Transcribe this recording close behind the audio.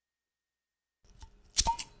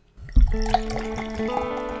Hello,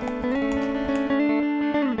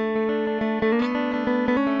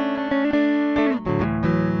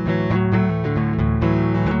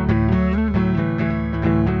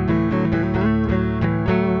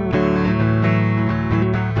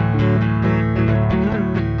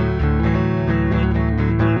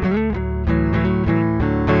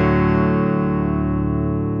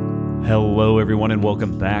 everyone, and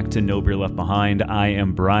welcome back to No Beer Left Behind. I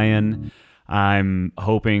am Brian. I'm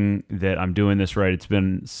hoping that I'm doing this right. It's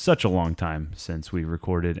been such a long time since we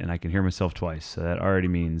recorded, and I can hear myself twice, so that already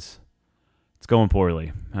means it's going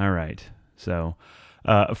poorly. All right. So,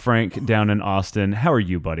 Frank, down in Austin, how are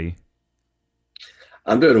you, buddy?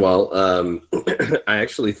 I'm doing well. I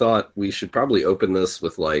actually thought we should probably open this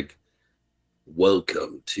with,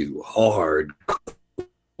 welcome to Hard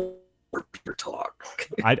Talk.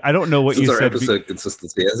 I don't know what you said. Our episode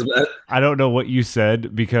consistency has been. I don't know what you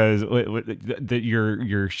said because that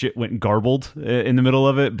your shit went garbled in the middle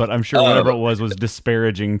of it, but I'm sure whatever it was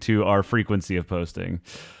disparaging to our frequency of posting.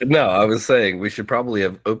 No, I was saying we should probably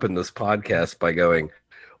have opened this podcast by going,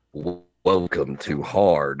 welcome to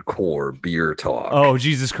Hardcore Beer Talk. Oh,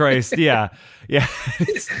 Jesus Christ. Yeah. Yeah.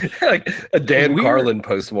 Like a Dan Carlin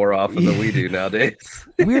post more often than we do nowadays.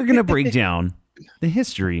 We're going to break down the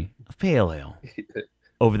history of Pale Ale.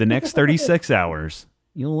 Over the next 36 hours,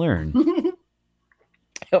 you'll learn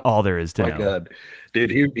all there is to know. My God.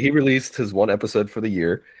 Dude, he released his one episode for the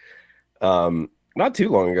year. Not too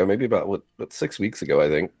long ago, maybe about 6 weeks ago, I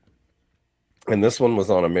think. And this one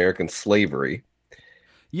was on American slavery.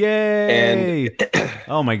 Yay! And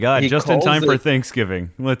oh my God! Just in time for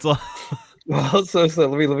Thanksgiving. Let's. Well, so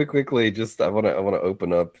let me quickly I want to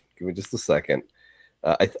open up. Give me just a second.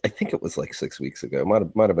 I think it was like 6 weeks ago.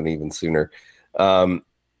 Might have been even sooner. Let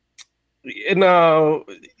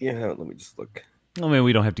me just look. I mean,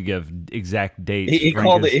 we don't have to give exact dates. He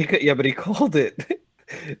called it. But he called it.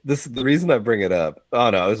 The reason I bring it up. Oh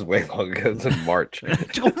no, it was way long ago. It was in March.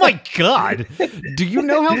 Oh my God! Do you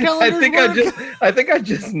know how calendars work? I think I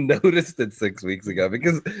just noticed it 6 weeks ago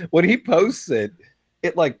because when he posts it,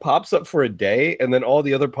 it like pops up for a day, and then all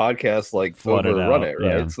the other podcasts like overrun it,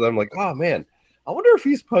 right? Yeah. So I'm like, oh man, I wonder if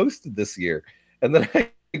he's posted this year, and then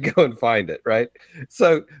I go and find it, right?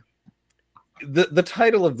 So the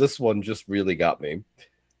title of this one just really got me.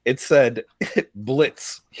 It said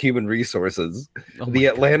Blitz Human Resources, the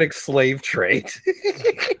Atlantic Slave Trade.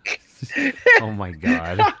 Oh my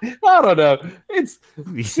God. I don't know. It's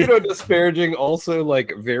pseudo disparaging, also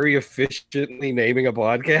like very efficiently naming a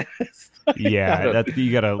podcast. Yeah,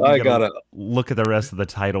 you gotta look at the rest of the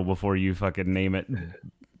title before you fucking name it.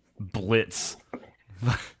 Blitz.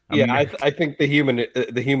 Yeah, I think the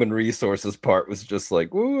human resources part was just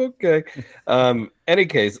like, woo, okay. Any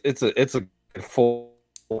case, it's a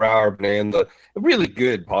 4-hour bonanza, a really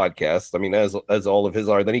good podcast. I mean, as all of his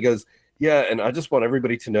are. Then he goes, yeah, and I just want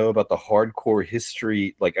everybody to know about the hardcore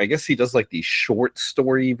history. Like, I guess he does like these short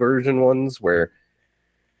story version ones where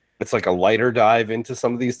it's like a lighter dive into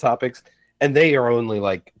some of these topics, and they are only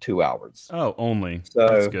like 2 hours. Oh, only. So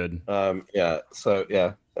that's good. Yeah. So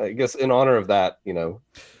yeah, I guess in honor of that, No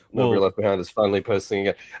Beer Left Behind is finally posting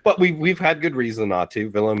again. But we've had good reason not to.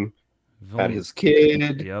 Willem had his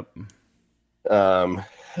kid. Yep.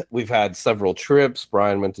 We've had several trips.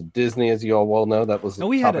 Brian went to Disney, as you all well know. That was the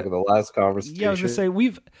topic of the last conversation. Yeah, I was gonna say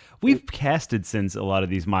we've casted since a lot of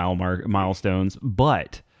these milestones,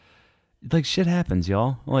 but like shit happens,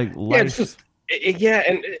 y'all. Like life. Yeah, it's just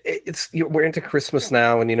and it's we're into Christmas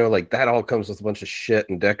now, and like that all comes with a bunch of shit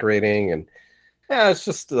and decorating, and yeah, it's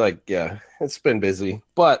just like it's been busy,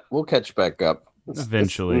 but we'll catch back up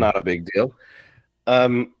eventually. It's not a big deal.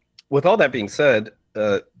 With all that being said,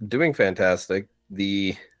 doing fantastic.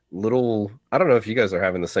 I don't know if you guys are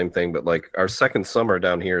having the same thing, but like our second summer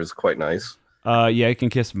down here is quite nice. Yeah, it can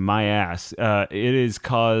kiss my ass. It has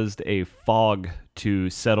caused a fog to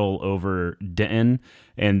settle over Denton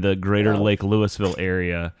and the greater Lake Louisville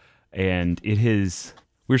area, and we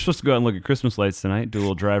were supposed to go out and look at Christmas lights tonight, do a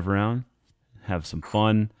little drive around, have some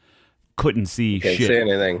fun. Couldn't see shit. See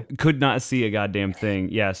anything. Could not see a goddamn thing.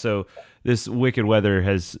 Yeah, so this wicked weather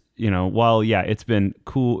has, while it's been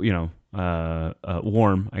cool,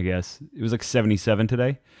 warm, I guess. It was like 77 today.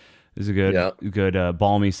 It was a good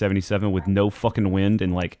balmy 77 with no fucking wind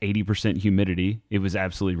and like 80% humidity. It was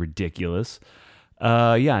absolutely ridiculous.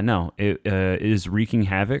 It is wreaking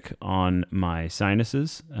havoc on my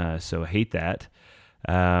sinuses, so I hate that.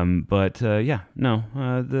 The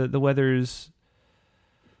weather is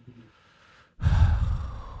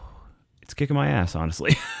it's kicking my ass,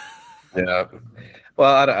 honestly. Yeah.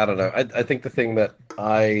 Well, I don't know. I think the thing that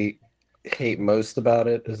I hate most about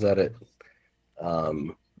it is that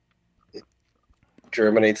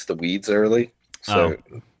germinates the weeds early. So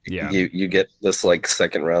you get this like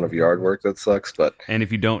second round of yard work that sucks. And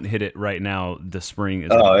if you don't hit it right now, the spring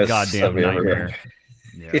is a goddamn nightmare.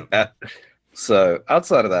 Yeah. So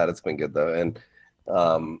outside of that, it's been good though. And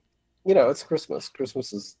it's Christmas.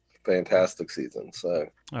 Christmas is fantastic season. So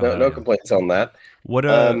no complaints on that. What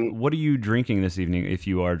are you drinking this evening, if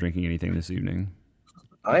you are drinking anything this evening?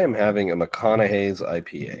 I am having a McConaughey's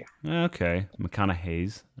IPA. Okay,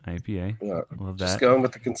 McConaughey's IPA. Yeah, love that. Just going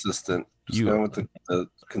with the consistent. Going with the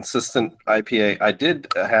consistent IPA. I did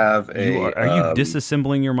have a. Are you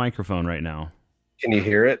disassembling your microphone right now? Can you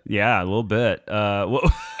hear it? Yeah, a little bit.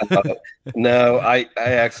 No, I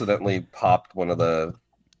accidentally popped one of the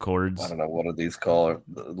cords. I don't know what are these called.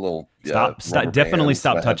 Little stop. Definitely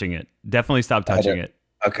stop touching it. Definitely stop touching it.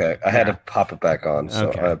 Okay, I had to pop it back on,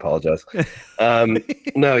 so I apologize.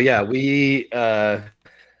 No, yeah, we. What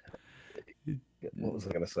was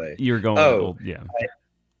I gonna say? You were going. I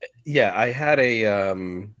had a.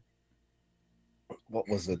 What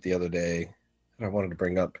was it the other day that I wanted to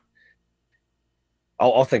bring up?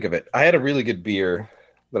 I'll think of it. I had a really good beer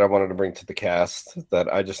that I wanted to bring to the cast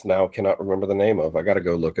that I just now cannot remember the name of. I got to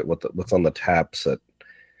go look at what's on the taps at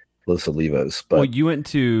Los Olivos. But you went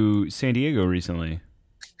to San Diego recently.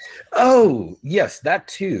 Oh, yes, that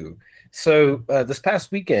too. So this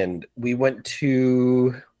past weekend, we went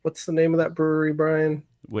to, what's the name of that brewery, Brian?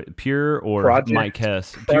 Pure or Project? Mike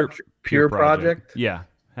Hess? Pure Project? Yeah.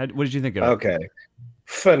 What did you think of it? Okay.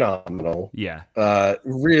 Phenomenal. Yeah.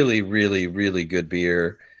 Really, really, really good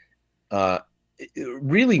beer.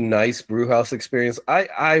 Really nice brew house experience.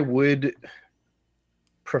 I would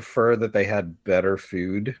prefer that they had better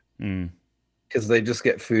food. Because they just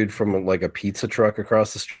get food from like a pizza truck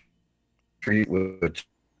across the street, which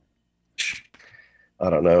I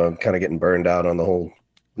don't know. I'm kind of getting burned out on the whole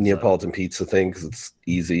Neapolitan pizza thing because it's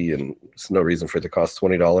easy and there's no reason for it to cost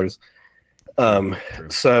 $20.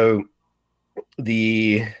 So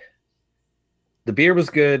the beer was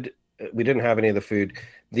good. We didn't have any of the food.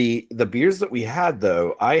 The beers that we had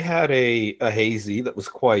though, I had a hazy that was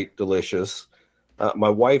quite delicious. My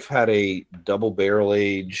wife had a double barrel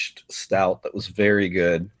aged stout that was very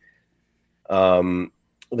good.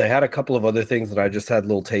 They had a couple of other things that I just had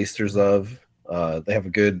little tasters of. They have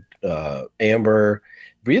a good amber.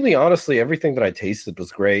 Really, honestly, everything that I tasted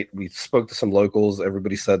was great. We spoke to some locals.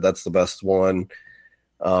 Everybody said that's the best one.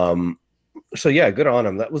 So yeah, good on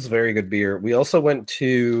them. That was very good beer. We also went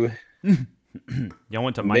to. Y'all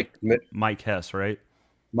went to Mike Hess, right?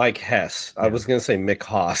 Mike Hess. Yeah. I was going to say Mick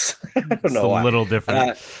Haas. I don't know why. A little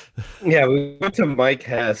different. Yeah, we went to Mike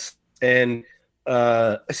Hess, and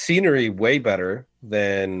scenery way better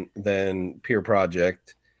than Pure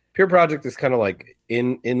Project. Pure Project is kind of like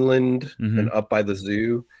inland and up by the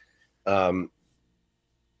zoo. The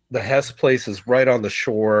Hess place is right on the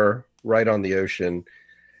shore, right on the ocean.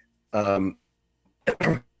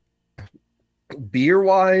 Beer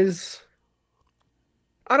wise,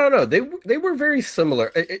 I don't know. They were very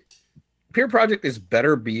similar. Pure Project is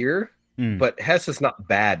better beer, but Hess is not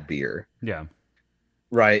bad beer. Yeah.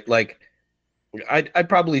 Right. Like I'd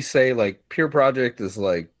probably say like Pure Project is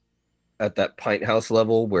like at that pint house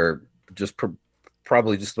level where just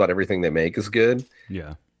probably just about everything they make is good.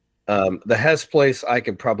 Yeah. The Hess place, you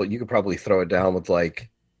could probably throw it down with like,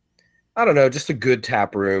 I don't know, just a good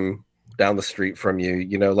tap room down the street from you.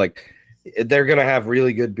 You know, like they're going to have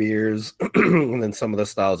really good beers and then some of the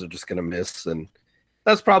styles are just going to miss. And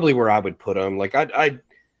that's probably where I would put them. Like I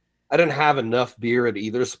didn't have enough beer at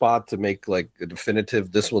either spot to make like a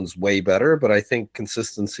definitive, this one's way better. But I think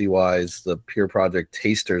consistency wise, the Pure Project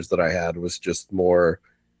tasters that I had was just more,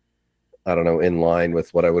 I don't know, in line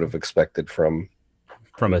with what I would have expected from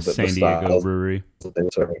a San Diego brewery. That they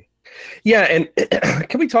were serving. Yeah. And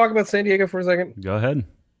can we talk about San Diego for a second? Go ahead.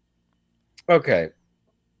 Okay.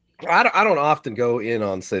 I don't often go in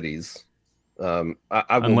on cities.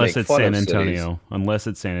 Unless it's San Antonio. Unless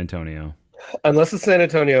it's San Antonio.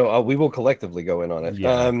 We will collectively go in on it.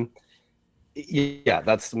 Yeah, yeah,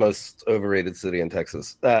 that's the most overrated city in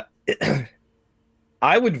Texas.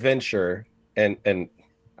 I would venture, and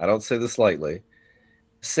I don't say this lightly,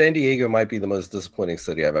 San Diego might be the most disappointing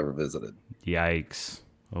city I've ever visited. Yikes.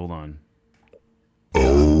 Hold on.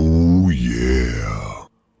 Oh, yeah.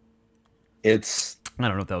 I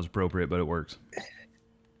don't know if that was appropriate, but it works.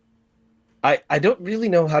 I don't really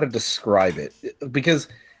know how to describe it because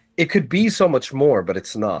it could be so much more, but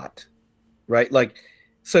it's not. Right? Like,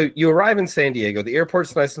 so you arrive in San Diego, the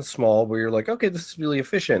airport's nice and small where you're like, okay, this is really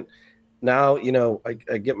efficient. Now, you know, I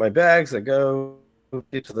get my bags, I go to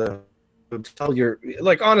the hotel. You're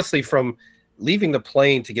like, honestly, from leaving the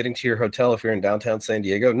plane to getting to your hotel if you're in downtown San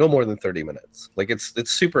Diego, no more than 30 minutes. Like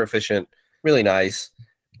it's super efficient, really nice,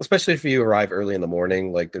 especially if you arrive early in the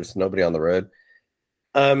morning, like there's nobody on the road.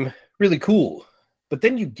 Really cool. But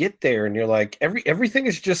then you get there and you're like, everything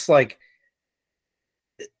is just like,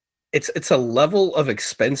 it's a level of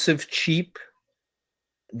expensive cheap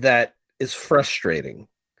that is frustrating,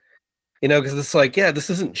 because it's like, yeah, this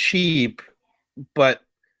isn't cheap, but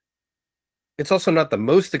it's also not the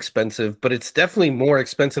most expensive, but it's definitely more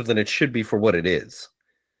expensive than it should be for what it is.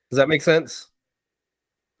 Does that make sense?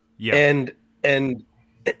 Yeah. And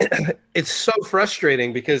it's so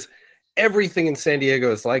frustrating because everything in San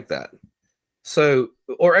Diego is like that. So,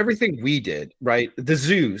 or everything we did, right? The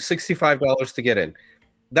zoo, $65 to get in.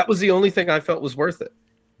 That was the only thing I felt was worth it.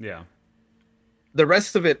 Yeah. The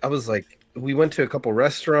rest of it, I was like, we went to a couple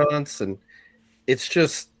restaurants and it's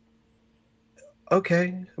just,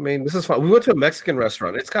 okay. I mean, this is fine. We went to a Mexican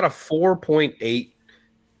restaurant. It's got a 4.8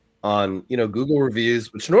 on, Google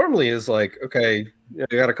reviews, which normally is like, okay, you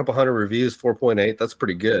got a couple hundred reviews, 4.8. That's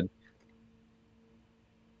pretty good.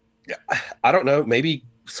 Yeah, I don't know. Maybe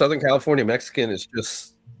Southern California Mexican is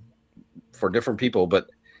just for different people, but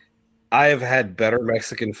I have had better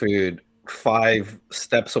Mexican food 5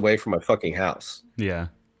 steps away from my fucking house. Yeah.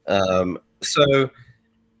 So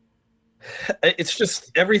it's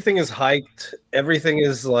just everything is hyped. Everything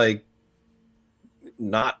is like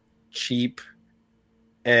not cheap.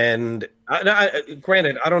 And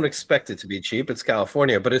granted, I don't expect it to be cheap. It's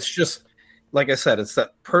California, but it's just, like I said, it's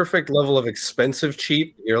that perfect level of expensive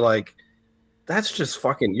cheap. You're like, that's just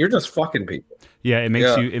fucking, you're just fucking people. Yeah, it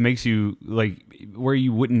makes you like where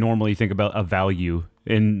you wouldn't normally think about a value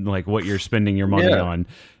in like what you're spending your money on.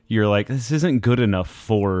 You're like, this isn't good enough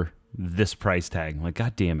for this price tag. Like,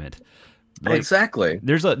 God damn it. Like, exactly.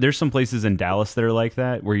 There's some places in Dallas that are like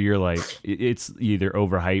that where you're like, it's either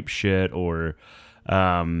overhyped shit or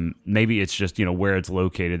maybe it's just, where it's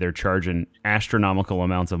located. They're charging astronomical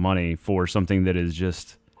amounts of money for something that is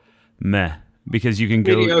just meh. Because you can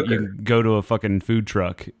go to a fucking food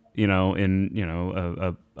truck,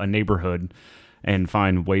 in a neighborhood and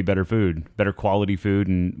find way better food, better quality food,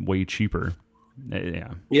 and way cheaper.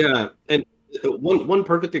 Yeah, and one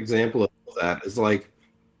perfect example of that is like,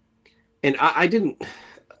 and I don't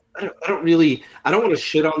want to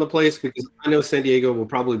shit on the place because I know San Diego will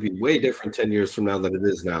probably be way different 10 years from now than it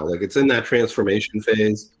is now. Like it's in that transformation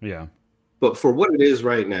phase. Yeah. But for what it is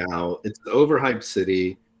right now, it's an overhyped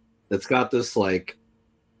city that's got this like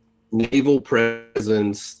naval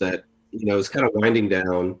presence that, is kind of winding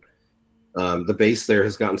down. The base there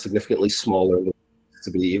has gotten significantly smaller than it used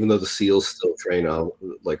to be, even though the SEALs still train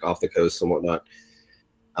off the coast and whatnot.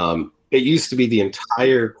 It used to be the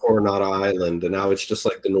entire Coronado Island, and now it's just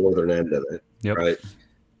like the northern end of it. Yep. Right.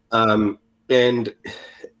 And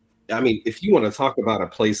I mean, if you want to talk about a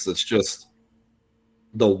place that's just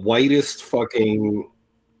the whitest fucking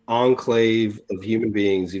enclave of human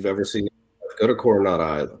beings you've ever seen, go to Coronado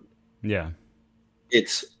Island. Yeah.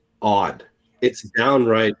 It's odd. It's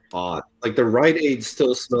downright odd. Like the Rite Aid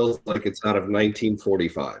still smells like it's out of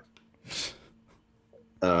 1945.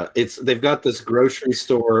 They've got this grocery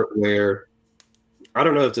store where I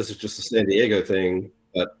don't know if this is just a San Diego thing,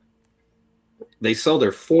 but they sell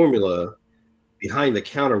their formula behind the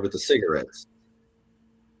counter with the cigarettes.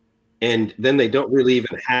 And then they don't really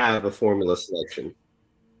even have a formula selection.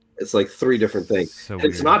 It's like 3 different things. So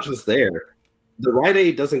it's not just there. The Rite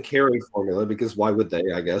Aid doesn't carry formula because why would they,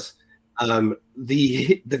 I guess?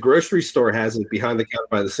 The grocery store has it behind the counter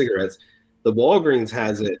by the cigarettes. The Walgreens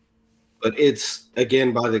has it, but it's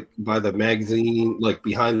again by the magazine, like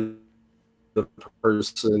behind the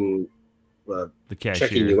person the cashier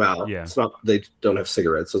checking you out. Yeah. It's not, they don't have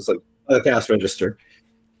cigarettes, so it's like a cash register.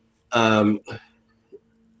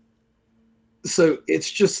 So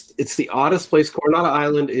it's the oddest place. Coronado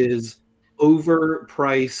Island is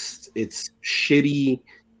overpriced. It's shitty.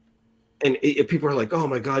 And people are like, oh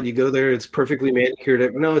my God, you go there, it's perfectly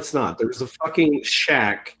manicured. No, it's not. There's a fucking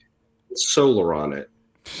shack with solar on it.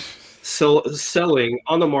 Selling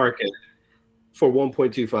on the market for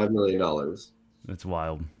 $1.25 million. That's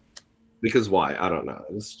wild. Because why? I don't know.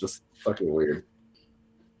 It's just fucking weird.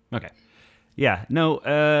 Okay. Yeah, no,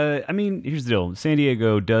 I mean, here's the deal. San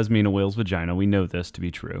Diego does mean a whale's vagina. We know this to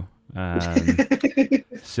be true.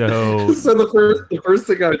 So the first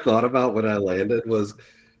thing I thought about when I landed was,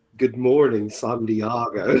 good morning, San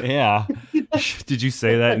Diego. Yeah. Did you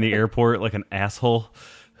say that in the airport like an asshole?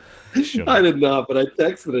 I did not, but I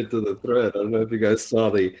texted it to the thread. I don't know if you guys saw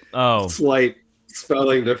the slight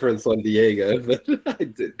spelling difference on Diego, but I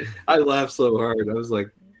did. I laughed so hard. I was like,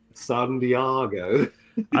 San Diego.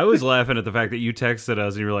 I was laughing at the fact that you texted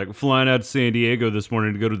us and you were like, flying out to San Diego this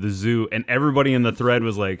morning to go to the zoo, and everybody in the thread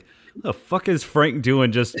was like, what the fuck is Frank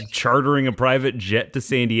doing, just chartering a private jet to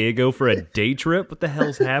San Diego for a day trip? What the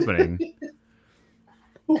hell's happening?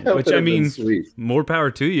 Which, I mean, more power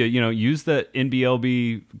to you. You know, use the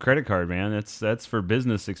NBLB credit card, man. That's for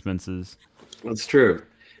business expenses. That's true.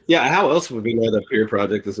 Yeah, how else would we know that Beer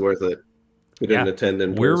Project is worth it? We didn't attend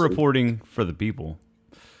in person. We're reporting for the people.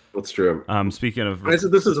 That's true. Speaking of, I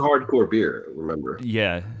said this is hardcore beer. Remember?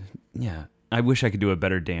 Yeah. I wish I could do a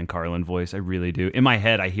better Dan Carlin voice. I really do. In my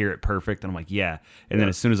head, I hear it perfect, and I'm like, yeah. And then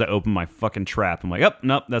as soon as I open my fucking trap, I'm like, oh,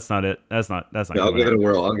 nope, that's not it. That's not. Yeah, I'll give it a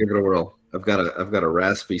whirl. I've got a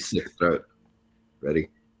raspy sick throat. Ready?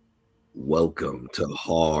 Welcome to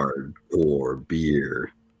hardcore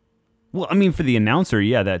beer. Well, I mean, for the announcer,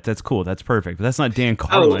 yeah, that's cool. That's perfect. But that's not Dan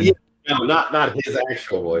Carlin. Oh, yeah. No, not his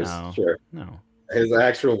actual voice. No, sure. No. His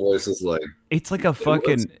actual voice is like... It's like a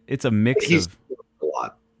fucking... It's a mix of... a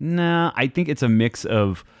lot. Nah, I think it's a mix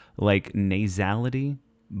of, like, nasality,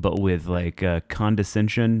 but with, like,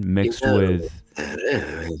 condescension mixed with...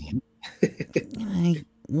 I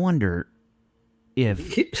wonder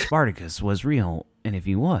if Spartacus was real, and if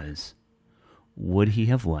he was, would he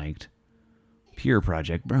have liked Pure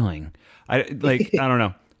Project Brewing? I don't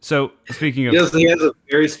know. So, speaking of... Yes, he has a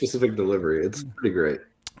very specific delivery. It's pretty great.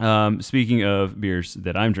 Speaking of beers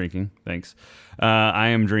that I'm drinking, thanks. I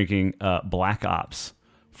am drinking Black Ops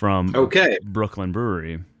from Brooklyn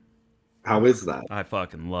Brewery. How is that? I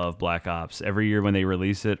fucking love Black Ops. Every year when they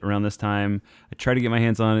release it around this time, I try to get my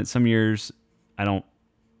hands on it. Some years I don't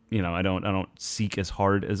seek as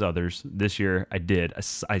hard as others. This year I did.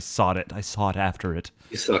 I sought it. I sought after it.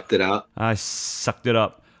 You sucked it out? I sucked it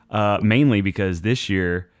up. Mainly because this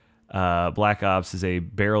year Black Ops is a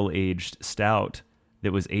barrel-aged stout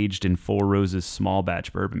that was aged in Four Roses small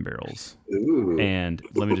batch bourbon barrels. Ooh. And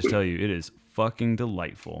let me just tell you, it is fucking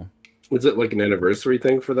delightful. Was it like an anniversary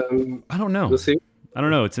thing for them? I don't know. This year? I don't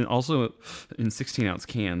know. It's also in 16-ounce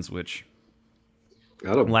cans, which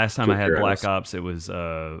last time I had Black Ops, it was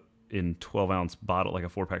in 12-ounce bottle, like a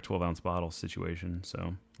 4-pack 12-ounce bottle situation.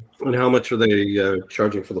 So. And how much are they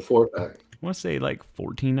charging for the 4-pack? I want to say like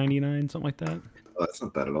 $14.99, something like that. Oh, that's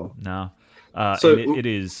not bad at all. No. So it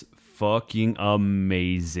is fucking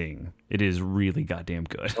amazing. It is really goddamn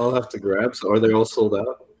good. I'll have to grab. So are they all sold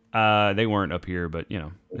out? They weren't up here, but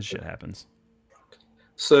this shit happens.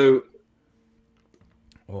 So,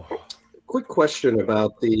 quick question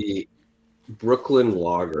about the Brooklyn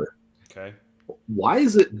Lager. Okay. Why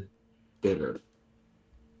is it bitter?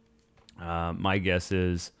 My guess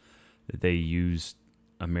is that they used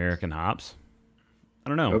American hops. I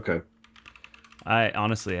don't know. Okay. I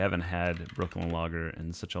honestly haven't had Brooklyn Lager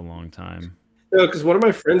in such a long time. No, because one of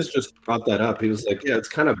my friends just brought that up. He was like, yeah, it's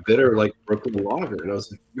kind of bitter like Brooklyn Lager. And I was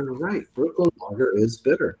like, you're right. Brooklyn Lager is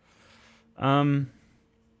bitter. I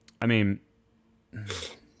mean,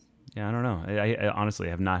 yeah, I don't know. I honestly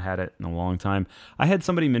have not had it in a long time. I had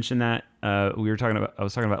somebody mention that. I was talking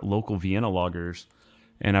about local Vienna lagers,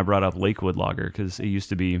 and I brought up Lakewood Lager because it used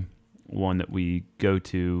to be one that we go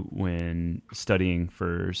to when studying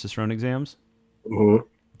for Cicerone exams. Mm-hmm.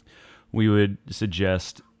 We would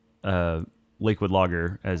suggest Lakewood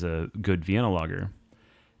Lager as a good Vienna lager,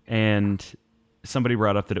 and somebody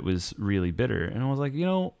brought up that it was really bitter, and I was like,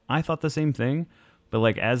 I thought the same thing, but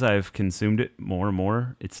like as I've consumed it more and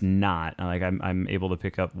more, it's not. Like I'm able to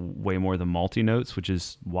pick up way more of the malty notes, which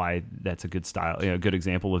is why that's a good style, a good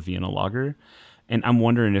example of Vienna lager. And I'm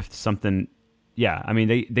wondering if something, I mean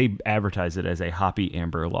they advertise it as a hoppy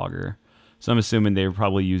amber lager. So I'm assuming they were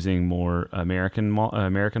probably using more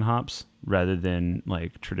American hops rather than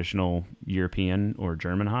like traditional European or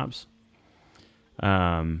German hops,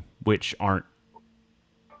 which aren't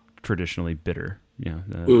traditionally bitter.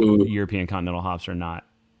 The European continental hops are not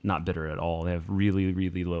bitter at all. They have really,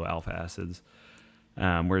 really low alpha acids,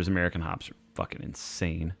 whereas American hops are fucking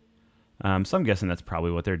insane. So I'm guessing that's probably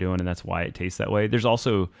what they're doing, and that's why it tastes that way. There's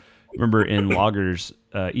also, remember in lagers,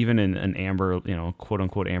 even in an amber, quote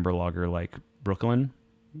unquote amber lager like Brooklyn,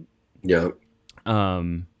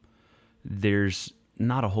 there's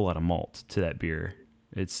not a whole lot of malt to that beer.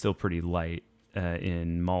 It's still pretty light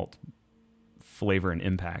in malt flavor and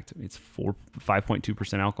impact. It's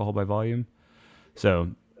 5.2% alcohol by volume.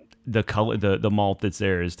 So the color, the malt that's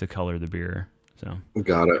there is to color the beer. So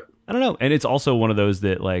got it. I don't know. And it's also one of those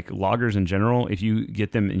that like lagers in general, if you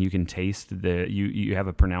get them and you can taste you have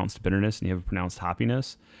a pronounced bitterness and you have a pronounced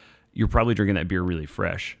hoppiness, you're probably drinking that beer really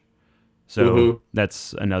fresh. So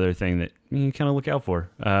that's another thing that you kind of look out for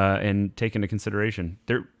and take into consideration.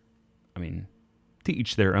 To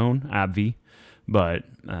each their own, obvi, but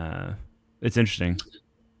it's interesting.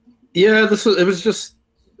 Yeah, it was just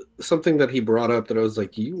something that he brought up that I was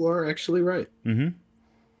like, you are actually right. Mm-hmm.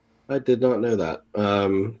 I did not know that.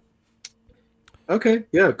 Okay,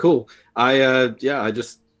 yeah, cool. I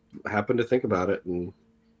just happened to think about it, and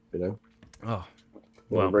oh,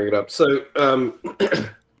 well, bring it up. So,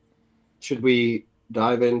 should we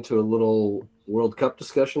dive into a little World Cup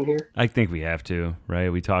discussion here? I think we have to, right?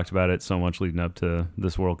 We talked about it so much leading up to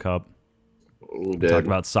this World Cup. We talked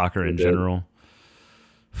about soccer in general.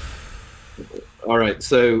 All right,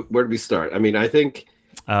 so where do we start? I mean, I think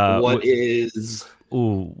what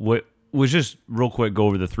was just real quick go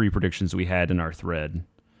over the 3 predictions we had in our thread.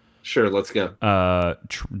 Sure, let's go.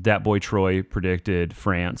 That boy Troy predicted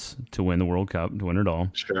France to win the World Cup, to win it all.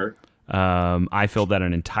 Sure. I filled out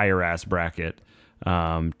an entire ass bracket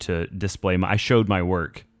to display I showed my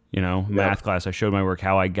work, math class. I showed my work,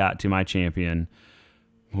 how I got to my champion,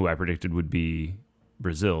 who I predicted would be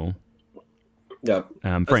Brazil. Yeah.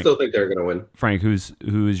 Frank, I still think they're going to win. Frank, who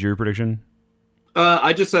is your prediction?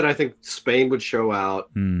 I just said I think Spain would show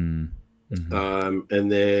out. Mm-hmm.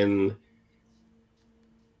 And then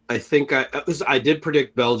I think I did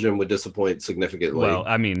predict Belgium would disappoint significantly. Well,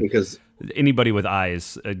 I mean, because anybody with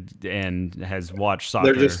eyes and has watched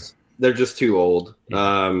soccer, they're just too old.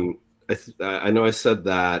 Yeah. I know I said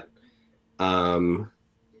that.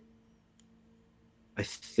 I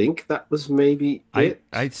think that was maybe it.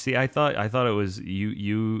 I see. I thought it was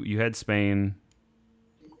you had Spain.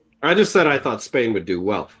 I just said I thought Spain would do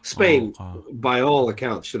well. Spain, by all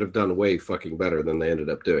accounts, should have done way fucking better than they ended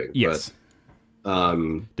up doing. Yes.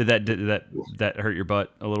 But, did that hurt your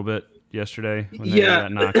butt a little bit yesterday? When they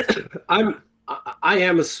got knocked? I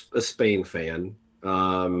am a Spain fan.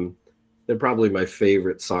 They're probably my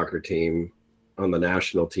favorite soccer team on the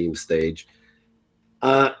national team stage.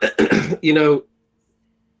 There's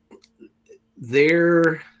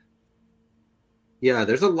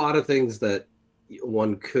a lot of things that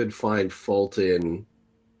one could find fault in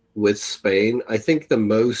with Spain. I think the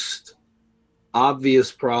most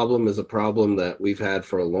obvious problem is a problem that we've had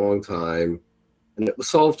for a long time, and it was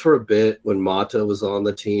solved for a bit when Mata was on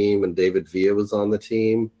the team and David Villa was on the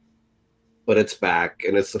team, but it's back,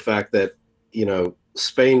 and it's the fact that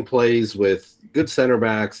Spain plays with good center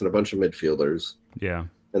backs and a bunch of midfielders. Yeah.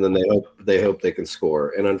 And then they hope they can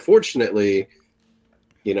score. And unfortunately,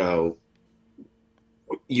 you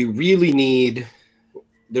really need.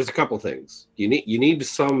 There's a couple things you need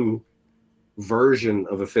some version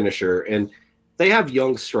of a finisher, and they have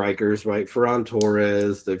young strikers, right? Ferran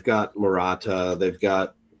Torres, they've got Morata, they've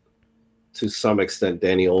got to some extent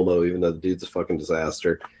Danny Olmo, even though the dude's a fucking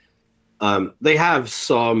disaster. They have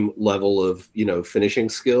some level of finishing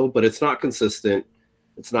skill, but it's not consistent.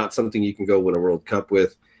 It's not something you can go win a World Cup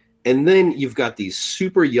with. And then you've got these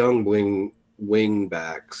super young wing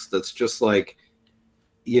backs that's just like,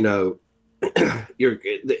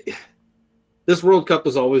 this World Cup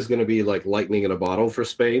is always going to be like lightning in a bottle for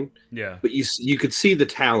Spain. Yeah. But you could see the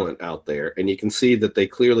talent out there, and you can see that they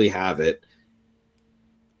clearly have it.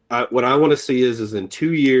 What I want to see is in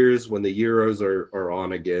 2 years when the Euros are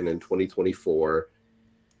on again in 2024,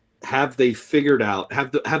 have they figured out,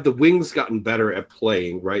 have the wings gotten better at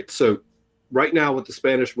playing, right? So right now what the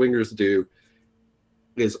Spanish wingers do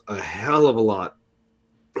is a hell of a lot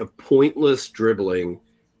of pointless dribbling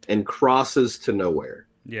and crosses to nowhere.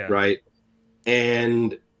 Yeah. Right.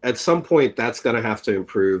 And at some point that's going to have to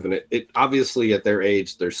improve. And it obviously at their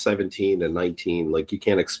age, they're 17 and 19. Like you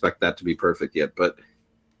can't expect that to be perfect yet, but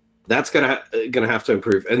that's going to have to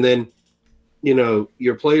improve. And then,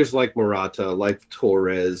 your players like Morata, like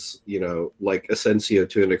Torres, like Asensio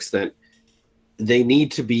to an extent, they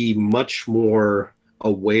need to be much more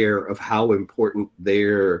aware of how important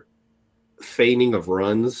their feigning of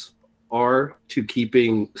runs are to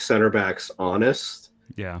keeping center backs honest.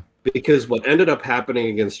 Yeah. Because what ended up happening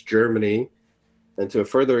against Germany and to a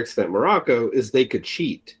further extent Morocco is they could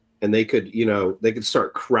cheat and they could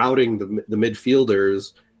start crowding the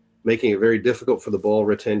midfielders, making it very difficult for the ball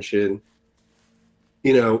retention.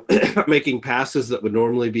 Making passes that would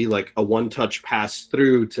normally be like a one-touch pass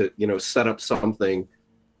through to, set up something.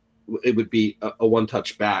 It would be a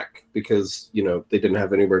one-touch back because, they didn't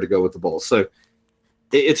have anywhere to go with the ball. So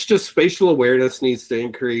it's just spatial awareness needs to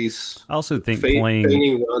increase. I also think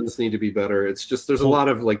feigning runs need to be better. It's just there's a lot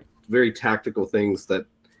of like very tactical things that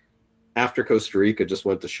after Costa Rica just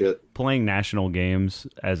went to shit. Playing national games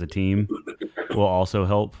as a team will also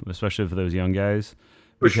help, especially for those young guys.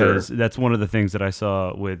 Because that's one of the things that I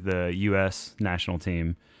saw with the U.S. national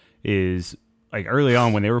team is like early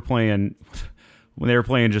on when they were playing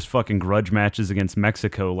just fucking grudge matches against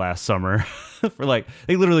Mexico last summer for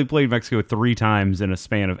they literally played Mexico 3 times in a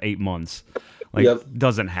span of 8 months. Like,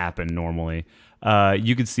 doesn't happen normally.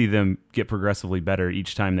 You could see them get progressively better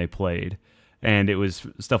each time they played. And it was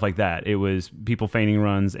stuff like that. It was people feigning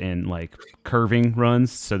runs and like curving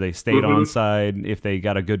runs, so they stayed onside if they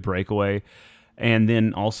got a good breakaway. And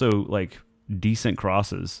then also like decent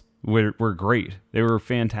crosses were great. They were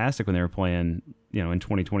fantastic when they were playing, in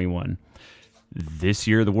 2021. This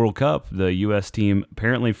year, the World Cup, the U.S. team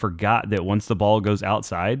apparently forgot that once the ball goes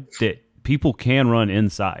outside, that people can run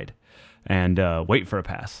inside and wait for a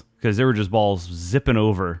pass, because there were just balls zipping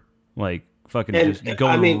over, like fucking just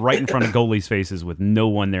going right in front of goalies' faces with no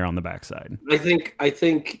one there on the backside. I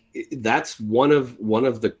think that's one of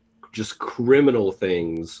the just criminal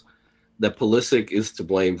things that Pulisic is to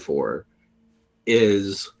blame for.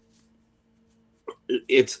 Is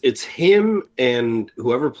it's him and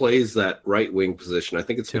whoever plays that right wing position. I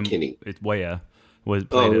think it's McKinney. It's Weah.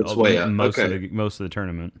 It's Weah. Most of the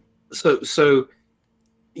tournament. So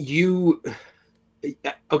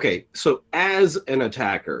as an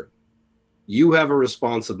attacker, you have a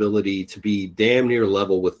responsibility to be damn near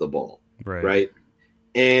level with the ball, right?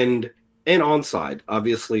 And onside,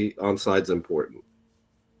 obviously, onside's important.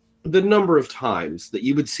 The number of times that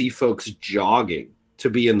you would see folks jogging to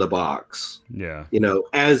be in the box,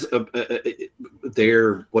 as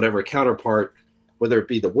their whatever counterpart, whether it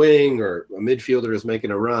be the wing or a midfielder is making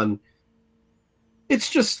a run,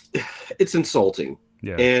 it's insulting.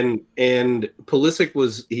 Yeah. And Pulisic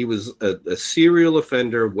was a serial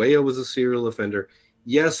offender. Weah was a serial offender.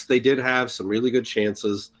 Yes, they did have some really good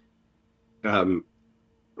chances.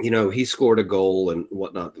 He scored a goal and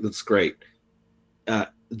whatnot. That's great.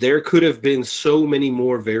 There could have been so many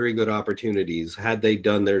more very good opportunities had they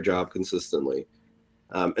done their job consistently.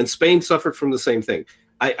 And Spain suffered from the same thing.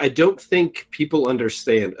 I don't think people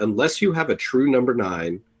understand, unless you have a true number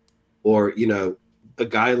 9 or, a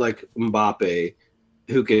guy like Mbappe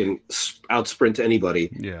who can outsprint anybody.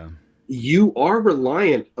 Yeah. You are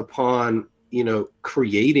reliant upon,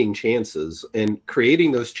 creating chances, and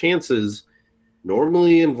creating those chances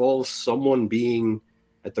normally involves someone being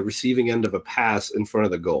at the receiving end of a pass in front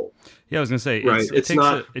of the goal. Yeah, I was gonna say,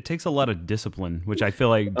 it takes a lot of discipline, which I feel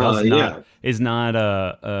like is not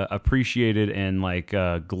appreciated and like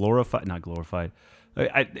glorified. Not glorified.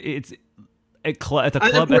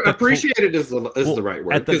 Appreciated is the right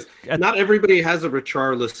word, because not everybody has a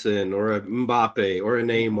Richarlison or a Mbappe or a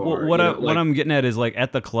Neymar. What I'm getting at is, like,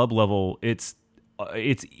 at the club level, it's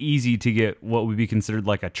easy to get what would be considered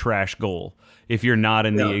like a trash goal if you're not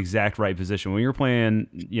in the exact right position. When you're playing,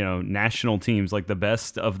 national teams, like the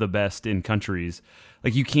best of the best in countries,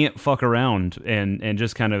 like, you can't fuck around and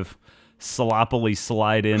just kind of sloppily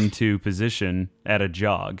slide into position at a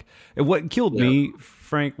jog. And what killed me,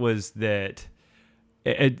 Frank, was that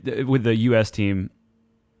with the U.S. team,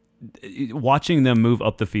 watching them move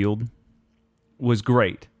up the field was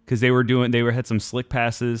great, because they had some slick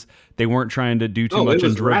passes. They weren't trying to do too much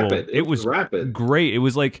and dribble. Rapid. It was rapid. Great. It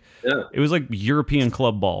was like European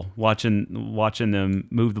club ball, watching them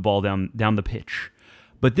move the ball down the pitch.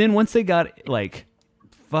 But then once they got like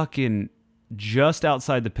fucking just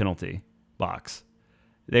outside the penalty box,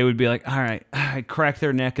 they would be like, all right, crack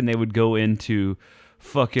their neck, and they would go into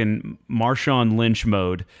fucking Marshawn Lynch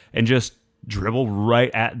mode and just dribble right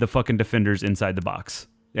at the fucking defenders inside the box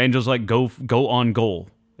and just like go on goal,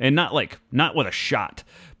 and not with a shot,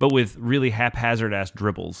 but with really haphazard ass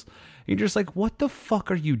dribbles. And you're just like, what the fuck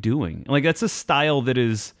are you doing? Like, that's a style that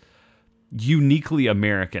is uniquely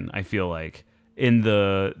American, I feel like, in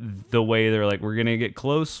the way they're like, we're gonna get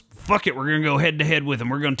close, fuck it, we're gonna go head to head with them,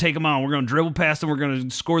 we're gonna take them on, we're gonna dribble past them, we're gonna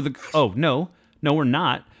score the. Oh no, we're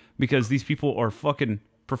not, because these people are fucking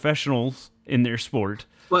professionals in their sport.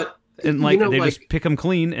 But and just pick them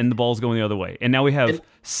clean, and the ball's going the other way. And now we have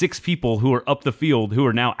 6 people who are up the field who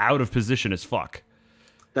are now out of position as fuck.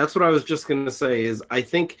 That's what I was just going to say. Is I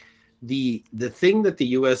think the thing that the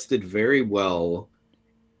U.S. did very well,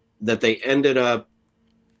 that they ended up,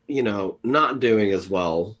 not doing as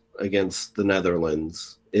well against the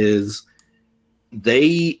Netherlands, is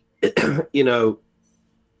they,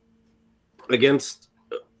 against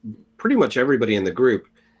pretty much everybody in the group.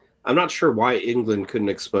 I'm not sure why England couldn't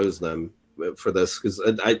expose them for this, because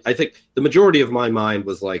I think the majority of my mind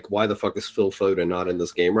was like, why the fuck is Phil Foden not in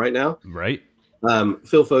this game right now? Right.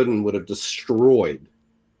 Phil Foden would have destroyed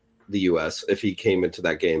the U.S. if he came into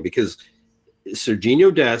that game, because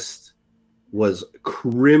Serginho Dest was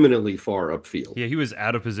criminally far upfield. Yeah, he was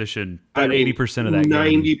out of position about 80% of that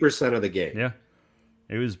 90% of the game. Yeah,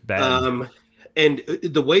 it was bad. And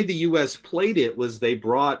the way the U.S. played it was they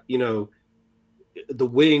brought, the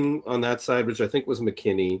wing on that side, which I think was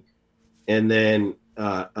McKinney, and then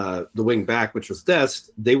the wing back, which was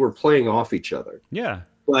Dest, they were playing off each other. Yeah.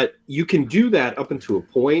 But you can do that up into a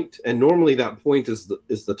point, and normally that point is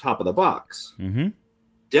the top of the box. Mm-hmm.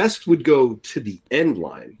 Dest would go to the end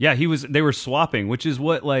line. Yeah, they were swapping, which is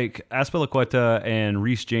what like Azpilicueta and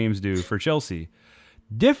Reece James do for Chelsea.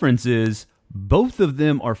 Difference is both of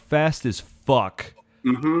them are fast as fuck.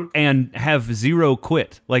 Mm-hmm. And have zero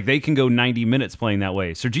quit. Like, they can go 90 minutes playing that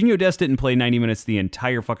way. Serginho Dest didn't play 90 minutes the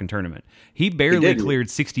entire fucking tournament. He barely cleared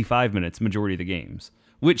 65 minutes majority of the games,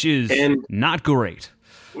 which is not great.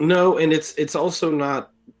 No, and it's also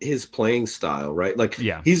not his playing style, right? Like,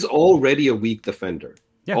 he's already a weak defender.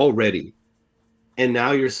 Yeah. Already. And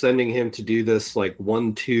now you're sending him to do this, like,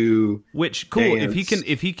 1-2 Which, cool. dance.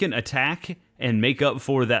 If he can attack and make up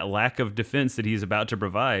for that lack of defense that he's about to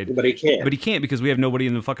provide. But he can't. But he can't because we have nobody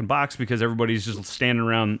in the fucking box because everybody's just standing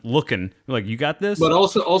around looking. Like, you got this? But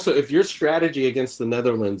also, if your strategy against the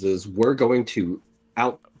Netherlands is we're going to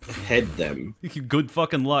out-head them. Good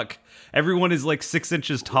fucking luck. Everyone is like 6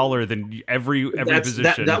 inches taller than every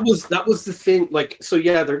position. That was the thing. Like, so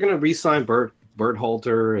yeah, they're going to re-sign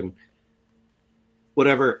Berhalter and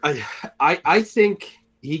whatever. I think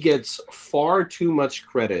he gets far too much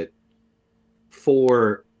credit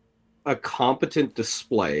for a competent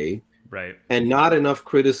display, right? And not enough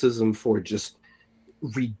criticism for just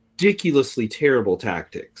ridiculously terrible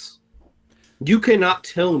tactics. You cannot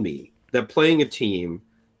tell me that playing a team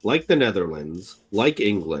like the Netherlands, like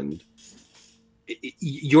England,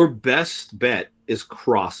 your best bet is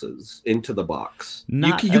crosses into the box.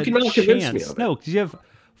 You cannot convince me of it. No, because you have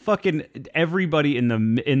fucking everybody in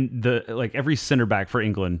the like every center back for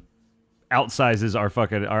England outsizes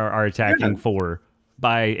our attacking four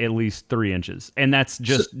by at least 3 inches, and that's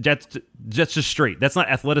just straight. That's not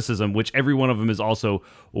athleticism, which every one of them is also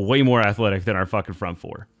way more athletic than our fucking front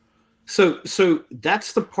four. So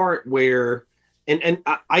that's the part where, and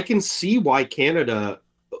I can see why Canada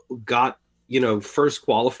got first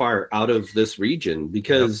qualifier out of this region,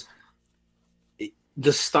 because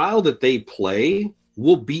the style that they play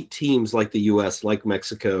will beat teams like the U.S., like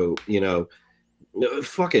Mexico.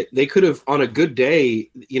 Fuck it. They could have, on a good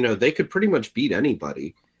day, they could pretty much beat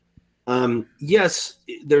anybody. Yes,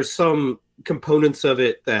 there's some components of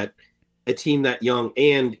it that a team that young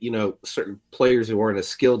and, certain players who aren't as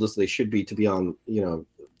skilled as they should be to be on,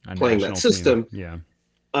 playing that system. Team.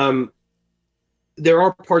 Yeah. There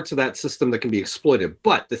are parts of that system that can be exploited,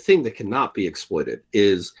 but the thing that cannot be exploited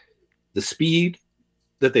is the speed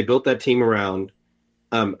that they built that team around,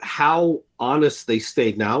 how honest they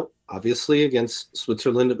stayed. Now, obviously, against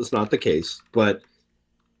Switzerland, it was not the case. But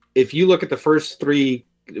if you look at the first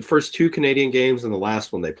two Canadian games and the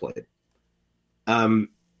last one they played,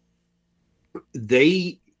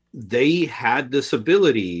 they had this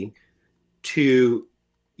ability to,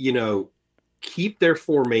 keep their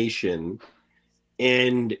formation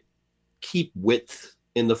and keep width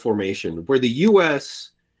in the formation, where the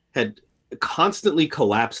U.S. had constantly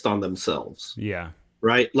collapsed on themselves. Yeah.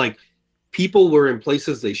 Right? Like, people were in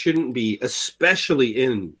places they shouldn't be, especially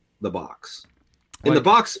in the box. In the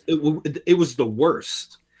box, it was the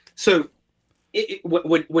worst. So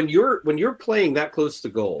when you're playing that close to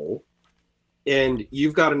goal and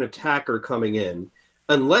you've got an attacker coming in,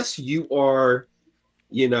 unless you are,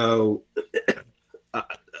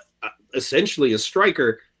 essentially a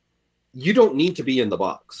striker, you don't need to be in the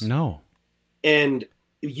box. No. And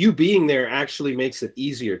you being there actually makes it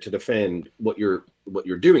easier to defend what you're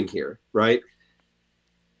doing here, right?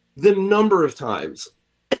 The number of times,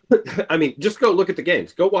 I mean, just go look at the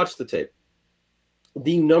games, go watch the tape.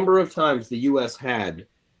 The number of times the U.S. had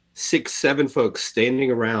 6-7 folks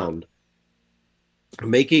standing around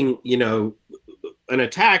making, an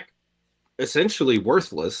attack essentially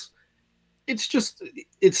worthless. It's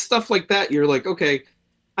stuff like that. You're like, okay,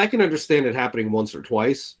 I can understand it happening once or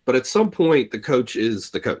twice, but at some point the coach is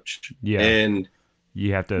the coach. Yeah. And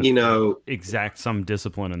you have to, exact some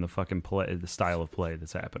discipline in the fucking play, the style of play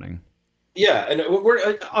that's happening. Yeah. And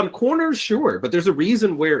we're on corners, sure. But there's a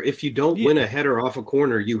reason where if you don't win a header off a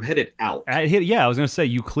corner, you head it out. I was going to say,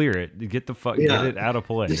 you clear it, get it out of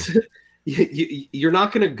play. You're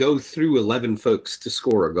not going to go through 11 folks to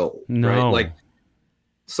score a goal. No. Right? Like,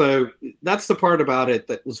 so that's the part about it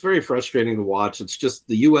that was very frustrating to watch. It's just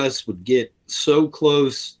the U.S. would get so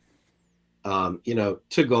close,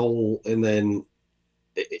 to goal, and then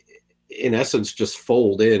in essence just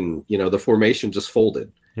fold in. The formation just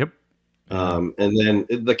folded. Yep. And then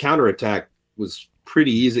the counterattack was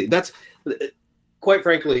pretty easy. That's quite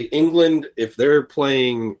frankly, England, if they're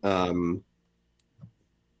playing, when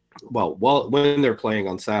they're playing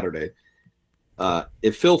on Saturday,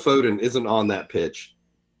 if Phil Foden isn't on that pitch,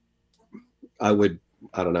 I would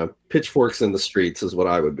I don't know, pitchforks in the streets is what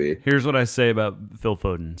I would be. Here's what I say about Phil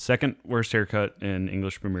Foden: second worst haircut in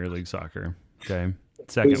English Premier League soccer. Okay,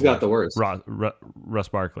 second. Who's got the worst? Russ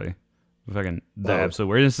Barkley. Fucking the absolute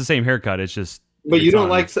worst. It's the same haircut. It's just. But you don't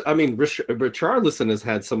like. I mean, Richarlison has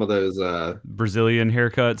had some of those Brazilian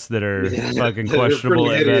haircuts that are fucking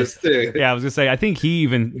questionable at best. Yeah, I was gonna say. I think he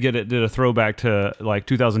even did a throwback to like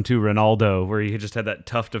 2002 Ronaldo, where he just had that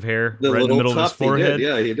tuft of hair right in the middle of his forehead.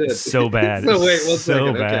 He did. So bad. So wait, one so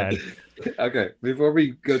second. bad. Okay, before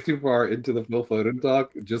we go too far into the Phil Foden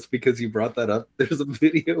talk, just because you brought that up, there's a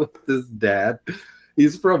video of this dad.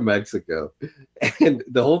 He's from Mexico, and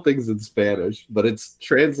the whole thing's in Spanish, but it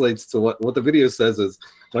translates to what the video says is,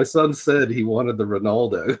 my son said he wanted the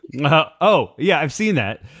Ronaldo. Oh, yeah, I've seen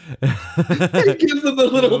that. He gives him the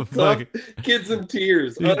little tough kids in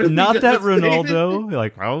tears. Not that Ronaldo. You're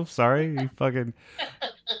like, oh, sorry, you fucking...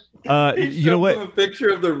 you know what? A picture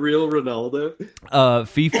of the real Ronaldo.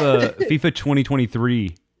 FIFA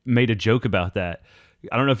 2023 made a joke about that.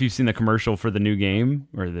 I don't know if you've seen the commercial for the new game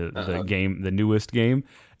or the newest game.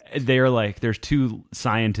 They're like, there's two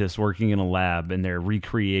scientists working in a lab and they're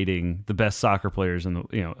recreating the best soccer players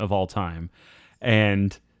of all time,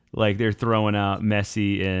 and like they're throwing out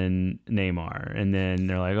Messi and Neymar, and then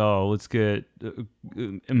they're like, oh, let's get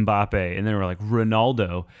Mbappe, and then we're like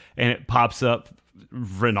Ronaldo, and it pops up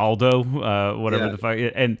Ronaldo, whatever the fuck,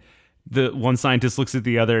 and the one scientist looks at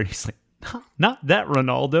the other and he's like, not that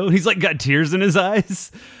Ronaldo. He's like got tears in his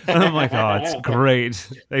eyes. And I'm like, oh, it's great.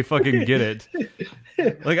 They fucking get it.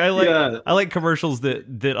 Like I like commercials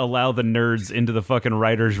that allow the nerds into the fucking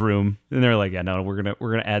writer's room, and they're like, yeah, no, we're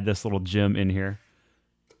gonna add this little gem in here.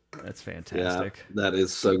 That's fantastic. Yeah, that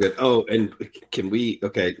is so good. Oh, and can we?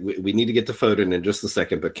 Okay, we need to get to Foden in just a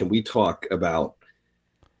second, but can we talk about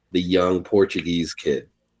the young Portuguese kid?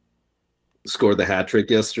 Scored the hat trick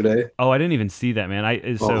yesterday. Oh, I didn't even see that, man. I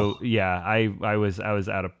was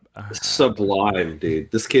out of sublime, dude.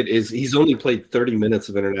 This kid he's only played 30 minutes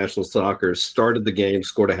of international soccer, started the game,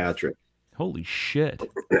 scored a hat trick. Holy shit.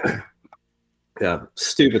 Yeah,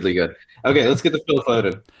 stupidly good. Okay, let's get to Phil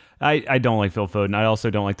Foden. I don't like Phil Foden. I also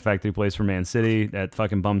don't like the fact that he plays for Man City. That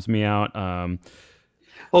fucking bums me out.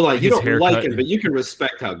 Hold on, you don't like him, but you can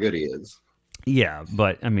respect how good he is. Yeah,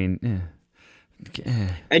 but I mean,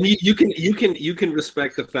 and you can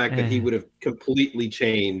respect the fact that he would have completely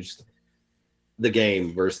changed the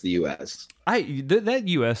game versus the U.S. That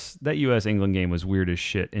U.S. England game was weird as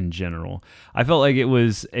shit in general. I felt like it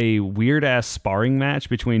was a weird ass sparring match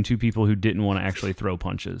between two people who didn't want to actually throw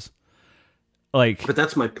punches. Like, but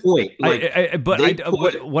that's my point. Like,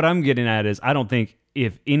 what I'm getting at is I don't think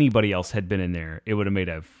if anybody else had been in there, it would have made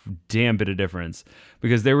a damn bit of difference,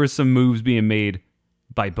 because there were some moves being made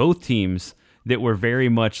by both teams that were very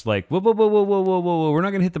much like, whoa, we're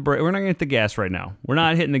not gonna hit the brake. We're not gonna hit the gas right now. We're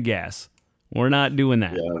not hitting the gas. We're not doing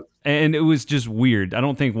that. Yeah. And it was just weird. I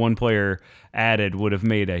don't think one player added would have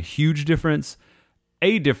made a huge difference.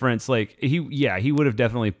 Like he would have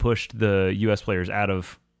definitely pushed the U.S. players out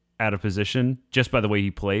of position just by the way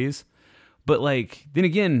he plays. But like then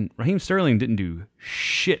again, Raheem Sterling didn't do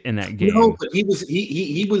shit in that game. No, but he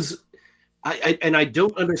was. I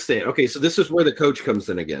don't understand. Okay, so this is where the coach comes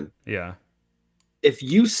in again. Yeah. If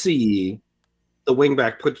you see the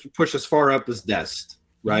wingback push as far up as Dest,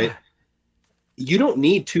 right? Yeah. You don't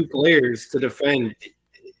need two players to defend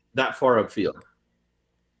that far upfield.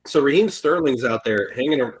 So Raheem Sterling's out there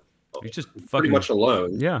hanging He's just pretty much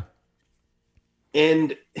alone. Yeah.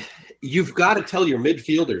 And you've got to tell your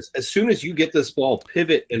midfielders, as soon as you get this ball,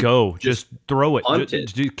 pivot and go. Just throw it.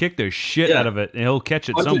 Just kick the shit out of it, and he'll catch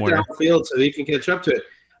it somewhere. Downfield so he can catch up to it.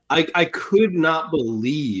 I could not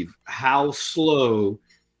believe how slow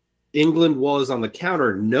England was on the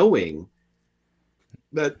counter, knowing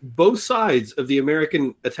that both sides of the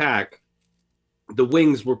American attack, the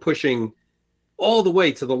wings were pushing all the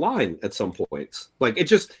way to the line at some points. Like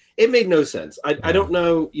it made no sense. I don't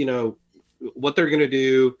know, what they're going to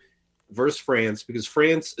do versus France, because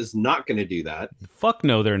France is not going to do that. Fuck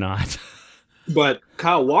no, they're not. But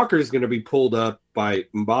Kyle Walker is going to be pulled up by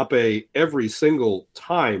Mbappe every single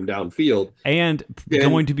time downfield. And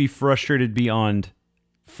going to be frustrated beyond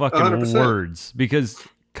fucking 100%. Words, because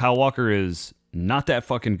Kyle Walker is not that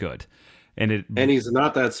fucking good. And he's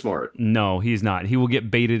not that smart. No, he's not. He will get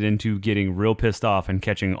baited into getting real pissed off and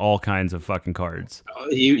catching all kinds of fucking cards.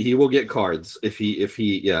 He will get cards if he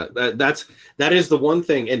that is the one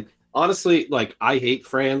thing. And honestly, like, I hate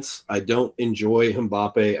France. I don't enjoy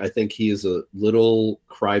Mbappe. I think he is a little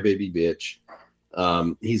crybaby bitch.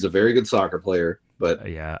 He's a very good soccer player, but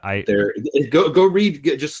go read,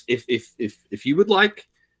 just if you would like,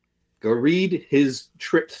 go read his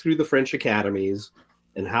trip through the French academies.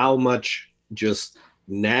 and how much just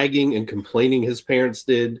nagging and complaining his parents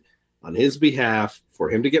did on his behalf for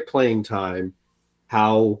him to get playing time,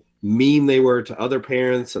 how mean they were to other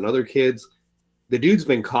parents and other kids. The dude's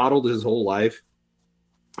been coddled his whole life.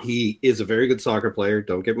 He is a very good soccer player.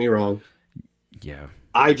 Don't get me wrong. Yeah.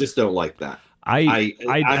 I just don't like that. I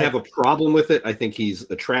have a problem with it. I think he's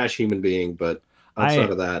a trash human being, but outside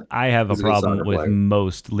of that, I have a problem with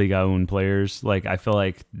most Liga 1 players. Like, I feel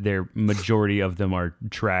like their majority of them are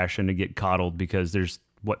trash and to get coddled because there's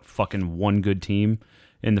fucking one good team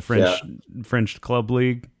in the French club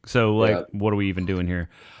league. So like, what are we even doing here?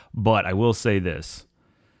 But I will say this.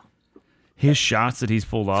 His shots that he's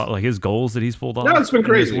pulled off, like his goals that he's pulled off it's been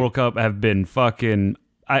crazy. In this World Cup have been fucking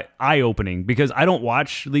eye-opening because I don't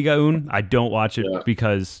watch Liga 1. I don't watch it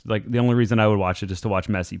because like the only reason I would watch it is to watch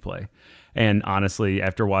Messi play. And honestly,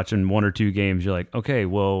 after watching one or two games, you're like, okay,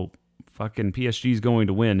 well, fucking PSG is going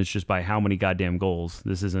to win. It's just by how many goddamn goals.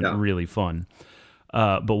 This isn't really fun.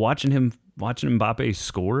 But watching Mbappe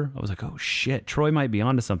score, I was like, oh shit, Troy might be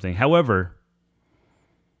onto something. However,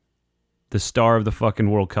 the star of the fucking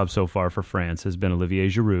World Cup so far for France has been Olivier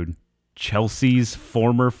Giroud, Chelsea's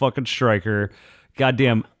former fucking striker.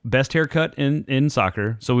 Goddamn best haircut in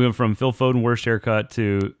soccer. So we went from Phil Foden worst haircut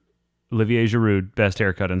to Olivier Giroud best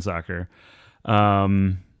haircut in soccer.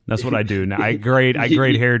 That's what I do now. I grade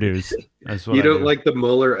hairdos. That's what you don't like the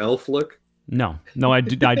Mueller elf look? No, I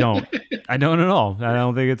don't. I don't at all. I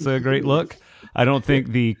don't think it's a great look. I don't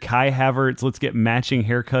think the Kai Havertz, let's get matching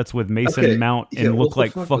haircuts with Mason Mount and look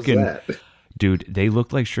like fucking... Dude, they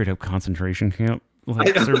look like straight up concentration camp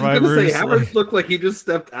survivors. Havertz looked like he just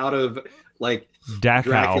stepped out of like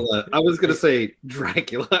Dracula. I was going to say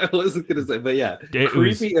Dracula. I wasn't going to say, but yeah.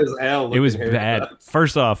 Creepy as hell. It was bad.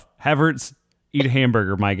 First off, Havertz, eat a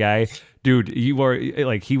hamburger, my guy. Dude, you are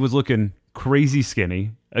like, he was looking crazy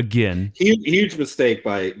skinny. Again, huge mistake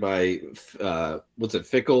by what's it,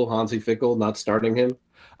 Hansi Fickle not starting him.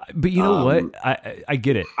 But you know what? I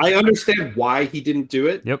get it. I understand why he didn't do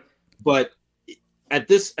it. Yep. But at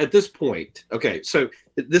this point, okay. So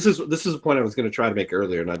this is a point I was going to try to make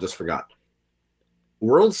earlier, and I just forgot.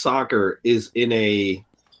 World soccer is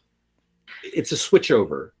it's a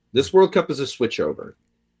switchover. This World Cup is a switchover.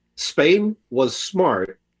 Spain was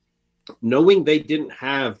smart. Knowing they didn't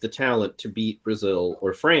have the talent to beat Brazil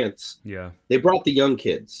or France, they brought the young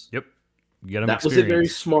kids. Yep, that was a very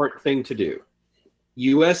smart thing to do.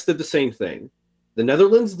 U.S. did the same thing. The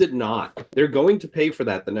Netherlands did not. They're going to pay for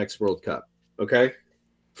that the next World Cup. Okay,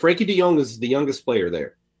 Frankie De Jong is the youngest player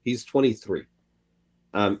there. He's 23.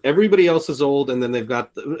 Everybody else is old, and then they've got.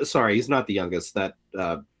 He's not the youngest. That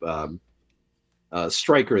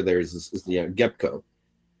striker there is the Gepko.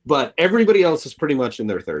 But everybody else is pretty much in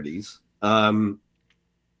their 30s.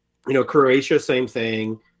 Croatia, same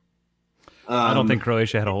thing. I don't think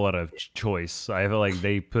Croatia had a whole lot of choice. I feel like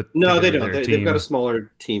they put... No, they don't. They've got a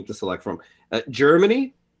smaller team to select from.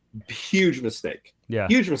 Germany, huge mistake. Yeah.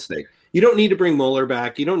 Huge mistake. You don't need to bring Mueller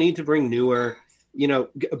back. You don't need to bring Neuer.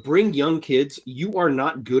 Bring young kids. You are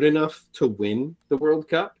not good enough to win the World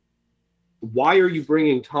Cup. Why are you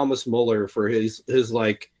bringing Thomas Mueller for his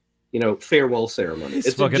farewell ceremony?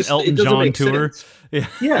 It's fucking Elton John tour.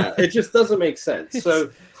 Yeah, it just doesn't make sense. So,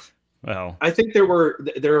 well, I think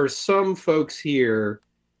there are some folks here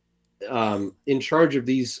in charge of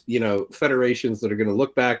these, federations that are going to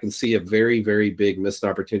look back and see a very, very big missed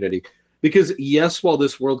opportunity. Because yes, while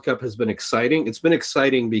this World Cup has been exciting, it's been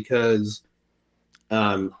exciting because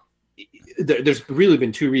there's really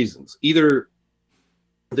been two reasons. Either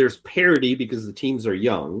there's parity because the teams are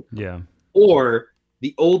young, or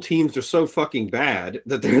the old teams are so fucking bad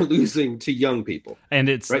that they're losing to young people. And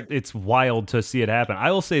it's wild to see it happen.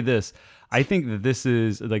 I will say this. I think that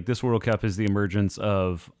this World Cup is the emergence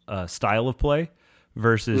of style of play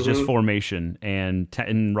versus just formation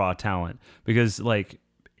and raw talent. Because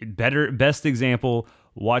best example,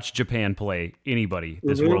 watch Japan play anybody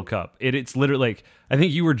this World Cup. It's literally I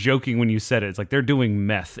think you were joking when you said it. It's like they're doing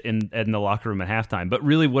meth in the locker room at halftime. But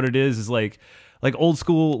really what it is like old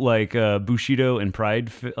school, Bushido and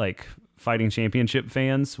Pride, fighting championship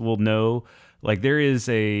fans will know, there is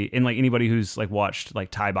and anybody who's watched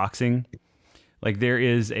Thai boxing, there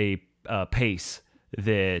is a pace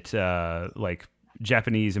that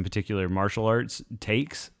Japanese in particular martial arts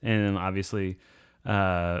takes, and obviously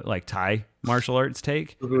Thai martial arts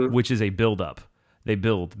take, which is a build up. They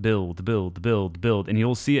build, and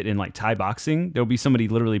you'll see it in Thai boxing. There'll be somebody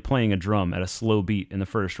literally playing a drum at a slow beat in the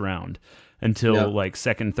first round. Until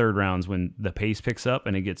second, third rounds when the pace picks up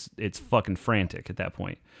and it's fucking frantic at that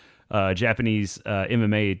point. Japanese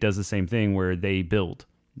MMA does the same thing where they build.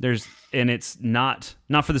 And it's not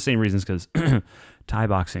for the same reasons because Thai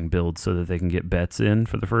boxing builds so that they can get bets in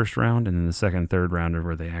for the first round, and then the second, third round are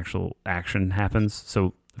where the actual action happens.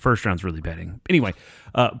 So the first round's really betting. Anyway,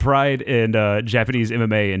 Pride and Japanese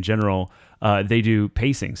MMA in general, they do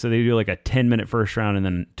pacing. So they do like a 10-minute first round and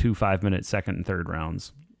then 2 5-minute second and third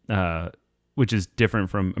rounds, which is different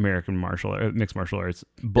from American mixed martial arts.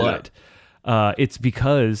 But it's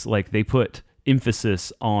because like they put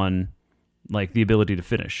emphasis on like the ability to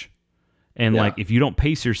finish. And like if you don't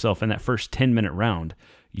pace yourself in that first 10-minute round,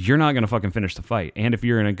 you're not going to fucking finish the fight. And if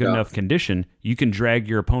you're in a good enough condition, you can drag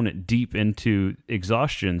your opponent deep into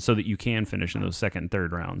exhaustion so that you can finish in those second and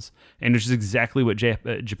third rounds. And which is exactly what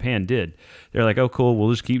Japan did. They're like, oh, cool,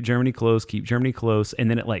 we'll just keep Germany close. And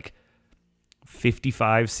then at like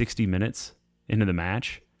 55, 60 minutes into the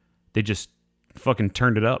match, they just fucking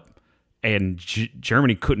turned it up. And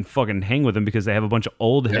Germany couldn't fucking hang with them because they have a bunch of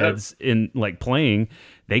old heads in like playing.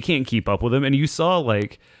 They can't keep up with them. And you saw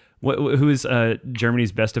like who is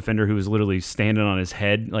Germany's best defender who was literally standing on his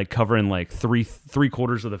head, like covering like three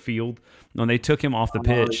quarters of the field. When they took him off the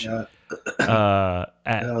pitch, what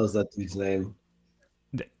was that dude's name?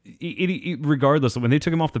 Regardless, when they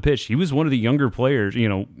took him off the pitch, he was one of the younger players. You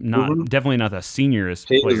know, definitely not the seniorest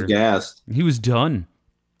player. He was gassed. He was done.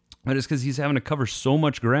 But it's because he's having to cover so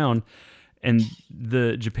much ground, and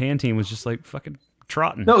the Japan team was just like fucking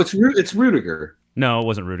trotting. No, it's Rudiger. No, it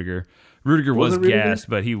wasn't Rudiger. Rudiger was gassed,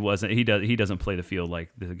 but he wasn't. He doesn't play the field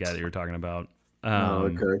like the guy that you were talking about.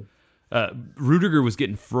 Okay. Rudiger was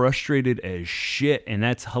getting frustrated as shit, and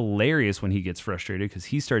that's hilarious when he gets frustrated because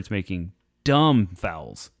he starts making dumb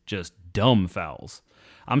fouls, just dumb fouls.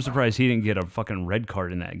 I'm surprised he didn't get a fucking red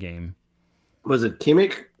card in that game. Was it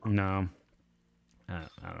Kimmich? No.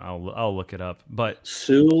 I'll look it up. But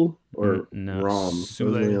Sewell or no, Rom?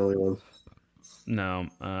 Sewell. Those are the only ones. No,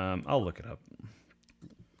 I'll look it up.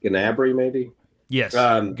 Gnabry, maybe. Yes,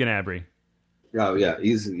 Gnabry. Oh yeah,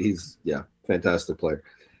 he's fantastic player.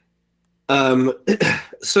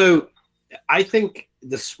 So I think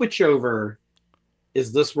the switchover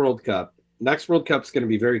is this World Cup. Next World Cup's going to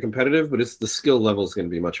be very competitive, but the skill level is going to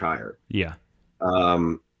be much higher. Yeah.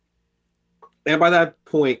 And by that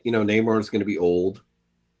point, you know, Neymar is going to be old.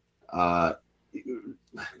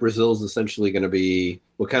 Brazil's essentially going to be,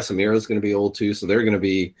 Casemiro is going to be old too. So they're going to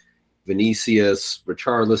be Vinicius,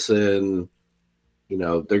 Richarlison. You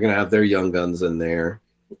know, they're going to have their young guns in there.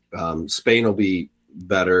 Spain will be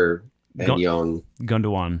better and young.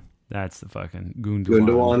 Gundogan. That's the fucking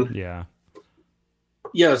Gundogan. Yeah.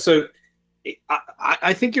 Yeah. So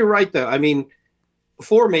I think you're right, though. I mean,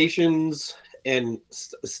 formations and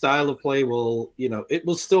style of play will, you know, it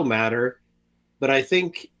will still matter. But I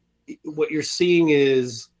think what you're seeing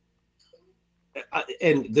is,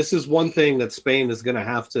 and this is one thing that Spain is going to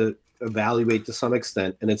have to evaluate to some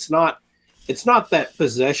extent. And it's not that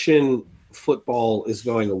possession football is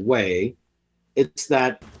going away. It's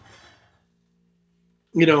that,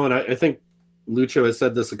 you know, and I think Lucho has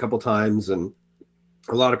said this a couple times, and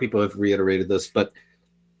a lot of people have reiterated this, but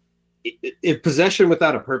if possession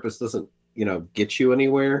without a purpose doesn't, you know, get you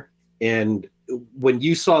anywhere. And when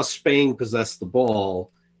you saw Spain possess the ball,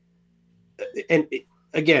 and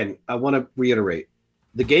again, I want to reiterate,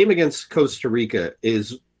 the game against Costa Rica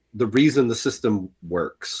is the reason the system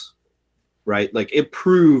works, right? Like it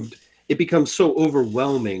becomes so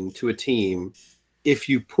overwhelming to a team if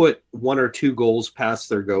you put 1 or 2 goals past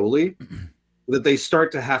their goalie that they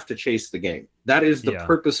start to have to chase the game. That is the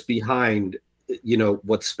purpose behind, you know,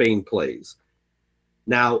 what Spain plays.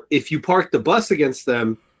 Now, if you park the bus against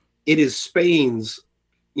them, it is Spain's,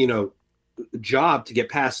 you know, job to get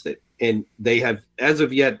past it. And they have, as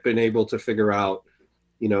of yet, been able to figure out,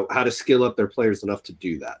 you know, how to skill up their players enough to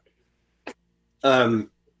do that. And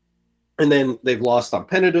then they've lost on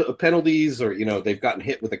penalties, or, you know, they've gotten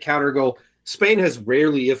hit with a counter goal. Spain has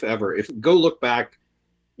rarely, if ever, go look back,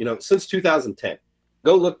 you know, since 2010,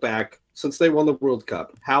 go look back since they won the World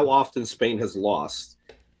Cup, how often Spain has lost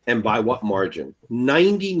and by what margin.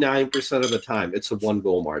 99% of the time, it's a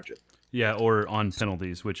 1-goal margin. Yeah, or on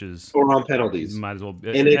penalties, which is... Or on penalties. Might as well...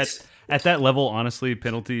 And at that level, honestly,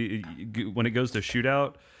 penalty, when it goes to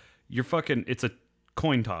shootout, you're fucking... It's a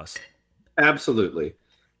coin toss. Absolutely.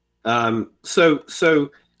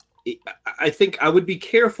 So I think I would be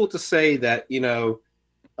careful to say that, you know,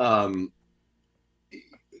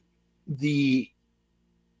 the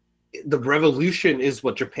revolution is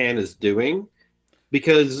what Japan is doing,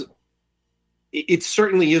 because it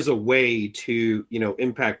certainly is a way to, you know,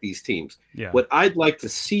 impact these teams. Yeah. What I'd like to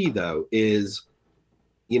see, though, is,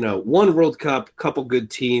 you know, one World Cup, couple good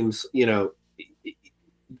teams, you know,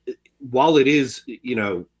 while it is, you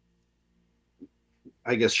know,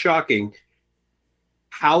 I guess shocking,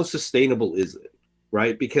 how sustainable is it?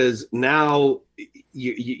 right? Because now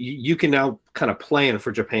you can now kind of plan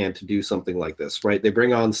for Japan to do something like this, right? They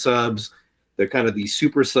bring on subs. They're kind of these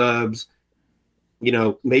super subs.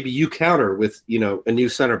 Maybe you counter with, a new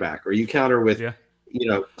center back, or you counter with,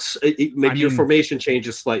 maybe your formation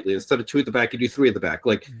changes slightly. Instead of 2 at the back, you do 3 at the back.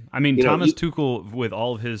 Like, Thomas Tuchel, with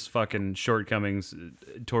all of his fucking shortcomings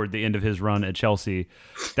toward the end of his run at Chelsea,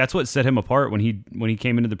 that's what set him apart when he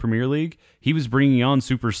came into the Premier League. He was bringing on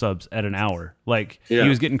super subs at an hour. Like, he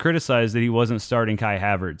was getting criticized that he wasn't starting Kai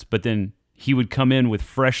Havertz, but then he would come in with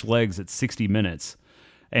fresh legs at 60 minutes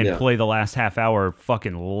and play the last half hour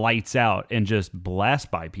fucking lights out and just blast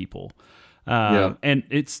by people. And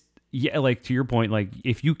it's, like, to your point, like,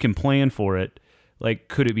 if you can plan for it, like,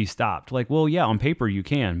 could it be stopped? Like, well, yeah, on paper you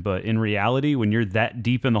can, but in reality, when you're that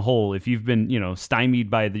deep in the hole, if you've been, stymied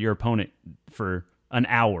by your opponent for an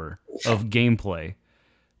hour of gameplay,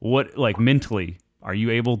 what, like, mentally, are you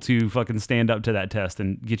able to fucking stand up to that test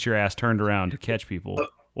and get your ass turned around to catch people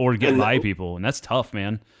or get by people? And that's tough,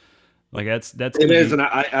 man. Like, that's it is, and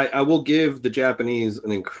I will give the Japanese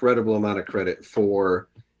an incredible amount of credit for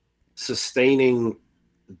sustaining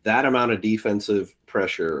that amount of defensive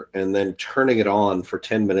pressure and then turning it on for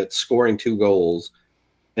 10 minutes, scoring 2 goals,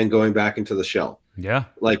 and going back into the shell. Yeah,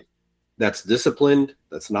 like, that's disciplined.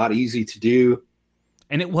 That's not easy to do.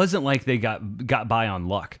 And it wasn't like they got by on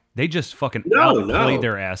luck. They just fucking outplayed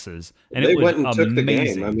their asses, and they it was went and amazing. Took the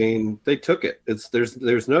game. I mean, they took it.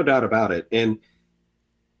 There's no doubt about it. And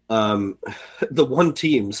the one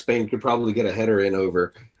team Spain could probably get a header in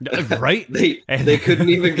over, right? they couldn't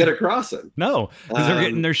even get across it. No, because they're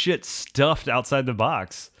getting their shit stuffed outside the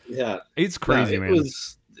box. Yeah, it's crazy, man.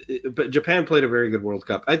 But Japan played a very good World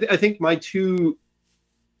Cup. I think my 2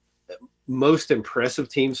 most impressive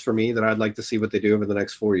teams for me that I'd like to see what they do over the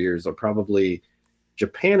next 4 years are probably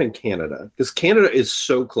Japan and Canada, because Canada is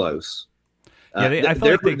so close. I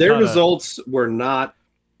felt like their results were not.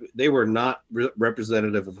 They were not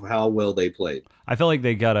representative of how well they played. I feel like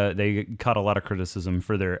they caught a lot of criticism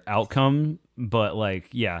for their outcome, but like,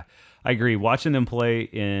 yeah, I agree. Watching them play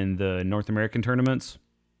in the North American tournaments,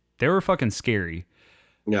 they were fucking scary.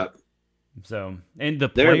 Yeah. So, and they're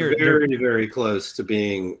very, very close to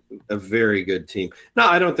being a very good team. No,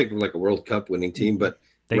 I don't think like a World Cup winning team, but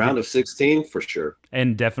round of 16 for sure,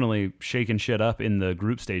 and definitely shaking shit up in the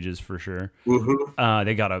group stages for sure.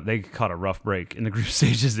 Mm-hmm. They caught a rough break in the group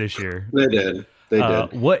stages this year. They did. Yeah,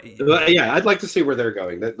 I'd like to see where they're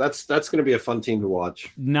going. That's going to be a fun team to watch.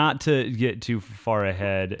 Not to get too far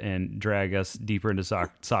ahead and drag us deeper into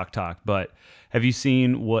sock talk, but have you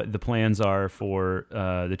seen what the plans are for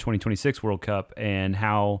the 2026 World Cup and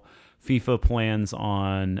how FIFA plans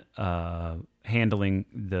on handling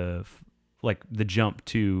the jump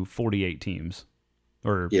to 48 teams,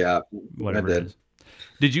 or whatever it is?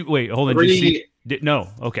 Did you wait? Hold on. Did you see, no.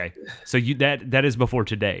 Okay. So that is before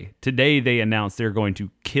today. Today they announced they're going to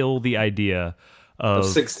kill the idea of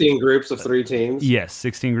 16 groups of 3 teams. Yes,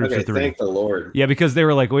 16 groups of 3. Thank the Lord. Yeah, because they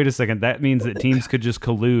were like, wait a second, that means that teams could just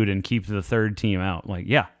collude and keep the 3rd team out. Like,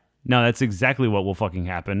 yeah. No, that's exactly what will fucking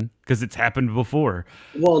happen because it's happened before.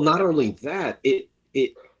 Well, not only that,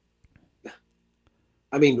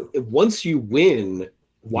 I mean, once you win,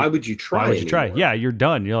 why would you try? Why would you try? Yeah, you're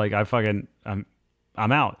done. You're like, I'm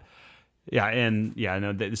out.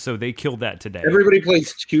 Yeah, so they killed that today. Everybody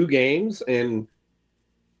plays 2 games, and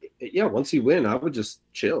once you win, I would just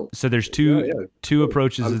chill. So there's two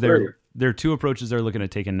approaches. There are 2 approaches they're looking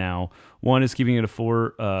at taking now. One is keeping it a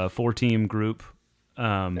 4-team group.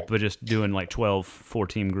 But just doing like 12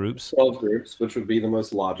 4-team groups. 12 groups, which would be the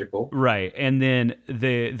most logical. Right. And then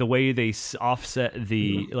the way they offset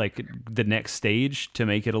the next stage to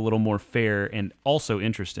make it a little more fair and also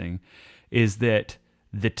interesting is that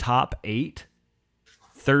the top 8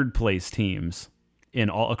 third place teams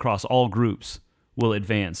across all groups will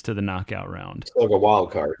advance to the knockout round. It's like a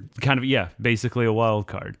wild card. Kind of, yeah, basically a wild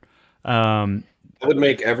card. It would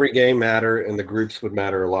make every game matter, and the groups would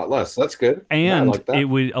matter a lot less. That's good. And it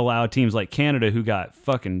would allow teams like Canada, who got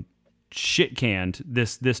fucking shit canned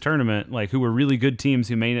this tournament, like who were really good teams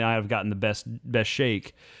who may not have gotten the best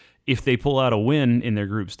shake, if they pull out a win in their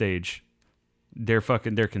group stage, they're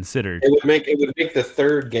considered. It would make the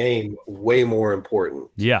 3rd game way more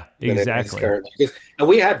important. Yeah, exactly. And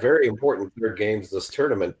we had very important 3rd games this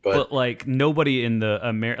tournament, but like nobody in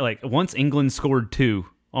the once England scored 2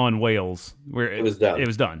 on Wales, where it was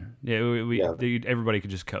done. Yeah, everybody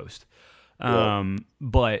could just coast.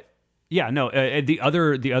 But yeah, no. The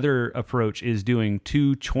other approach is doing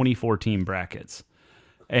 2 24-team brackets,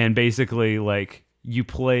 and basically like you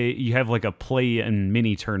have like a play-in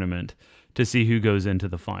mini tournament to see who goes into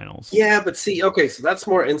the finals. Yeah, but see, okay, so that's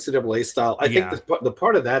more NCAA style. I think the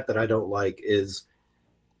part of that I don't like is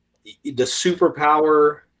the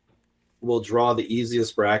superpower will draw the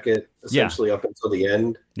easiest bracket essentially up until the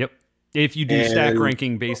end. Yep. If you do stack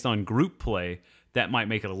ranking based on group play, that might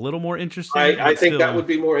make it a little more interesting. I think that would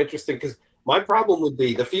be more interesting because my problem would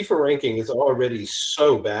be the FIFA ranking is already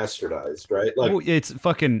so bastardized, right? Like it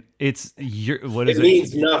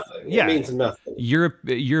means nothing. Yeah, it means nothing.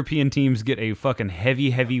 European teams get a fucking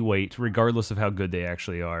heavy weight, regardless of how good they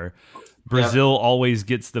actually are. Brazil always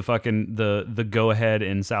gets the fucking the go ahead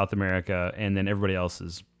in South America, and then everybody else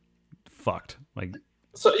is fucked. Like.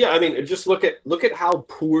 So yeah, I mean, just look at how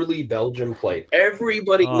poorly Belgium played.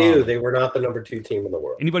 Everybody knew they were not the number 2 team in the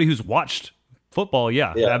world. Anybody who's watched football,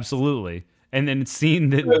 absolutely. And then it's seen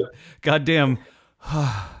that, goddamn,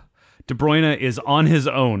 De Bruyne is on his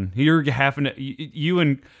own. You're having to, you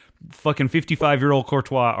and fucking 55-year-old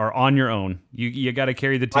Courtois are on your own. You got to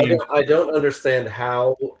carry the team. I don't understand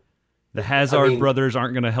how the Hazard brothers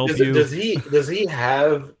aren't going to help you. Does he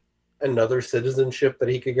have another citizenship that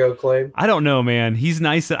he could go claim? I don't know, man. He's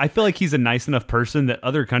nice. I feel like he's a nice enough person that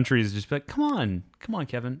other countries just be like, come on,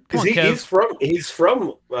 Kevin. He's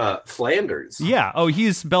from Flanders. Yeah. Oh,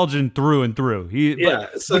 he's Belgian through and through.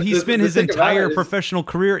 But he spent his entire professional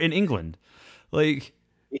career in England. Like,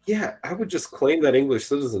 yeah, I would just claim that English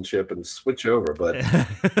citizenship and switch over. But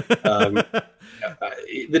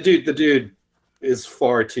the dude is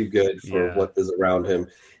far too good for what is around him.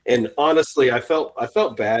 And honestly, I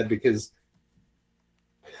felt bad because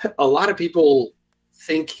a lot of people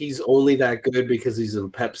think he's only that good because he's in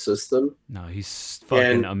Pep's system. No, he's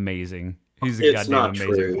fucking amazing. He's a goddamn amazing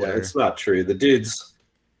player. Yeah, it's not true. The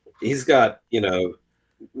he's got,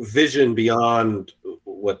 vision beyond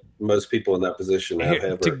what most people in that position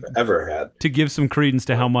have ever had. To give some credence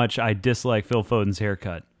to how much I dislike Phil Foden's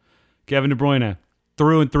haircut. Kevin De Bruyne,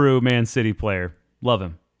 through and through Man City player. Love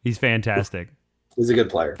him. He's fantastic. He's a good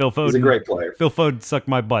player. Phil Foden, he's a great player. Phil Foden sucked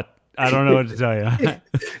my butt. I don't know what to tell you.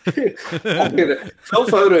 Phil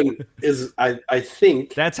Foden is, I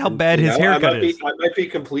think... That's how bad his haircut is. I might be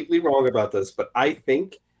completely wrong about this, but I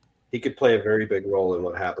think he could play a very big role in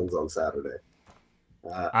what happens on Saturday.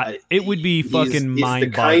 It would be fucking mind-boggling. He's the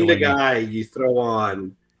kind of guy you throw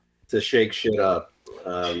on to shake shit up.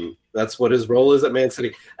 That's what his role is at Man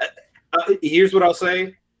City. Here's what I'll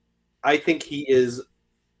say. I think he is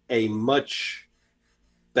a much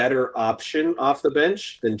better option off the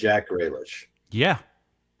bench than Jack Grealish. Yeah,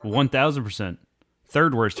 1,000%.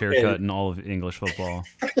 Third worst haircut in all of English football.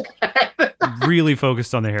 Really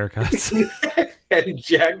focused on the haircuts. And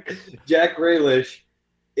Jack Grealish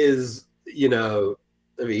is, he's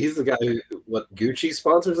the guy who, Gucci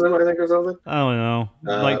sponsors him, I think, or something? I don't know.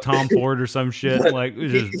 Like Tom Ford or some shit. Like,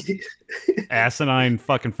 just asinine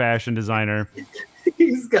fucking fashion designer.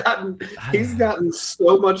 He's gotten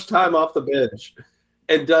so much time off the bench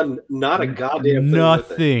and done not a goddamn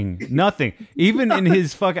thing. Nothing. Even in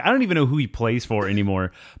his fucking, I don't even know who he plays for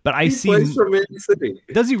anymore. But he plays for Man City.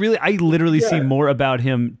 Does he really? I literally see more about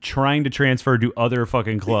him trying to transfer to other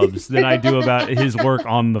fucking clubs than I do about his work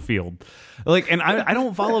on the field. Like, and I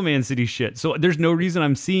don't follow Man City shit, so there's no reason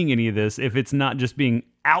I'm seeing any of this if it's not just being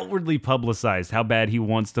outwardly publicized how bad he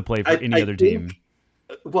wants to play for any other team.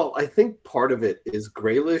 Well, I think part of it is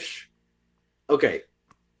Grealish. Okay,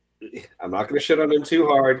 I'm not going to shit on him too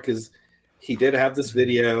hard because he did have this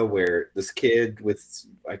video where this kid with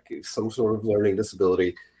like some sort of learning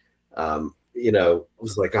disability,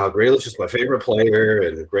 was like, "Oh, Grealish is my favorite player,"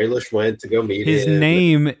 and Grealish went to go meet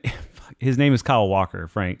him. His name is Kyle Walker.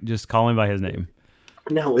 Frank, just call him by his name.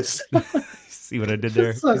 No, it's. See what I did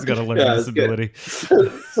there? He's got a learning disability.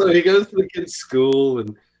 So he goes to the kid's school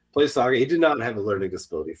and plays soccer. He did not have a learning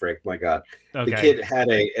disability, Frank. My God, the kid had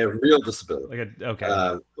a real disability.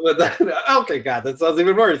 Okay, God, that sounds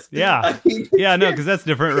even worse. Yeah, no, because that's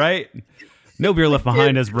different, right? No Beer Left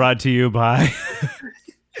Behind is brought to you by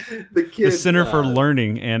the Center for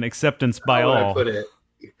Learning and Acceptance by All.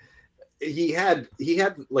 He had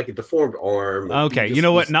like a deformed arm. Okay, you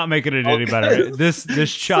know what? Not making it any better.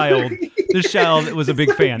 This child was a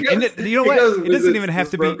big fan. And you know what? It doesn't even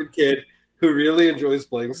have to be a kid who really enjoys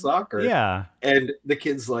playing soccer. Yeah. And the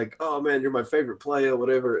kid's like, "Oh man, you're my favorite player,"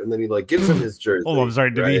 whatever. And then he like gives him his jersey. Oh, I'm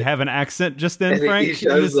sorry. Did he have an accent just then, Frank? He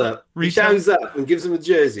shows up. He shows up and gives him a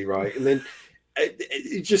jersey, right? And then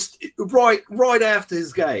it just right after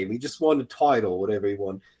his game, he just won a title, whatever he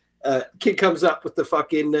won. Kid comes up with the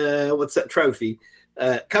fucking what's that trophy?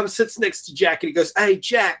 Comes, sits next to Jack, and he goes, "Hey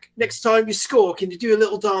Jack, next time you score, can you do a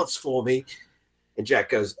little dance for me?" And Jack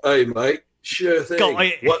goes, "Hey mate, sure thing.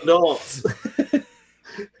 What dance?"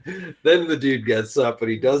 Then the dude gets up and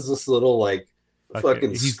he does this little like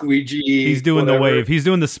fucking squeegee. He's doing the wave. He's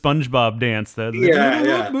doing the SpongeBob dance.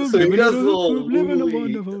 Yeah. So he does the little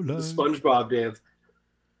SpongeBob dance.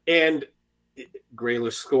 And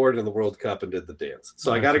Grealish scored in the World Cup and did the dance.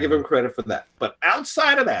 So I got to give him credit for that. But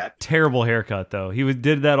outside of that... Terrible haircut, though. He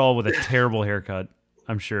did that all with a terrible haircut,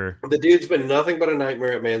 I'm sure. The dude's been nothing but a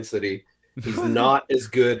nightmare at Man City. He's not as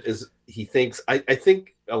good as he thinks. I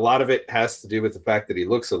think a lot of it has to do with the fact that he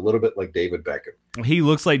looks a little bit like David Beckham. He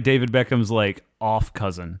looks like David Beckham's like off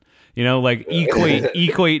cousin. You know, like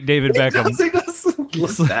equate David Beckham. He doesn't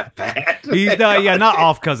look that bad. He's not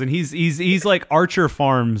off cousin. He's like Archer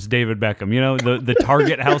Farms David Beckham. You know, the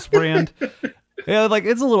Target house brand. Yeah, like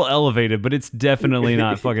it's a little elevated, but it's definitely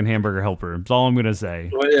not fucking Hamburger Helper. That's all I'm gonna say.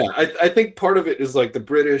 Well, yeah, I think part of it is like the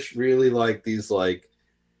British really like these like,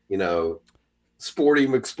 you know, sporty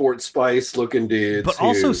McSport Spice looking dudes, but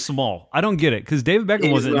also small. I don't get it because David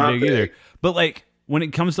Beckham wasn't big either. But like when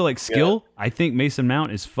it comes to like skill, I think Mason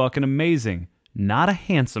Mount is fucking amazing. Not a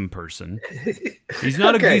handsome person. He's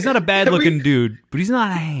not a bad looking dude, but he's not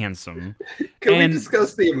handsome. Can we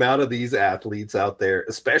discuss the amount of these athletes out there,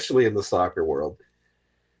 especially in the soccer world,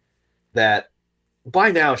 that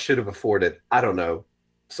by now should have afforded, I don't know,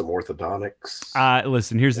 some orthodontics?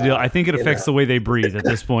 Listen, here's the deal. I think it affects the way they breathe at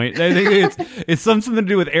this point. I think it's something to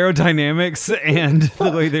do with aerodynamics and the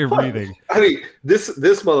way they're breathing. I mean, this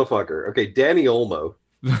motherfucker. Okay, Danny Olmo.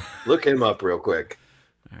 Look him up real quick.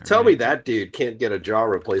 Tell me that dude can't get a jaw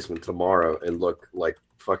replacement tomorrow and look like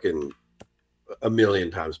fucking 1,000,000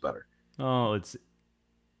 times better. Oh,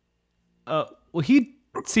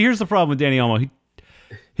 here's the problem with Danny Olmo.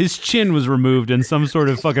 His chin was removed in some sort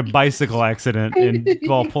of fucking bicycle accident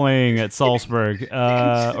while playing at Salzburg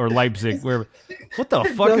or Leipzig. What the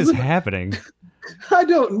fuck is happening? I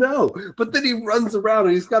don't know. But then he runs around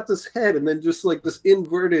and he's got this head and then just like this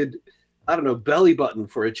inverted, I don't know, belly button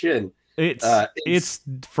for a chin. It's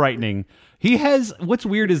frightening. He has, what's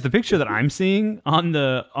weird is the picture that I'm seeing on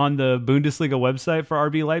the Bundesliga website for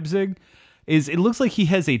RB Leipzig is it looks like he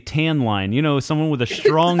has a tan line. You know, someone with a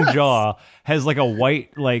strong jaw has like a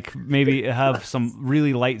white, like maybe have some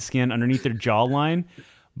really light skin underneath their jawline.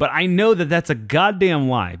 But I know that that's a goddamn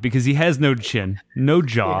lie because he has no chin, no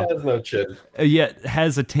jaw. He has no chin. Yet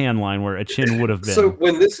has a tan line where a chin would have been. So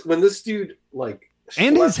when this dude like,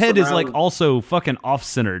 and his head is like also fucking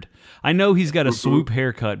off-centered. I know he's got a swoop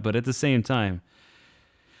haircut, but at the same time,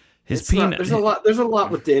 his peanut. There's a lot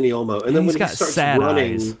with Danny Olmo, and then when he starts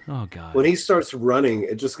running, eyes. Oh god, when he starts running,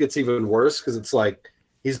 it just gets even worse because it's like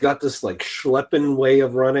he's got this like schlepping way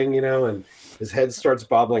of running, you know, and his head starts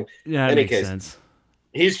bobbling. Yeah, that makes sense.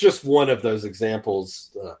 He's just one of those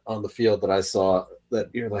examples on the field that I saw that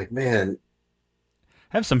you're like, man.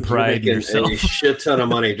 Have some pride in yourself. A shit ton of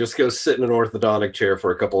money. Just go sit in an orthodontic chair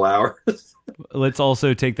for a couple hours. Let's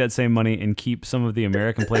also take that same money and keep some of the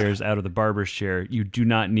American players out of the barber's chair. You do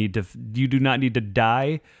not need to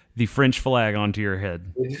dye the French flag onto your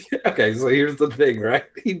head. Okay, so here's the thing, right?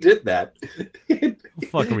 He did that. What the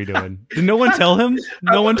fuck are we doing? Did no one tell him?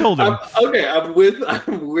 No one told him. I'm with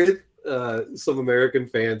some American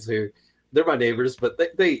fans who they're my neighbors, but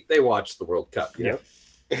they watch the World Cup, you know?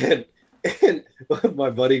 And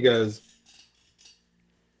my buddy goes,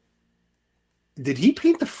 "Did he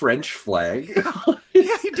paint the French flag?"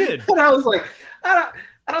 Yeah, he did. And I was like, I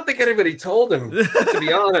don't think anybody told him, to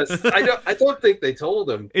be honest. I don't think they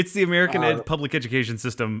told him. It's the American public education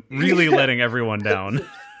system really letting everyone down.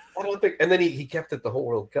 I don't think. And then he kept it the whole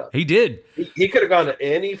World Cup. He did. He could have gone to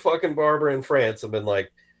any fucking barber in France and been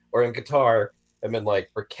like, or in Qatar and been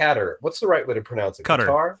like, or Qatar. What's the right way to pronounce it?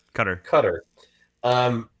 Qatar. Qatar.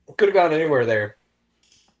 Could have gone anywhere there.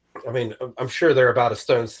 I mean, I'm sure they're about a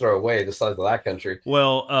stone's throw away the size of that country.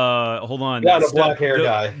 Well, hold on. Got a black hair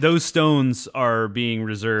guy. Those stones are being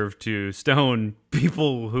reserved to stone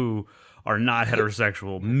people who are not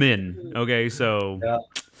heterosexual men. Okay, so. Yeah.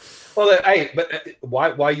 Well,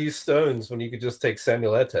 but why use stones when you could just take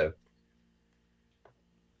Samuel Eto'o?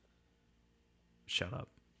 Shut up!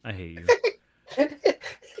 I hate you.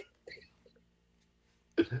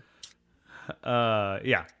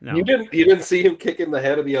 Yeah. No. You didn't see him kicking the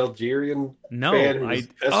head of the Algerian fan who was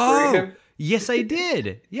pestering him? Yes, I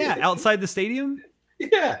did. Yeah, outside the stadium.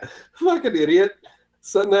 Yeah, fucking idiot.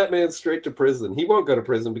 Send that man straight to prison. He won't go to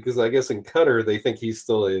prison because I guess in Qatar they think he's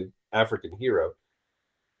still an African hero.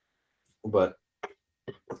 But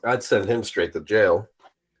I'd send him straight to jail.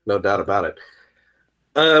 No doubt about it.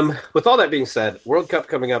 With all that being said, World Cup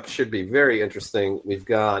coming up should be very interesting. We've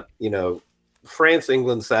got, France,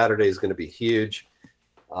 England Saturday is going to be huge.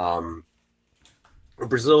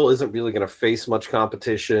 Brazil isn't really going to face much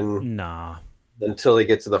competition. Nah. until they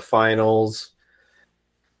get to the finals.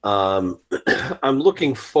 I'm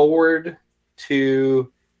looking forward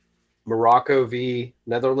to Morocco v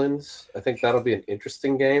Netherlands. I think that'll be an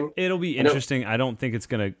interesting game. It'll be interesting. I don't think it's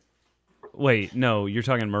gonna. Wait, no, you're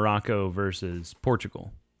talking Morocco versus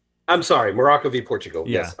Portugal. I'm sorry, Morocco v Portugal.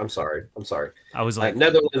 Yeah. Yes, I'm sorry. I was like,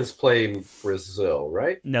 Netherlands play Brazil,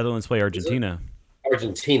 right? Netherlands play Argentina.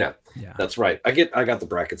 Argentina. Yeah, that's right. I got the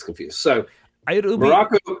brackets confused. So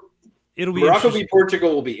Morocco v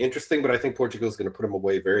Portugal will be interesting, but I think Portugal is going to put them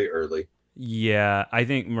away very early. Yeah, I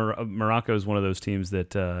think Morocco is one of those teams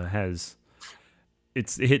that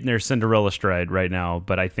it's hitting their Cinderella stride right now,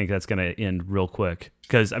 but I think that's going to end real quick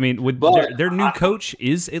because I mean, their new coach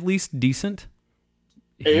is at least decent.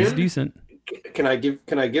 He's decent. Can I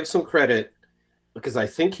give some credit because I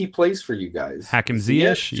think he plays for you guys. Hakim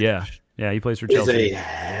Ziyech, yeah, he plays for Chelsea. He's a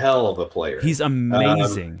hell of a player. He's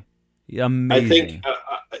amazing. Amazing.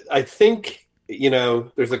 I think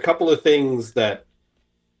there's a couple of things that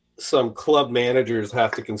some club managers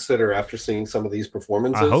have to consider after seeing some of these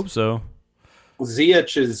performances. I hope so.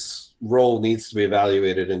 Ziyech's role needs to be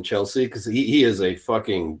evaluated in Chelsea because he is a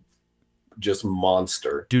fucking just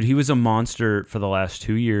monster. Dude, he was a monster for the last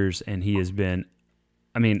 2 years, and he has been,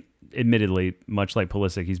 I mean, admittedly, much like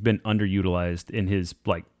Pulisic, he's been underutilized in his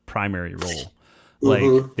like primary role.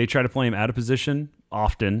 Like they try to play him out of position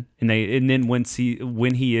often, and then when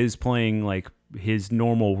he is playing like his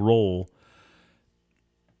normal role,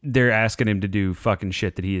 they're asking him to do fucking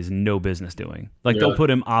shit that he has no business doing. Like they'll put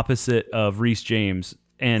him opposite of Reece James,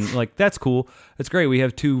 and like that's cool. That's great. We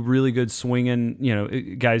have two really good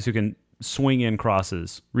swinging, guys who can swing in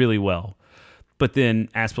crosses really well. But then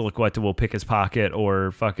Azpilicueta will pick his pocket,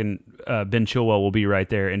 or fucking Ben Chilwell will be right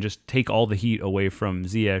there and just take all the heat away from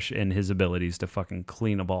Ziyech and his abilities to fucking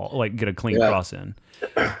clean a ball, like get a clean cross in.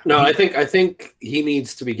 No, I think he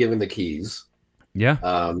needs to be given the keys. Yeah.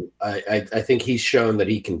 I think he's shown that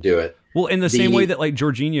he can do it. Well, in the same way that like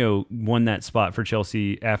Jorginho won that spot for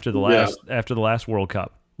Chelsea after the last World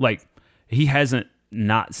Cup. Like he hasn't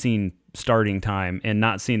not seen starting time and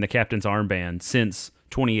not seen the captain's armband since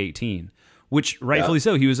 2018. Which rightfully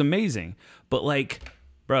so, he was amazing. But like,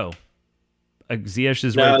 bro, Ziyech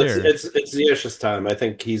is right there. It's Ziyech's time. I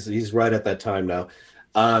think he's right at that time now.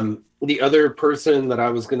 The other person that I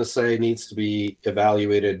was going to say needs to be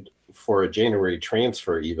evaluated for a January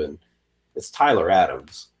transfer even is Tyler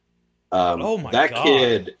Adams. Oh my God.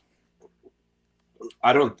 Kid,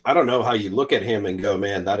 I don't know how you look at him and go,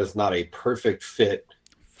 man, that is not a perfect fit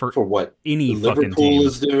for what any Liverpool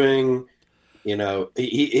is doing.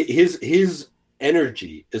 His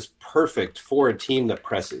energy is perfect for a team that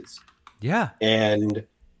presses. Yeah. And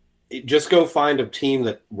just go find a team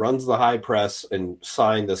that runs the high press and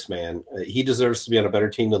sign this man. He deserves to be on a better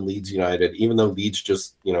team than Leeds United, even though Leeds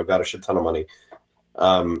just, got a shit ton of money.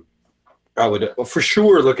 I would for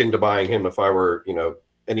sure look into buying him if I were,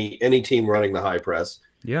 any team running the high press.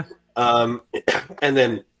 Yeah. And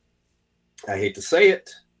then I hate to say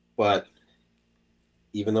it, but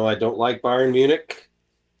even though I don't like Bayern Munich,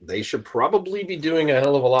 they should probably be doing a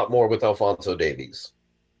hell of a lot more with Alphonso Davies.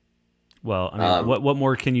 Well, I mean, what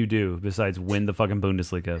more can you do besides win the fucking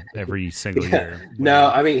Bundesliga every single year?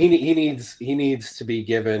 No, I mean he needs to be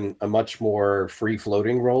given a much more free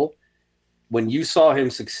floating role. When you saw him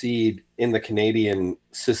succeed in the Canadian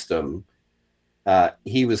system,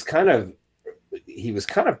 he was kind of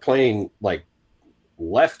playing like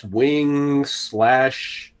left wing /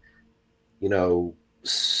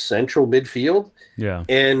 central midfield. Yeah.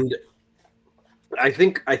 And I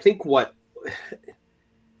think what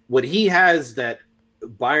he has that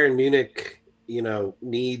Bayern Munich,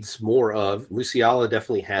 needs more of, Musiala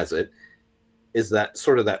definitely has it, is that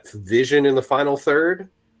sort of that vision in the final third.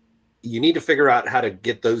 You need to figure out how to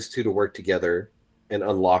get those two to work together and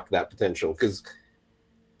unlock that potential, because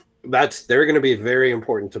they're going to be very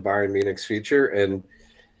important to Bayern Munich's future. And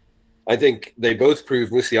I think they both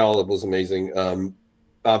proved Musiala was amazing,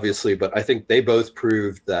 obviously, but I think they both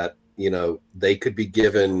proved that, they could be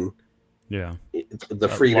given the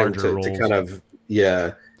freedom to kind of,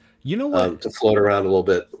 to float around a little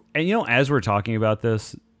bit. And, as we're talking about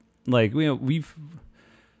this, like,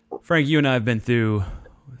 Frank, you and I have been through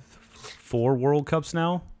 4 World Cups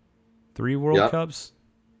now, 3 World Cups,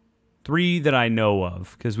 3 that I know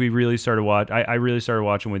of, because we really started I really started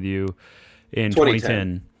watching with you in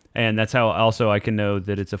 2010. And that's how also I can know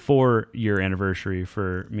that it's a 4-year anniversary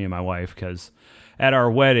for me and my wife, because at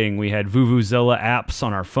our wedding, we had Vuvuzela apps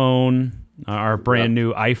on our phone, our brand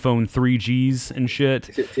new iPhone 3Gs and shit.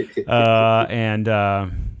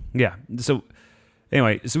 So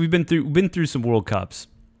anyway, so we've been through some World Cups.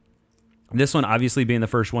 This one obviously being the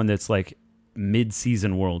first one that's like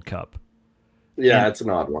mid-season World Cup. Yeah, it's an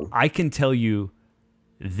odd one. I can tell you,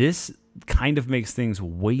 this kind of makes things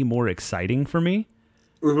way more exciting for me,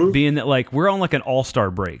 being that like we're on like an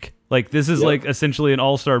all-star break. Like this is like essentially an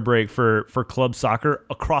all-star break for club soccer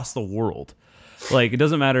across the world. Like it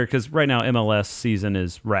doesn't matter because right now MLS season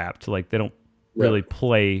is wrapped. Like they don't really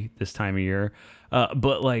play this time of year.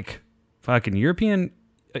 But like fucking European,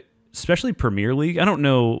 especially Premier League. I don't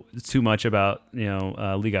know too much about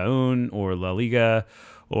Liga 1 or La Liga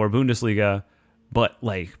or Bundesliga, but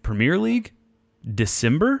like Premier League,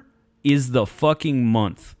 December is the fucking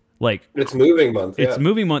month. Like it's moving month. It's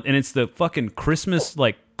moving month, and it's the fucking Christmas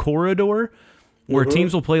like corridor where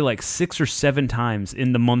teams will play like 6 or 7 times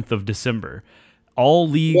in the month of December. All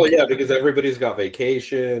league. Well, yeah, because everybody's got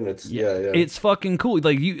vacation. It's It's fucking cool.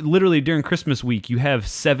 Like you literally during Christmas week, you have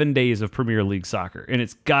 7 days of Premier League soccer, and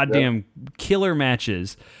it's goddamn killer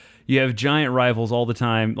matches. You have giant rivals all the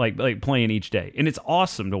time, like playing each day, and it's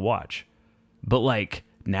awesome to watch. But like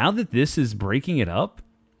now that this is breaking it up,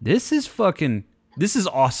 this is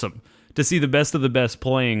awesome to see the best of the best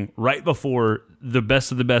playing right before the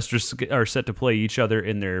best of the best are set to play each other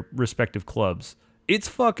in their respective clubs. It's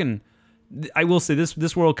fucking. I will say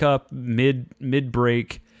this World Cup mid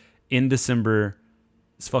break in December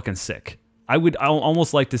is fucking sick. I'll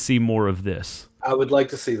almost like to see more of this. I would like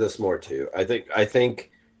to see this more too. I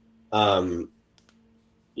think the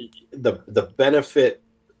benefit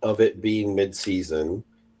of it being mid-season,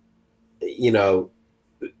 you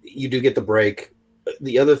do get the break.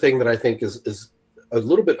 The other thing that I think is a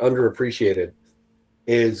little bit underappreciated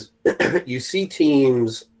is you see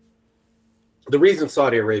teams. The reason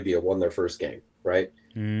Saudi Arabia won their first game, right,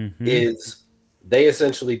 is they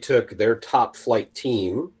essentially took their top flight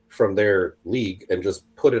team from their league and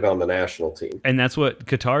just put it on the national team. And that's what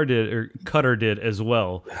Qatar did as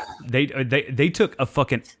well. They took a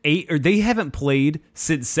fucking 8, or they haven't played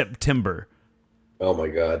since September. Oh my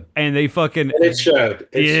god! And they fucking and it showed.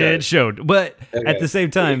 It showed. But at the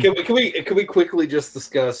same time, can we quickly just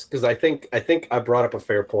discuss, because I think I brought up a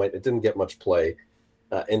fair point. It didn't get much play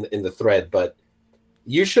in the thread, but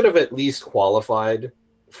you should have at least qualified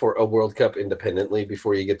for a World Cup independently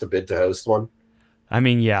before you get to bid to host one. I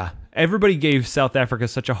mean, yeah. Everybody gave South Africa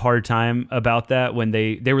such a hard time about that when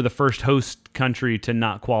they were the first host country to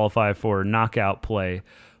not qualify for knockout play.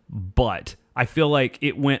 But I feel like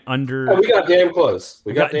it went under... Oh, we got damn close.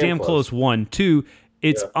 We got damn close. 1. 2,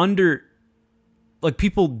 it's under... Like,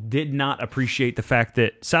 people did not appreciate the fact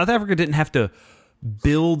that South Africa didn't have to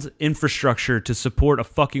build infrastructure to support a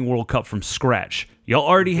fucking World Cup from scratch. Y'all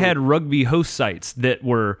already had rugby host sites that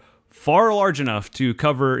were far large enough to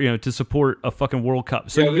cover, to support a fucking World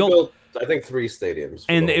Cup. So we built, I think, 3 stadiums.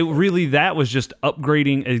 And that was just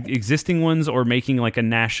upgrading existing ones or making like a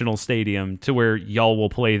national stadium to where y'all will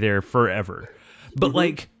play there forever. But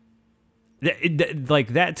like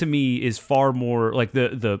that to me is far more like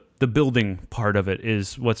the building part of it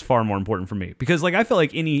is what's far more important for me, because like I feel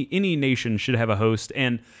like any nation should have a host,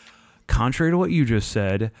 and contrary to what you just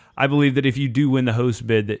said, I believe that if you do win the host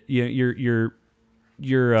bid, that your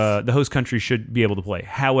the host country should be able to play.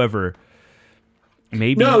 However,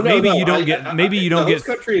 maybe you don't get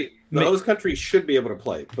the host country should be able to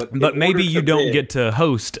play, but maybe you don't get to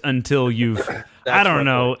host until you've I don't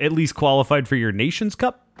know, at least qualified for your Nations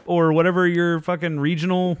Cup or whatever your fucking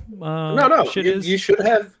regional shit is. You should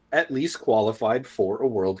have at least qualified for a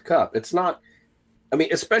World Cup. It's not, I mean,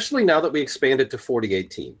 especially now that we expanded to 48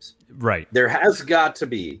 teams. Right. There has got to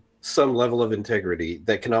be some level of integrity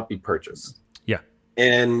that cannot be purchased. Yeah.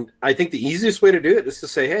 And I think the easiest way to do it is to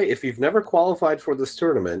say, hey, if you've never qualified for this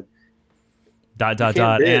tournament,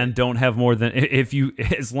 and don't have more than,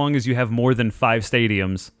 as long as you have more than 5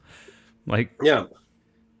 stadiums, like, yeah,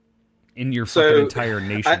 in your fucking entire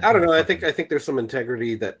nation. I don't know. I think there's some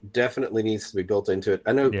integrity that definitely needs to be built into it.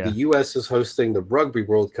 I know the U.S. is hosting the Rugby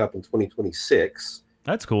World Cup in 2026.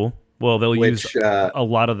 That's cool. Well, they'll use a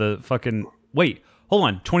lot of the fucking... Wait, hold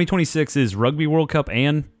on. 2026 is Rugby World Cup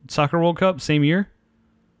and Soccer World Cup same year?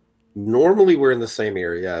 Normally we're in the same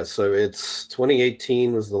year, yeah. So it's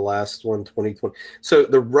 2018 was the last one, 2020. So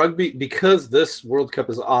the rugby, because this World Cup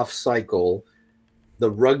is off cycle, the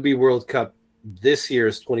Rugby World Cup this year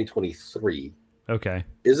is 2023. Okay.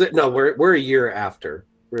 Is it? No, we're a year after.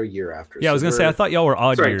 We're a year after. Yeah, I was gonna say I thought y'all were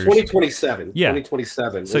odd years. 2027. Yeah,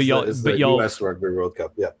 2027. So y'all, is the U.S. Rugby World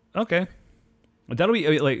Cup. Yeah. Okay. That'll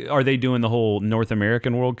be like, are they doing the whole North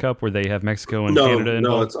American World Cup where they have Mexico and Canada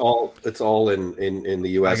involved? No, it's all in the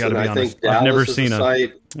U.S. And I think I've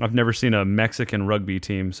never seen a Mexican rugby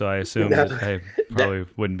team, so I assume that I probably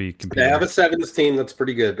wouldn't be competing. They have a sevens team that's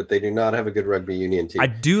pretty good, but they do not have a good rugby union team. I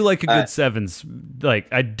do like a good sevens.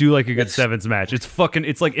 Sevens match. It's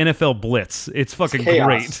like NFL Blitz. It's fucking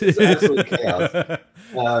great. It's absolute chaos.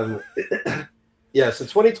 Yeah, so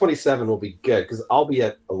 2027 will be good because I'll be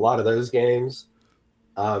at a lot of those games.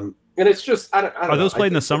 And it's just I don't are those played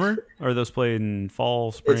in the summer or are those played in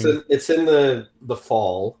fall, spring? It's in the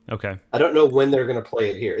fall. Okay. I don't know when they're going to play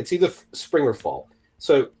it here. It's either spring or fall.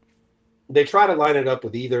 So they try to line it up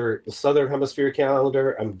with either the Southern Hemisphere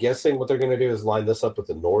calendar. I'm guessing what they're going to do is line this up with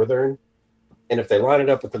the Northern. And if they line it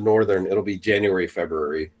up with the Northern, it'll be January,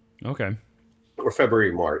 February. Okay. Or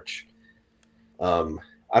February, March.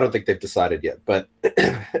 I don't think they've decided yet, but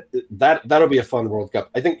that'll be a fun World Cup.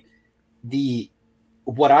 I think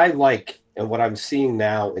what I like and what I'm seeing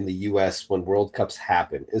now in the U.S. when World Cups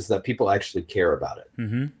happen is that people actually care about it.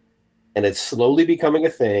 Mm-hmm. And it's slowly becoming a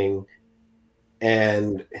thing.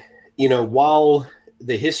 And, while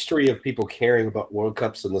the history of people caring about World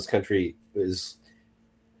Cups in this country is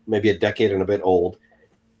maybe a decade and a bit old,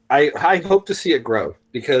 I hope to see it grow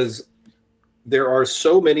because there are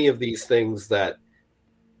so many of these things that,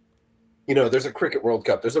 there's a cricket World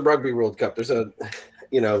Cup, there's a rugby World Cup, there's a,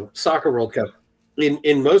 soccer World Cup.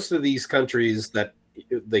 In most of these countries that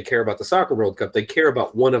they care about the soccer World Cup, they care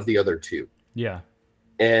about one of the other two. Yeah.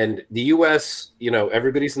 And the U.S.,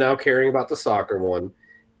 everybody's now caring about the soccer one.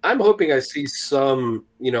 I'm hoping I see some,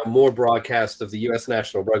 more broadcast of the U.S.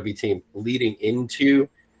 national rugby team leading into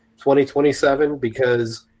 2027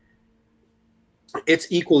 because it's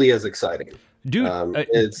equally as exciting. Dude,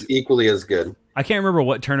 it's equally as good. I can't remember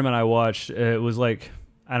what tournament I watched. It was like,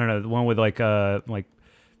 I don't know, the one with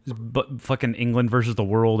fucking England versus the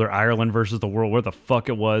world or Ireland versus the world, where the fuck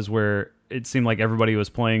it was, where it seemed like everybody was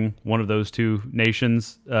playing one of those two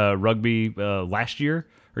nations rugby last year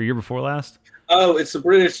or year before last. Oh, it's the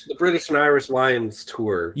British and Irish Lions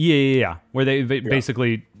tour. Yeah. Where they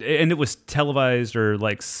basically, and it was televised or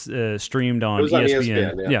streamed on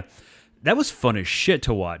ESPN. Yeah. That was fun as shit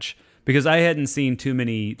to watch because I hadn't seen too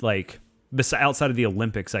many outside of the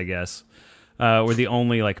Olympics, I guess. Were the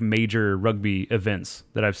only major rugby events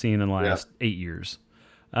that I've seen in the last 8 years.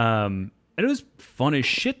 And it was fun as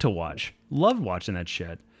shit to watch. Loved watching that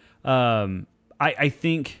shit. I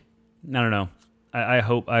think, I don't know. I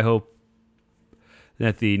hope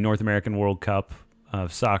that the North American World Cup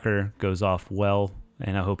of soccer goes off well,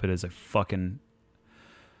 and I hope it is a fucking,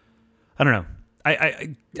 I don't know.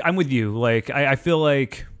 I'm with you. I feel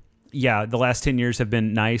like, yeah, the last 10 years have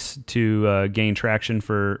been nice to gain traction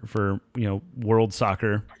for world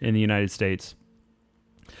soccer in the United States.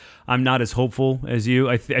 I'm not as hopeful as you.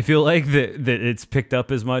 I feel like that it's picked up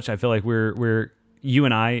as much. I feel like we're you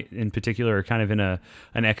and I in particular are kind of in an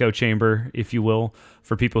echo chamber, if you will,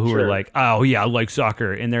 for people who are like, oh yeah, I like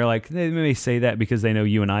soccer, and they're like, they may say that because they know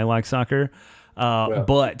you and I like soccer.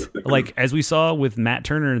 But as we saw with Matt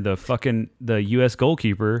Turner, the U.S.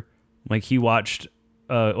 goalkeeper, he watched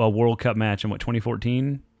a World Cup match in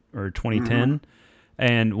 2014 or 2010,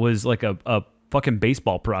 and was a fucking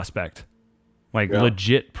baseball prospect,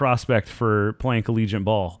 legit prospect for playing collegiate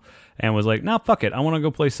ball, and was like, nah, fuck it, I want to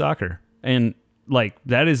go play soccer. And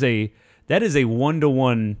that is a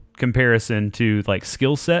 1-to-1 comparison to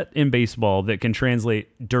skill set in baseball that can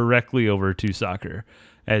translate directly over to soccer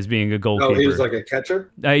as being a goalkeeper. Oh, he was like a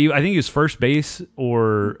catcher? I think he was first base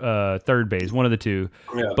or third base, one of the two.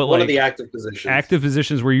 Yeah, but one of the active positions. Active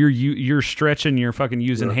positions where you're stretching, you're fucking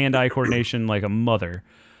using hand-eye coordination like a mother.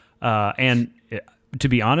 And to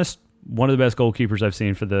be honest, one of the best goalkeepers I've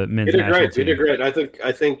seen for the men's national team. He did great.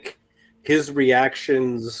 I think his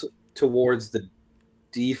reactions towards the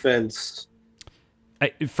defense.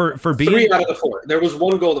 For being 3 out of the 4, there was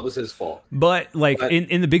one goal that was his fault. But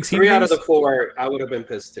in the big scheme, 3 out of the 4, I would have been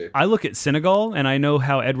pissed too. I look at Senegal and I know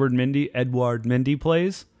how Edouard Mendy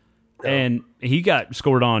plays, and he got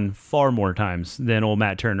scored on far more times than old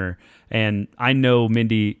Matt Turner. And I know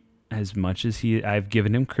Mendy, as much as I've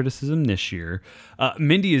given him criticism this year,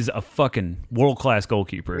 Mendy is a fucking world-class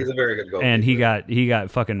goalkeeper. He's a very good goalkeeper, and he got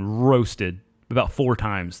fucking roasted about 4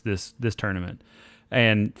 times this tournament.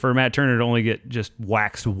 And for Matt Turner to only get just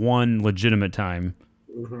waxed one legitimate time,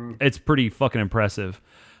 it's pretty fucking impressive.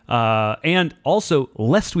 And also,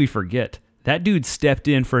 lest we forget, that dude stepped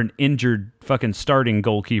in for an injured fucking starting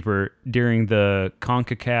goalkeeper during the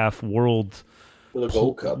CONCACAF World The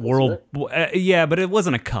Gold Cup, yeah, but it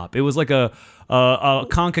wasn't a cup. It was like a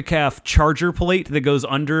CONCACAF charger plate that goes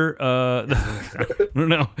under I don't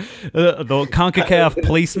know, the CONCACAF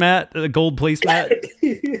placemat, the gold placemat.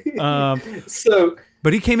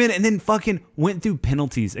 But he came in and then fucking went through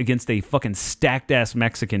penalties against a fucking stacked ass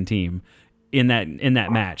Mexican team in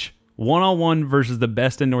that match. 1-on-1 versus the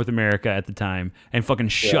best in North America at the time, and fucking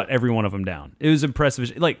shut every one of them down. It was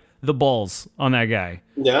impressive. Like, the balls on that guy.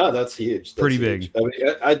 Yeah, that's huge. That's pretty huge.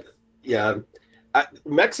 big.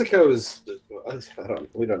 Mexico is.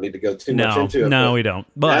 We don't need to go too much into it. No, we don't.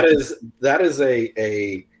 But that is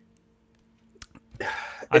a.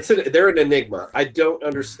 They're an enigma. I don't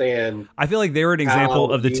understand. I feel like they're an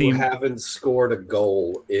example of the team haven't scored a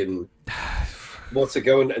goal in. What's it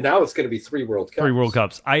going? Now it's going to be 3 World Cups. 3 World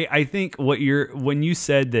Cups. I think when you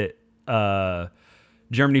said that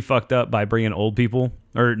Germany fucked up by bringing old people,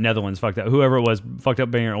 or Netherlands fucked up, whoever it was fucked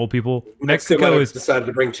up bringing old people. Mexico has decided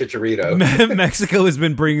to bring Chicharito. Mexico has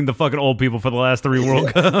been bringing the fucking old people for the last 3 World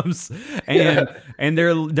Cups, and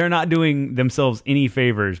they're not doing themselves any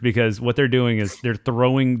favors, because what they're doing is they're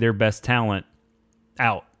throwing their best talent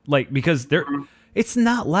out, like, because they're. It's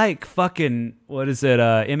not like fucking, what is it,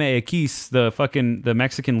 MX, the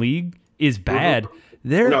Mexican league is bad.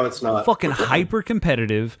 No, it's not. Fucking hyper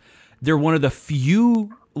competitive. They're one of the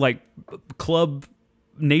few like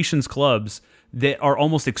nations clubs that are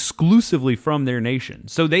almost exclusively from their nation.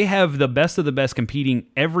 So they have the best of the best competing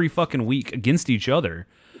every fucking week against each other.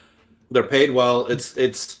 They're paid well.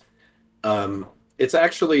 It's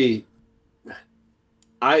actually,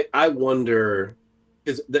 I wonder.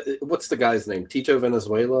 What's the guy's name? Tito, I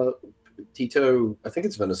think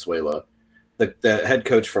it's Venezuela, the head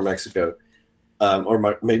coach for Mexico,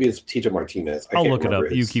 maybe it's Tito Martinez. I'll look it up.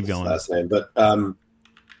 You keep going. Last name, but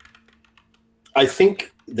I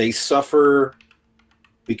think they suffer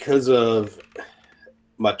because of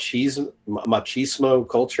machismo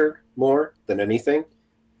culture more than anything.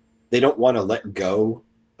 They don't want to let go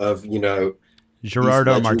of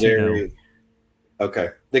Gerardo Martino. Okay,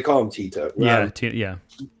 they call him Tito. Yeah.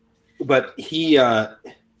 But he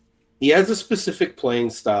has a specific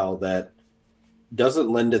playing style that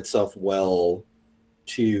doesn't lend itself well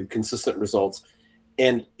to consistent results,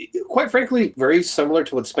 and quite frankly, very similar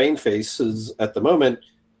to what Spain faces at the moment.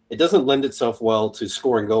 It doesn't lend itself well to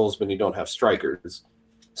scoring goals when you don't have strikers.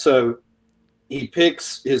 So he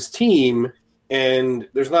picks his team, and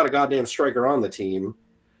there's not a goddamn striker on the team.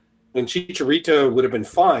 And Chicharito would have been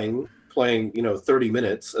fine playing, 30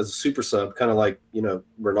 minutes as a super sub, kind of like,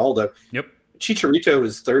 Ronaldo. Yep. Chicharito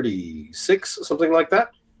is 36, something like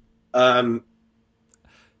that.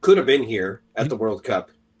 Could have been here at the World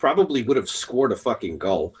Cup. Probably would have scored a fucking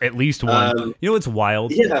goal. At least one. What's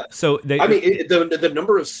wild? Yeah. So the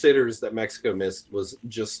number of sitters that Mexico missed was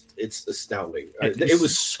it's astounding. It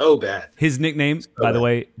was so bad. His nickname, by the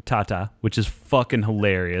way, Tata, which is fucking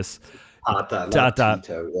hilarious. Tata.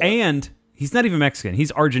 Tito, yeah. And he's not even Mexican. He's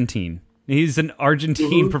Argentine. He's an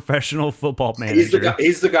Argentine professional football manager.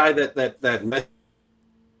 He's the guy that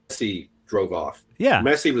Messi drove off. Yeah.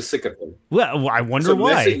 Messi was sick of him. Well, I wonder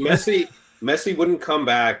why. Messi wouldn't come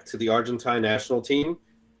back to the Argentine national team.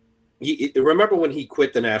 Remember when he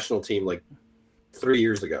quit the national team like 3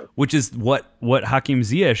 years ago? Which is what Hakim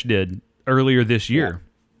Ziyech did earlier this year.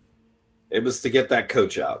 Yeah. It was to get that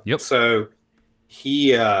coach out. Yep. So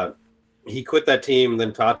he quit that team,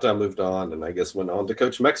 then Tata moved on, and I guess went on to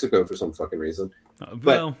coach Mexico for some fucking reason.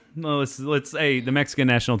 Let's say the Mexican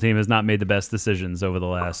national team has not made the best decisions over the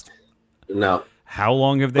last. No. How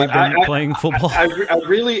long have they been playing football? I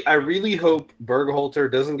really hope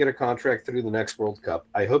Berghalter doesn't get a contract through the next World Cup.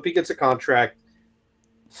 I hope he gets a contract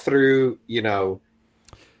through,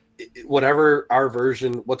 whatever our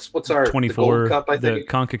version. What's our 24 Gold Cup? I think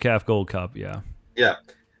the CONCACAF Gold Cup. Yeah.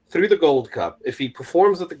 Through the Gold Cup. If he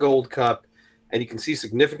performs at the Gold Cup and you can see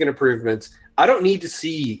significant improvements, I don't need to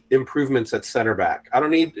see improvements at center back. I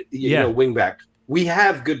don't need wing back. We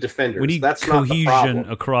have good defenders. We need That's cohesion not the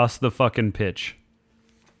problem. Across the fucking pitch.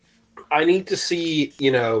 I need to see,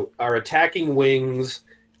 our attacking wings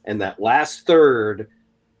and that last third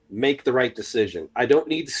make the right decision. I don't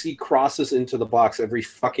need to see crosses into the box every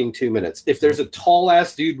fucking 2 minutes. If there's a tall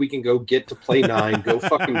ass dude we can go get to play 9, go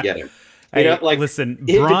fucking get him. Listen,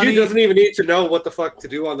 the dude doesn't even need to know what the fuck to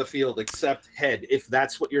do on the field except head, if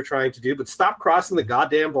that's what you're trying to do. But stop crossing the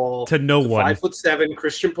goddamn ball to no one. 5'7"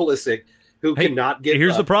 Christian Pulisic, who cannot get.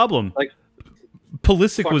 Here's the problem.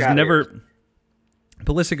 Pulisic was never. Here.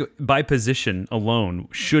 Pulisic by position alone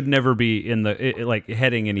should never be in the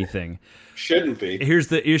heading anything. Shouldn't be. Here's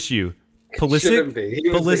the issue.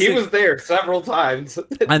 Pulisic. He was there several times.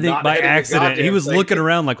 I think by accident. He was looking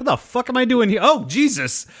around like, what the fuck am I doing here? Oh,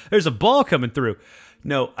 Jesus. There's a ball coming through.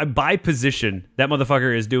 No, by position, that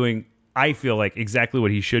motherfucker is doing, I feel like, exactly what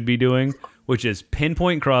he should be doing, which is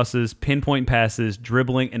pinpoint crosses, pinpoint passes,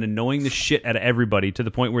 dribbling, and annoying the shit out of everybody to the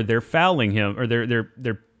point where they're fouling him, or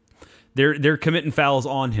they're committing fouls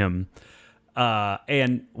on him.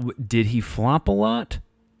 And did he flop a lot?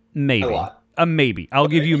 Maybe. A lot. Maybe. I'll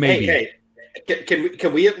give you maybe. Hey,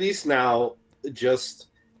 can we at least now just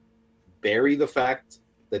bury the fact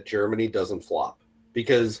that Germany doesn't flop?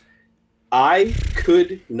 Because I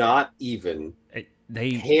could not even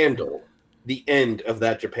handle the end of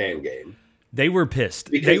that Japan game. They were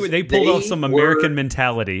pissed. They pulled off some American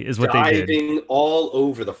mentality is what they did. Diving all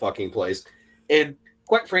over the fucking place. And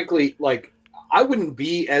quite frankly, like, I wouldn't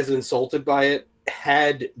be as insulted by it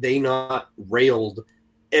had they not railed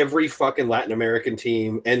every fucking Latin American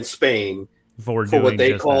team and Spain for what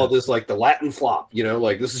they called as like the Latin flop. You know,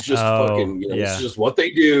 like, this is just this is just what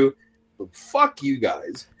they do. Fuck you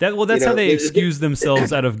guys. That's how they excuse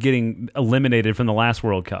themselves out of getting eliminated from the last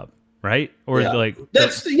World Cup, right? Or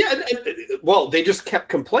well, they just kept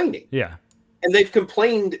complaining. Yeah. And they've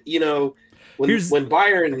complained, when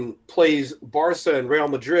Bayern plays Barca and Real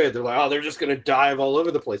Madrid, they're like, oh, they're just going to dive all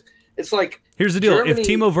over the place. It's like, here's the deal. If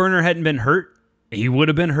Timo Werner hadn't been hurt, he would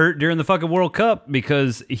have been hurt during the fucking World Cup,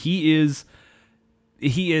 because he is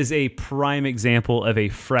a prime example of a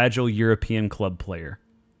fragile European club player.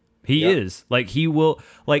 He is. Like, he will,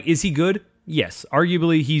 like, is he good? Yes.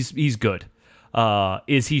 Arguably, he's good.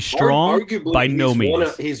 Is he strong? Arguably, by no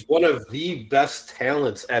means. He's one of the best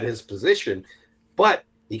talents at his position, but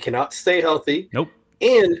he cannot stay healthy. Nope.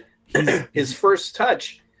 And his first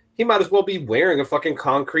touch, he might as well be wearing a fucking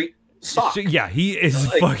concrete sock. Yeah, he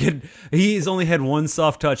is he's only had one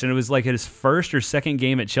soft touch, and it was like his first or second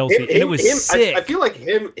game at Chelsea, and it was sick. I feel like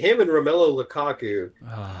him and Romelu Lukaku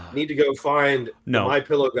need to go find the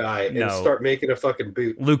MyPillow guy and start making a fucking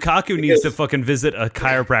boot. Lukaku needs to fucking visit a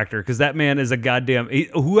chiropractor, because that man is a goddamn...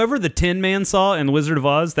 whoever the Tin Man saw in The Wizard of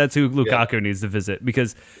Oz, that's who Lukaku needs to visit,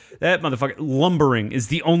 because that motherfucker... lumbering is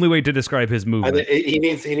the only way to describe his movement. He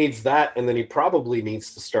needs that, and then he probably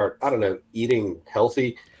needs to start, I don't know, eating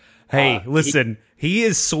healthy. Hey, listen, he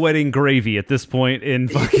is sweating gravy at this point in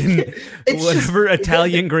fucking whatever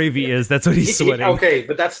Italian gravy is. That's what he's sweating. Okay,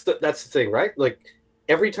 but that's the thing, right? Like,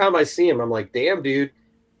 every time I see him, I'm like, damn, dude,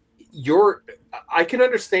 I can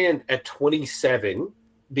understand at 27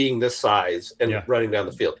 being this size and running down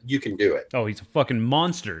the field. You can do it. Oh, he's a fucking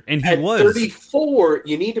monster. And he at was. 34,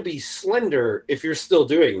 you need to be slender if you're still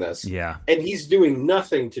doing this. Yeah. And he's doing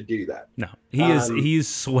nothing to do that. No. He's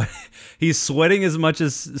sweating as much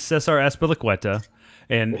as Cesar Azpilicueta.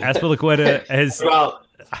 And Azpilicueta has about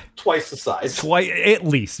twice the size. At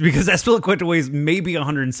least, because Azpilicueta weighs maybe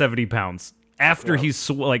 170 pounds after he's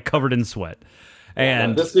covered in sweat.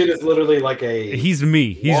 And this dude is literally like he's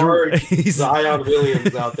me. He's Zion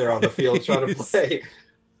Williams out there on the field trying to play.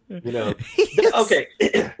 Okay.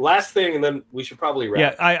 Last thing, and then we should probably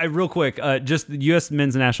wrap. Yeah, I real quick. Just the U.S.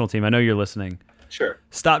 men's national team. I know you're listening. Sure.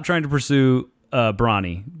 Stop trying to pursue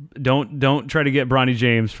Bronny. Don't try to get Bronny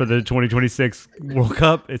James for the 2026 World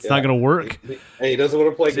Cup. It's not going to work. And he doesn't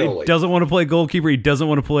want to play goalie. He doesn't want to play goalkeeper. He doesn't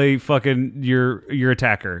want to play fucking your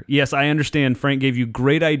attacker. Yes, I understand. Frank gave you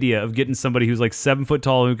great idea of getting somebody who's like 7 foot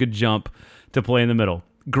tall who could jump to play in the middle.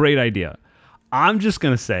 Great idea. I'm just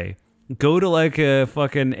going to say, go to like a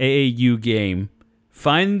fucking AAU game.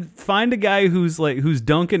 Find a guy who's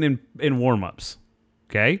dunking in warm-ups.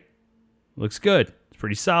 Okay? Looks good. It's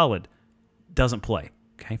pretty solid. Doesn't play.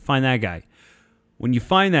 Okay, find that guy. When you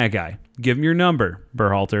find that guy, give him your number,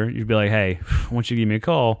 Berhalter. You'd be like, hey, I want you to give me a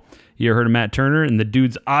call. You ever heard of Matt Turner? And the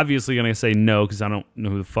dude's obviously going to say no, because I don't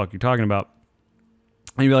know who the fuck you're talking about.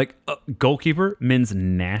 And you'd be like, goalkeeper, men's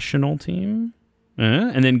national team?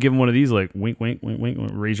 And then give him one of these, like, wink, wink, wink, wink,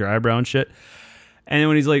 raise your eyebrow and shit. And then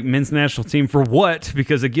when he's like, men's national team for what?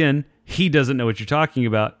 Because, again, he doesn't know what you're talking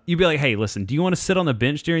about. You'd be like, hey, listen, do you want to sit on the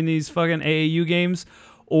bench during these fucking AAU games?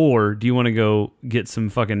 Or do you want to go get some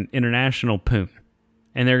fucking international poon?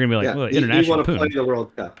 And they're going to be like, well, international you want to poon. play the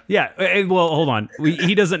World Cup. Yeah. Well, hold on.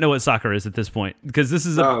 He doesn't know what soccer is at this point, because this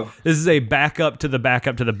is a backup to the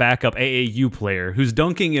backup to the backup AAU player who's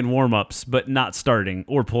dunking in warm-ups but not starting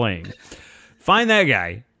or playing. Find that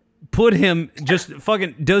guy. Put him just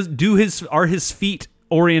fucking are his feet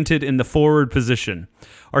oriented in the forward position?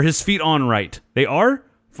 Are his feet on right? They are?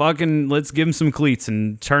 Fucking let's give him some cleats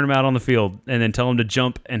and turn him out on the field, and then tell him to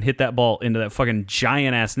jump and hit that ball into that fucking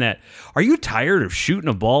giant ass net. Are you tired of shooting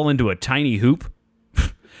a ball into a tiny hoop?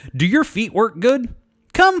 Do your feet work good?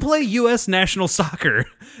 Come play U.S. national soccer.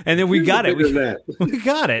 And then we got it. We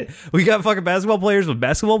got it. We got fucking basketball players with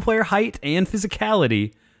basketball player height and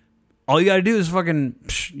physicality. All you got to do is fucking,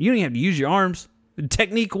 you don't even have to use your arms.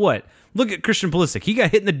 Technique what? Look at Christian Pulisic. He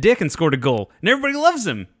got hit in the dick and scored a goal. And everybody loves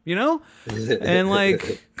him, you know? And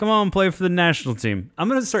like, come on, play for the national team. I'm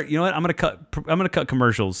going to start, you know what? I'm going to cut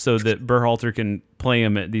commercials so that Berhalter can play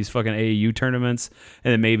him at these fucking AAU tournaments.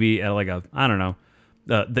 And then maybe at like I don't know,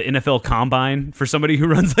 the NFL Combine for somebody who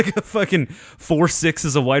runs like a fucking 4'6"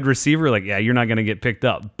 as a wide receiver. Like, yeah, you're not going to get picked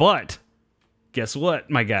up. But guess what,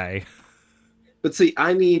 my guy? But see,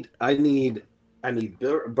 I need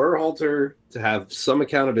Berhalter to have some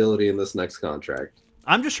accountability in this next contract.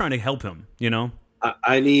 I'm just trying to help him, you know?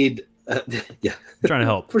 I need, yeah. I'm trying to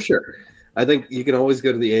help. For sure. I think you can always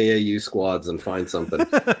go to the AAU squads and find something.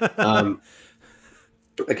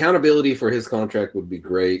 Accountability for his contract would be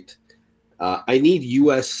great. I need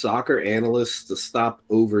U.S. soccer analysts to stop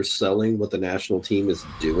overselling what the national team is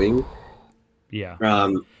doing. Yeah.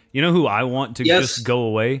 You know who I want to just go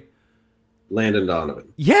away? Landon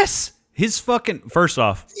Donovan. Yes. His fucking, first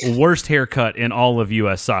off, worst haircut in all of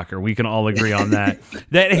U.S. soccer. We can all agree on that.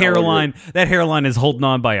 That hairline is holding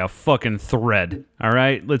on by a fucking thread. All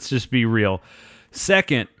right? Let's just be real.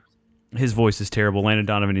 Second, his voice is terrible. Landon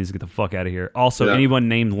Donovan needs to get the fuck out of here. Also, anyone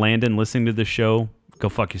named Landon listening to the show, go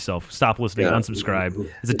fuck yourself. Stop listening.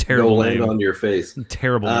 Unsubscribe. It's a terrible name. Go land on your face.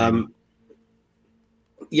 Terrible name.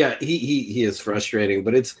 Yeah, he is frustrating,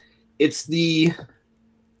 but it's the...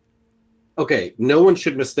 Okay, no one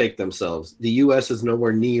should mistake themselves. The U.S. is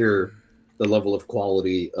nowhere near the level of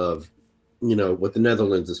quality of, you know, what the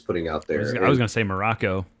Netherlands is putting out there. I was going to say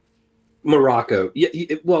Morocco.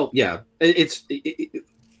 Yeah. It's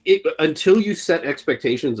until you set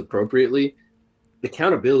expectations appropriately,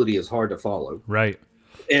 accountability is hard to follow. Right.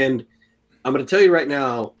 And I'm going to tell you right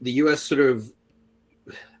now, the U.S.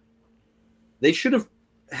 they should have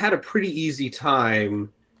had a pretty easy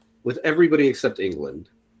time with everybody except England.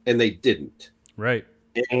 And they didn't. Right.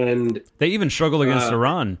 And they even struggled against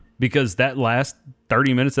Iran because that last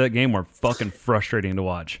 30 minutes of that game were fucking frustrating to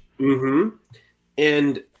watch. Mm-hmm.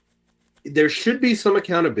 And there should be some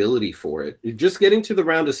accountability for it. Just getting to the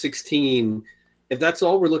round of 16, if that's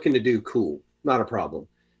all we're looking to do, cool. Not a problem.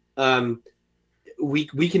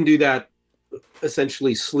 We can do that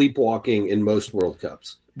essentially sleepwalking in most World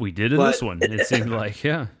Cups. We did in this one. It seemed like,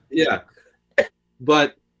 yeah. Yeah.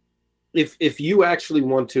 But if you actually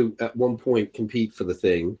want to at one point compete for the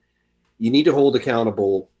thing, you need to hold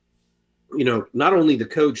accountable, you know, not only the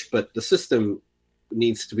coach, but the system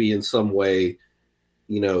needs to be in some way,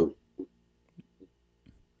 you know,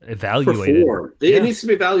 evaluated. It needs to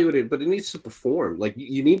be evaluated, but it needs to perform. Like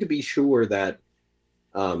you need to be sure that,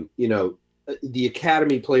 you know, the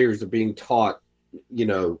academy players are being taught, you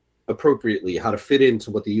know, appropriately how to fit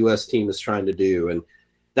into what the U.S. team is trying to do. And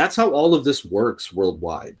that's how all of this works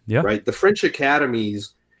worldwide, right? The French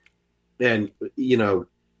academies and, you know,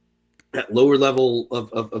 at lower level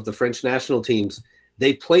of the French national teams,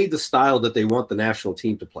 they play the style that they want the national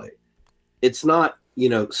team to play. It's not, you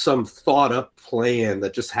know, some thought up plan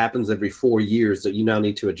that just happens every 4 years that you now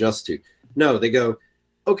need to adjust to. No, they go,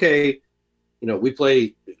 okay, you know,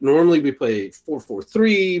 normally we play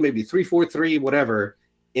 4-4-3, maybe 3-4-3, whatever.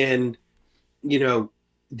 And, you know,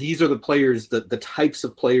 these are the players, the types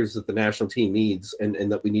of players that the national team needs and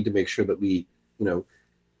that we need to make sure that we, you know,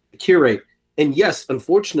 curate. And yes,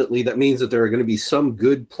 unfortunately, that means that there are going to be some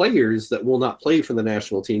good players that will not play for the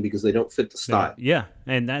national team because they don't fit the style. Yeah,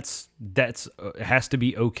 and that's has to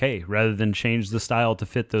be okay rather than change the style to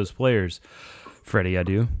fit those players. Freddie, I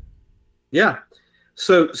do. Yeah.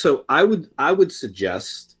 So I would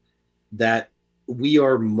suggest that we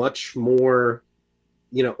are much more,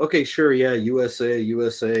 you know, okay, sure, yeah, USA,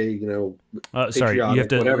 you know. Sorry, you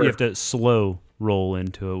have to slow roll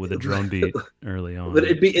into it with a drum beat early on. But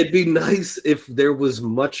it'd be nice if there was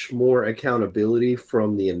much more accountability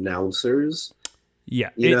from the announcers. Yeah,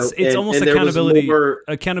 it's almost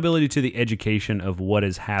accountability to the education of what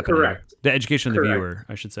is happening. Correct. The education of the viewer,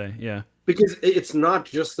 I should say. Yeah. Because it's not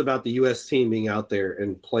just about the U.S. team being out there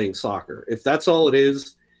and playing soccer. If that's all it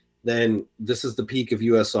is, then this is the peak of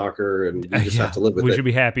U.S. soccer, and you just have to live with it. We should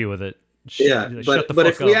be happy with it. But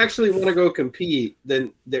if we actually want to go compete,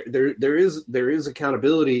 then there is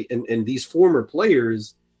accountability, and these former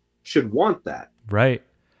players should want that. Right.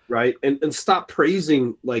 And stop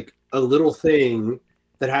praising like a little thing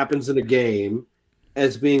that happens in a game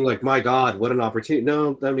as being like, my God, what an opportunity.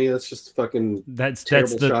 No, I mean, that's just a fucking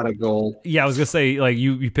terrible shot at goal. Yeah, I was going to say, like,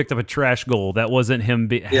 you picked up a trash goal. That wasn't him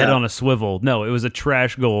head on a swivel. No, it was a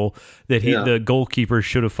trash goal that the goalkeeper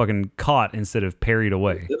should have fucking caught instead of parried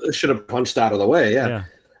away. Should have punched out of the way, yeah.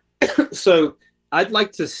 So I'd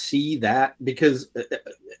like to see that, because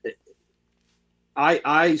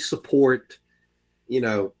I support,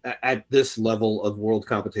 at this level of world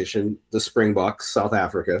competition, the Springboks, South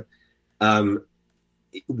Africa.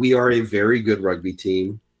 We are a very good rugby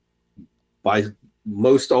team. By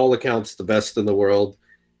most all accounts, the best in the world,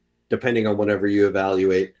 depending on whatever you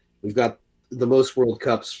evaluate. We've got the most World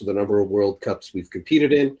Cups for the number of World Cups we've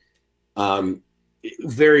competed in.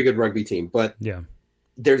 Very good rugby team. But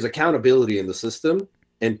there's accountability in the system,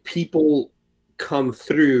 and people come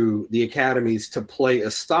through the academies to play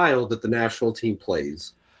a style that the national team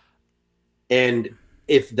plays. And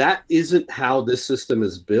if that isn't how this system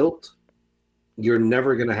is built, you're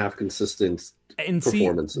never going to have consistent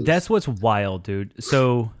performances. See, that's what's wild, dude.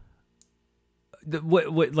 So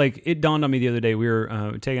what like, it dawned on me the other day. We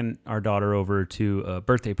were taking our daughter over to a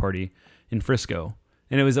birthday party in Frisco,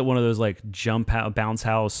 and it was at one of those like bounce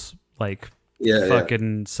house, like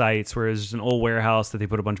fucking sites where it's just an old warehouse that they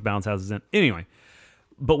put a bunch of bounce houses in. Anyway,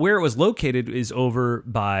 but where it was located is over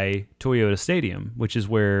by Toyota Stadium, which is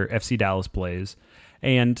where FC Dallas plays.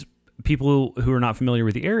 And people who are not familiar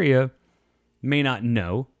with the area may not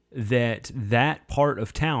know that part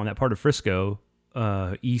of town, that part of Frisco,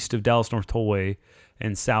 east of Dallas North Tollway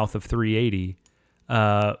and south of 380,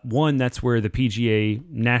 that's where the PGA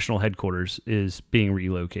national headquarters is being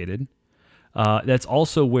relocated. That's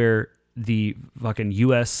also where the fucking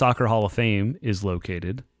U.S. Soccer Hall of Fame is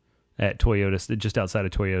located, at Toyota, just outside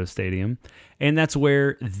of Toyota Stadium. And that's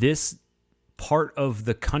where this part of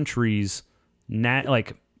the country's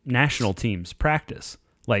national teams practice.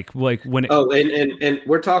 Like when and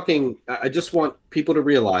we're talking, I just want people to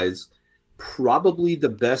realize, probably the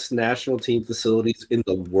best national team facilities in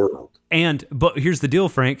the world. But here's the deal,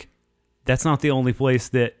 Frank. That's not the only place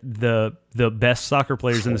that the best soccer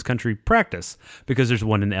players in this country practice, because there's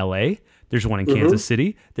one in LA, there's one in Kansas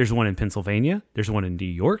City, there's one in Pennsylvania, there's one in New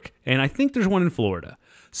York, and I think there's one in Florida.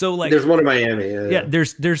 So like, there's one in Miami. Yeah,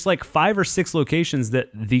 there's like 5 or 6 locations that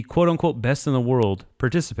the quote unquote best in the world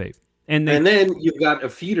participate. And then you've got a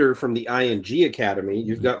feeder from the ING Academy.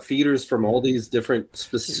 You've got feeders from all these different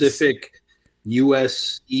specific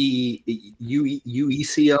UECL,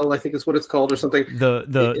 I think is what it's called, or something.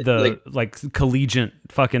 The collegiate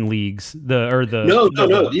fucking leagues.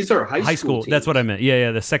 No. These are high school teams. That's what I meant.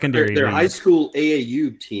 Yeah. The secondary. They're high school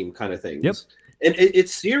AAU team kind of things. Yep. And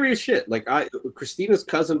it's serious shit. Like Christina's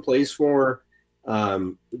cousin plays for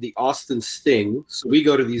the Austin Sting, so we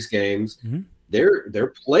go to these games. Mm-hmm.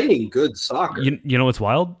 They're playing good soccer. You know what's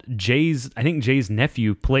wild? I think Jay's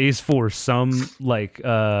nephew plays for some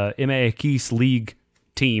MAX League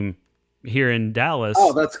team here in Dallas.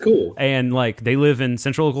 Oh, that's cool. And like, they live in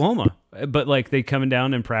Central Oklahoma, but like, they come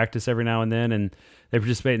down and practice every now and then, and they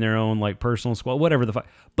participate in their own like personal squad, whatever the fuck.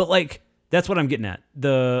 But like, that's what I'm getting at.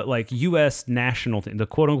 The like U.S. national team, the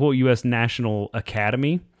quote unquote U.S. National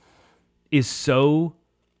Academy, is so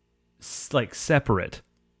like separate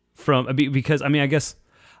from, because I mean, I guess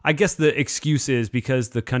the excuse is because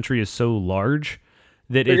the country is so large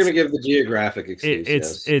that they're going to give the geographic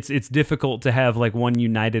excuse. It's difficult to have like one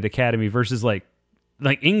united academy versus like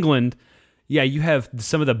England. Yeah, you have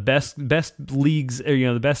some of the best leagues,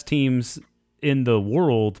 the best teams in the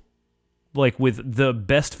world, like with the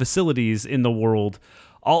best facilities in the world,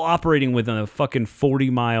 all operating within a fucking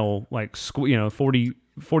 40-mile like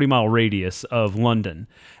 40-mile radius of London.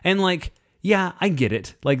 And like, yeah, I get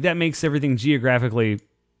it. Like, that makes everything geographically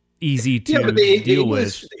easy to deal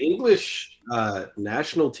with. The English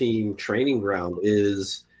national team training ground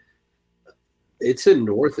it's in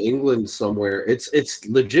North England somewhere. It's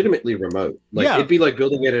legitimately remote. Like, it'd be like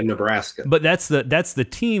building it in Nebraska. But that's the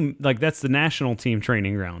team, like, that's the national team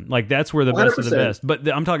training ground. Like, that's where the 100%. Best of the best.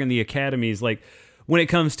 But I'm talking the academies. Like, when it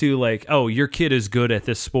comes to like, oh, your kid is good at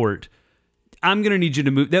this sport, I'm going to need you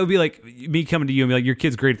to move. That would be like me coming to you and be like, your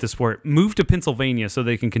kid's great at the sport. Move to Pennsylvania so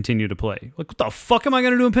they can continue to play. Like, what the fuck am I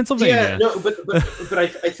going to do in Pennsylvania? Yeah, no, but I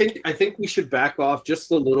think we should back off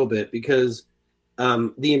just a little bit, because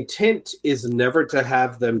the intent is never to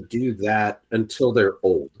have them do that until they're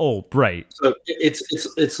old. Oh, right. So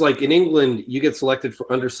it's like in England, you get selected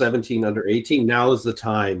for under 17, under 18. Now is the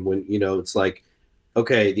time when, it's like,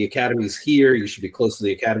 okay, the academy's here. You should be close to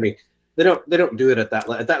the academy. They don't do it at that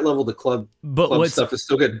level. The club stuff is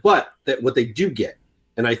still good, but what they do get,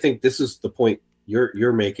 and I think this is the point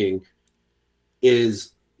you're making,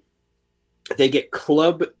 is they get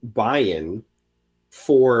club buy-in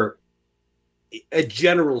for a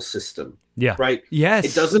general system. Yeah. Right. Yes.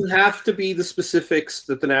 It doesn't have to be the specifics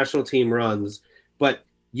that the national team runs, but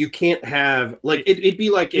you can't have like it'd be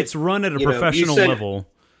like it's run at a professional level.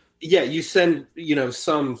 Yeah, you send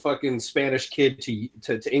some fucking Spanish kid to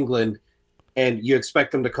England, and you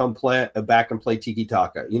expect them to come back and play tiki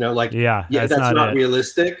taka. That's not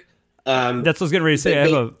realistic. That's what I was getting ready to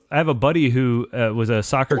say. I have a buddy who was a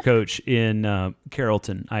soccer coach in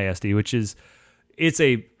Carrollton ISD, which is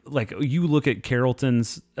like you look at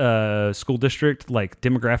Carrollton's school district like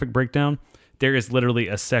demographic breakdown. There is literally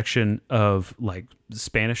a section of like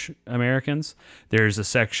Spanish Americans. There's a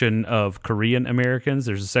section of Korean Americans.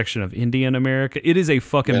 There's a section of Indian America. It is a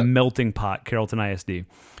fucking melting pot, Carrollton ISD.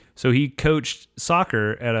 So he coached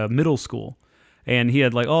soccer at a middle school, and he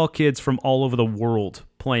had like all kids from all over the world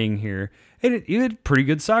playing here. And he had a pretty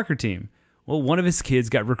good soccer team. Well, one of his kids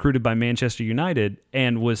got recruited by Manchester United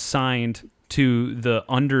and was signed to the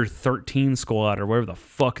under 13 squad or whatever the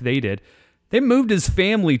fuck they did. They moved his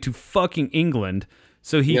family to fucking England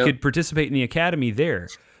so he could participate in the academy there.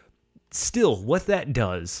 Still, what that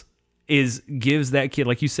does is gives that kid,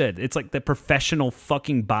 like you said, it's like the professional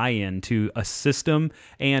fucking buy-in to a system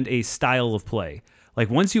and a style of play. Like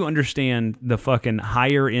once you understand the fucking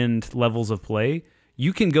higher end levels of play,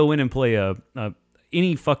 you can go in and play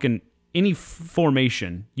any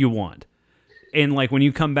formation you want. And like when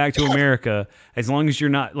you come back to America, as long as you're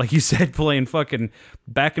not, like you said, playing fucking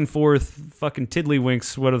back and forth, fucking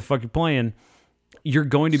tiddlywinks, whatever the fuck you're playing, you're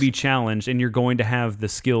going to be challenged and you're going to have the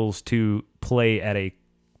skills to play at a,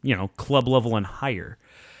 club level and higher.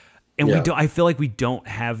 And I feel like we don't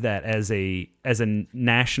have that as a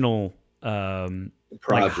national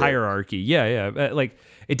like hierarchy. Yeah. Like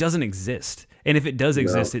it doesn't exist. And if it does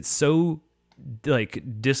exist, it's so like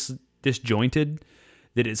disjointed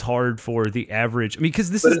that it's hard for the average. I mean,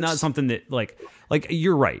 because this is not something that like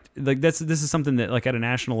you're right. Like this is something that like at a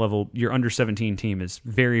national level, your under 17 team is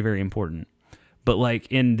very, very important. But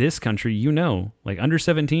like in this country, like under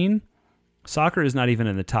 17, soccer is not even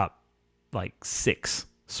in the top like 6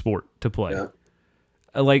 sport to play. Yeah.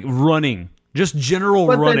 Like running, just general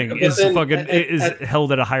running is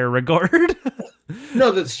held at a higher regard.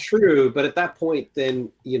 No, that's true. But at that point,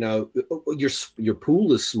 then your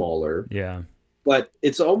pool is smaller. Yeah. But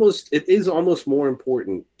it is almost more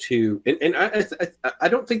important to, and I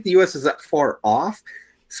don't think the U.S. is that far off.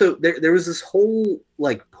 So there was this whole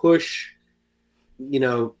like push,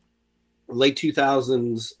 late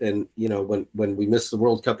 2000s, and when we missed the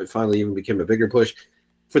World Cup, it finally even became a bigger push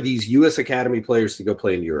for these U.S. Academy players to go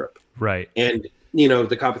play in Europe. Right. And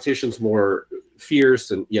the competition's more fierce,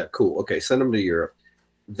 and cool, okay, send them to Europe.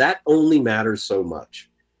 That only matters so much.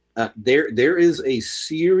 There is a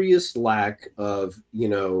serious lack of,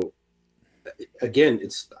 again,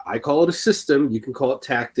 I call it a system. You can call it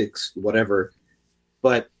tactics, whatever,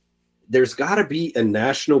 but there's got to be a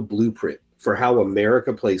national blueprint for how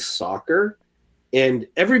America plays soccer. And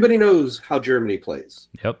everybody knows how Germany plays.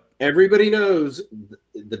 Yep. Everybody knows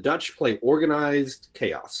the Dutch play organized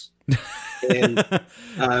chaos. And,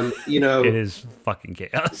 it is fucking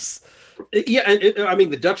chaos. Yeah, and I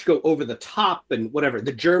mean, the Dutch go over the top and whatever.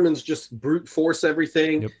 The Germans just brute force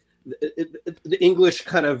everything. Yep. The English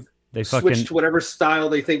kind of switch to whatever style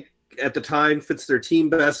they think at the time fits their team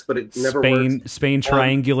best, but it never works. Spain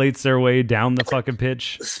triangulates their way down the fucking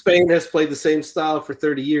pitch. Spain has played the same style for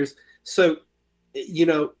 30 years. So,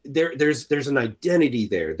 there's an identity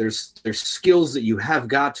there. There's skills that you have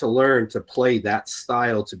got to learn to play that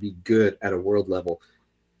style to be good at a world level.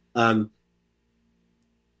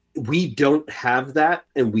 We don't have that,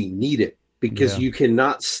 and we need it because you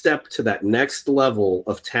cannot step to that next level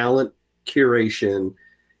of talent curation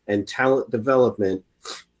and talent development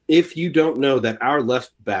if you don't know that our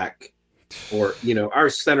left back or, our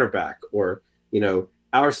center back or,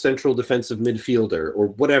 our central defensive midfielder or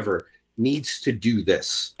whatever needs to do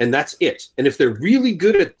this. And that's it. And if they're really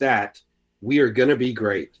good at that, we are going to be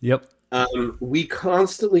great. Yep. We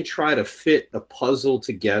constantly try to fit a puzzle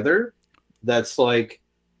together that's like,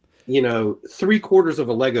 3/4 of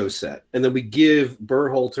a Lego set, and then we give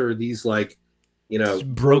Berhalter these like,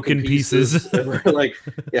 broken pieces. And we're like,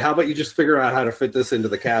 how about you just figure out how to fit this into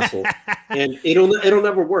the castle? And it'll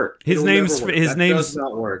never work. His name is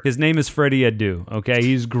Freddie Adu. Okay,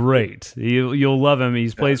 he's great. You'll love him. He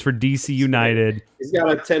plays for DC United. He's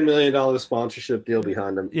got a $10 million sponsorship deal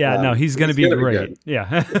behind him. Yeah, no, he's going to be great.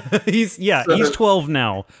 Yeah, he's 12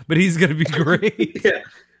 now, but he's going to be great. Yeah.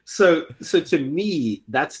 So to me,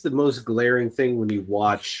 that's the most glaring thing when you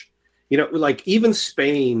watch, like even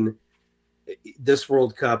Spain, this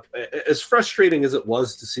World Cup, as frustrating as it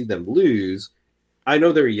was to see them lose, I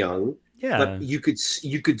know they're young. Yeah. But you could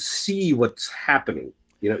see what's happening.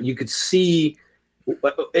 You could see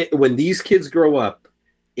when these kids grow up,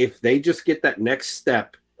 if they just get that next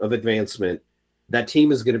step of advancement, that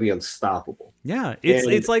team is going to be unstoppable. Yeah,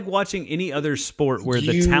 it's like watching any other sport where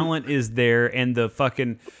the talent is there and the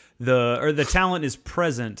talent is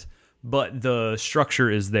present, but the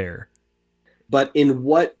structure is there. But in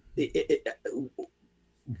what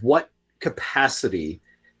capacity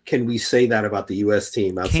can we say that about the U.S.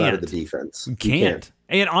 team outside of the defense? You can't.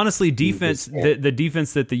 And honestly, defense, the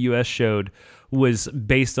defense that the U.S. showed was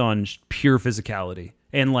based on pure physicality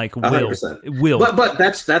and like will. 100%. But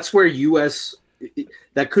that's where U.S.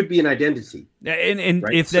 that could be an identity. And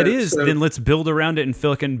right? If that is, then let's build around it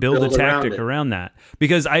and build a tactic around that.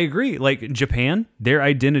 Because I agree, like Japan, their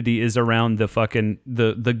identity is around the fucking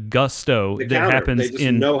the gusto that happens. They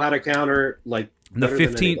just know how to counter like the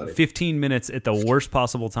 15 minutes at the worst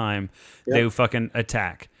possible time. They fucking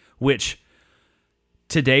attack. Which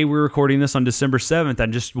today we're recording this on December 7th. I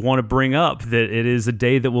just want to bring up that it is a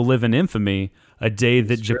day that will live in infamy, a day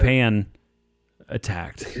that Japan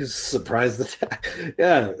attacked. Surprise attack.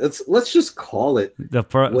 Yeah, let's just call it the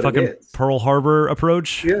fucking Pearl Harbor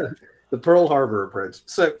approach. Yeah, the Pearl Harbor approach.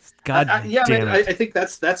 So, I think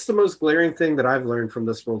that's the most glaring thing that I've learned from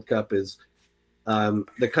this World Cup is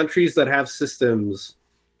the countries that have systems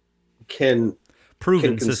can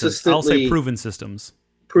systems. I'll say proven systems.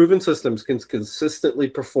 Proven systems can consistently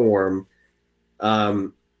perform,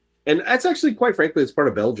 and that's actually, quite frankly, it's part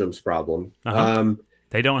of Belgium's problem.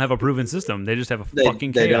 They don't have a proven system. They just have a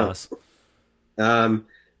fucking chaos.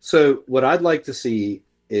 So what I'd like to see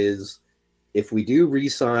is if we do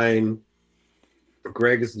re-sign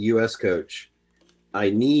Greg as the U.S. coach, I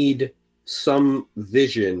need some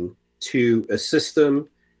vision to a system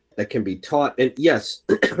that can be taught. And yes,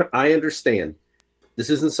 I understand this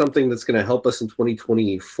isn't something that's going to help us in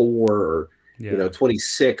 2024 or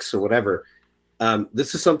 26 or whatever.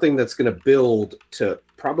 This is something that's going to build to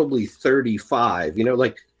probably 35.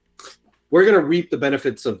 We're going to reap the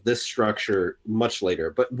benefits of this structure much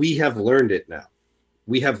later, but we have learned it now.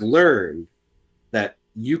 We have learned that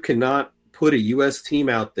you cannot put a U.S. team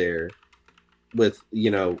out there with,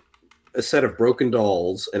 a set of broken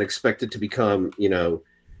dolls and expect it to become,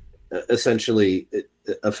 essentially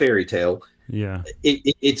a fairy tale. Yeah.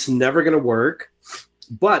 It's never going to work,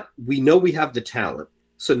 but we know we have the talent.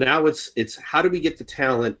 So now it's how do we get the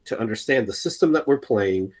talent to understand the system that we're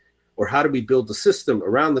playing, or how do we build the system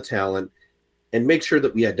around the talent and make sure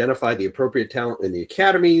that we identify the appropriate talent in the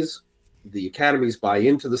academies buy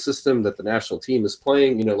into the system that the national team is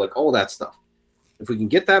playing, like all that stuff. If we can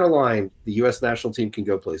get that aligned, the U.S. national team can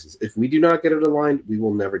go places. If we do not get it aligned, we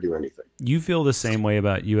will never do anything. You feel the same way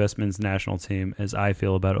about U.S. men's national team as I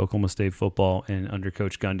feel about Oklahoma State football and under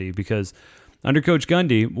Coach Gundy, because under Coach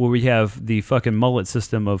Gundy, where we have the fucking mullet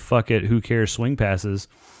system of fuck it, who cares, swing passes,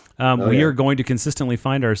 we are going to consistently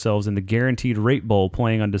find ourselves in the Guaranteed Rate Bowl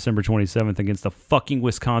playing on December 27th against the fucking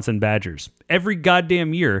Wisconsin Badgers every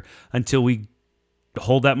goddamn year until we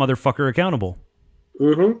hold that motherfucker accountable.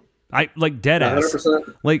 Mm-hmm. I like dead ass.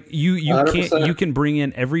 100%. Like you can't. You can bring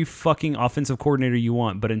in every fucking offensive coordinator you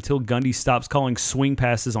want, but until Gundy stops calling swing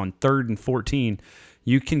passes on 3rd and 14,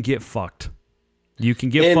 you can get fucked. You can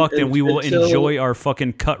get fucked, and we will enjoy our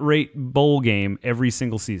fucking cut rate bowl game every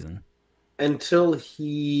single season. Until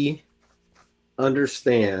he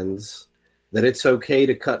understands that it's okay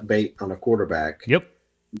to cut bait on a quarterback. Yep.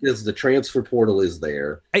 Because the transfer portal is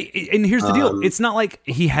there. And here's the deal. It's not like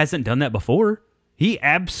he hasn't done that before. He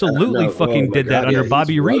absolutely did that under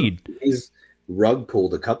Bobby Reed. He's rug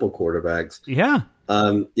pulled a couple quarterbacks. Yeah.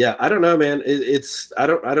 I don't know, man. I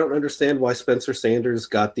don't understand why Spencer Sanders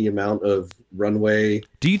got the amount of runway.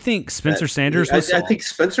 Do you think Spencer Sanders was? I think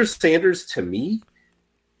Spencer Sanders, to me,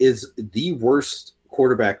 is the worst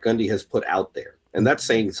quarterback Gundy has put out there, and that's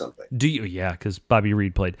saying something. Do you? Yeah, because Bobby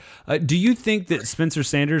Reed played. Do you think that Spencer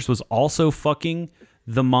Sanders was also fucking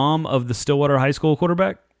the mom of the Stillwater High School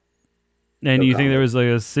quarterback? And you think there was like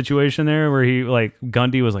a situation there where he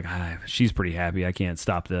Gundy was like, she's pretty happy. I can't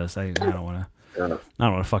stop this. I don't want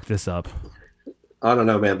to fuck this up. I don't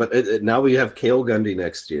know, man. But now we have Cale Gundy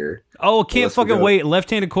next year. Oh, can't fucking wait.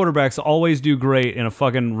 Left-handed quarterbacks always do great in a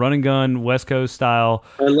fucking run and gun West Coast style.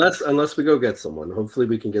 Unless we go get someone. Hopefully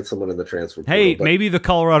we can get someone in the transfer portal. Hey, maybe the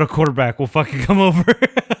Colorado quarterback will fucking come over.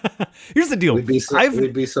 Here's the deal. We'd be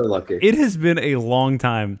so lucky. It has been a long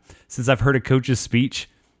time since I've heard a coach's speech.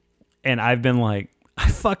 And I've been like, I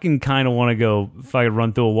fucking kind of want to go fucking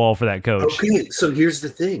run through a wall for that coach. Okay, so here's the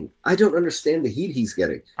thing. I don't understand the heat he's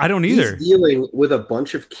getting. I don't either. He's dealing with a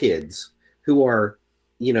bunch of kids who are,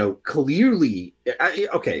 clearly,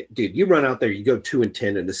 okay, dude, you run out there, you go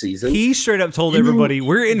 2-10 in the season. He straight up told everybody,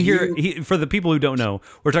 we're in here. For the people who don't know,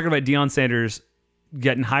 we're talking about Deion Sanders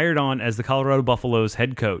getting hired on as the Colorado Buffaloes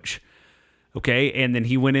head coach. Okay. And then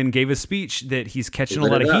he went in and gave a speech that he's catching a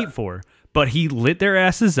lot of heat for, but he lit their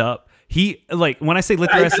asses up. He, like, when I say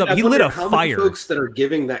lit their asses up, he lit a fire. How many folks that are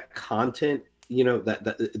giving that content,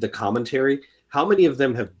 that the commentary, how many of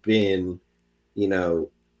them have been,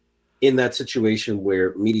 in that situation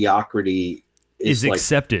where mediocrity is like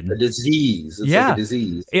accepted, a disease. It's like a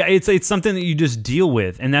disease. Yeah, it's something that you just deal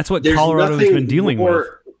with, and that's what Colorado has been dealing with.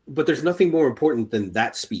 But there's nothing more important than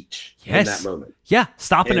that speech in that moment. Yeah,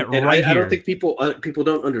 stopping it right here. I don't think people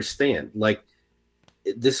don't understand. Like,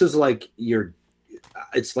 this is like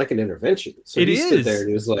it's like an intervention. So he stood there and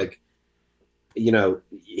he was like,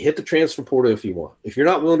 hit the transfer portal if you want. If you're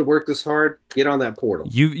not willing to work this hard, get on that portal.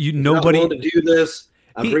 Nobody not willing to do this.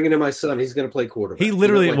 I'm bringing in my son. He's going to play quarterback. He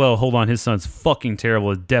literally, well, hold on. His son's fucking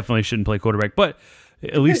terrible. Definitely shouldn't play quarterback. But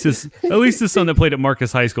at least this son that played at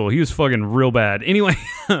Marcus High School, he was fucking real bad. Anyway,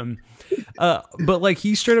 but like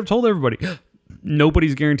he straight up told everybody,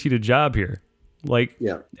 nobody's guaranteed a job here. Like,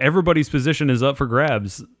 everybody's position is up for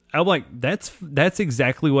grabs. I'm like, that's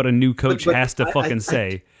exactly what a new coach has to fucking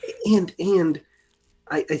say. And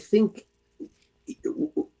I think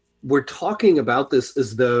we're talking about this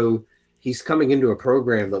as though he's coming into a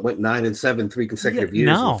program that went 9-7 3 consecutive years.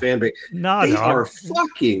 No, fan base. They are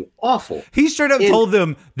fucking awful. He straight up told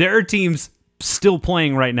them there are teams still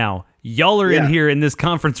playing right now. Y'all are in here in this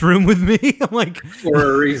conference room with me. I'm like,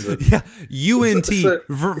 for a reason. Yeah, UNT.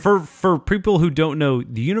 For people who don't know,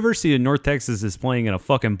 the University of North Texas is playing in a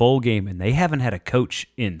fucking bowl game, and they haven't had a coach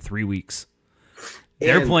in 3 weeks.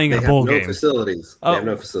 They're playing a bowl game. Facilities. They have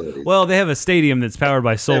no facilities. Well, they have a stadium that's powered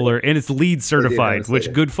by solar, and it's LEED certified,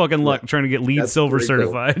 which good fucking luck trying to get LEED silver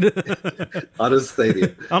certified. Cool. On a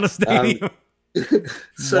stadium. On a stadium.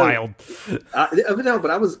 Wild. But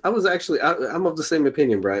I was actually, I'm of the same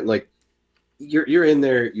opinion, Brian. Like, you're in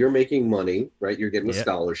there, you're making money, right? You're getting a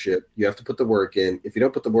scholarship. You have to put the work in. If you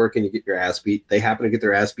don't put the work in, you get your ass beat. They happen to get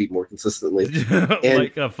their ass beat more consistently. And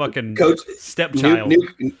like a fucking stepchild.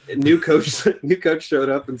 New coach showed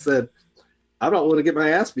up and said, I don't want to get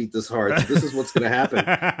my ass beat this hard. So this is what's going to happen.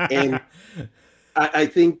 And I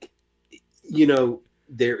think,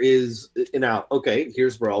 there is now, okay,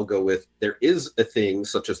 here's where I'll go with, there is a thing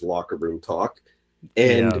such as locker room talk.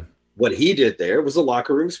 And what he did there was a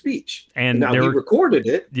locker room speech. And now he recorded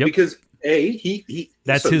it because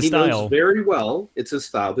that's his style. Knows very well. It's his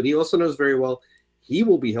style, but he also knows very well he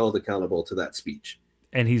will be held accountable to that speech.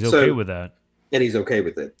 And he's okay with that. And he's okay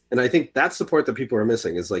with it. And I think that's the part that people are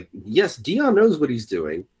missing is like, yes, Deion knows what he's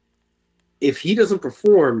doing. If he doesn't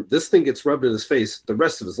perform, this thing gets rubbed in his face the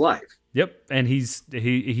rest of his life. Yep. And he's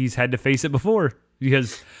had to face it before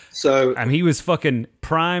because he was fucking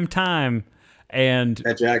prime time. And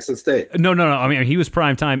at Jackson State. No. I mean, he was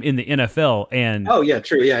prime time in the NFL, and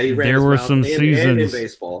true. Yeah, he ran. There were some seasons and in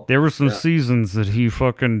baseball. There were some seasons that he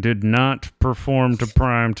fucking did not perform to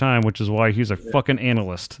prime time, which is why he's a fucking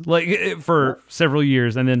analyst, like for several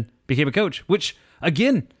years, and then became a coach. Which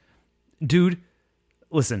again, dude,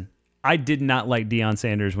 listen, I did not like Deion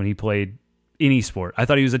Sanders when he played any sport. I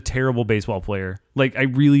thought he was a terrible baseball player. Like, I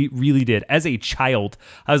really, really did. As a child,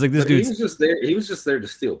 I was like, this dude. He was just there to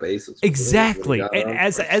steal bases. Exactly.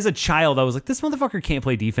 As a child, I was like, this motherfucker can't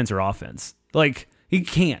play defense or offense. Like, he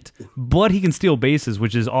can't. But he can steal bases,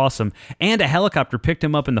 which is awesome. And a helicopter picked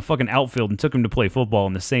him up in the fucking outfield and took him to play football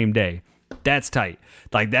in the same day. That's tight.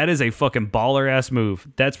 Like, that is a fucking baller-ass move.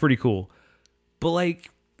 That's pretty cool. But,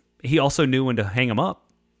 like, he also knew when to hang him up.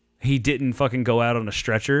 He didn't fucking go out on a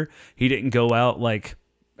stretcher. He didn't go out like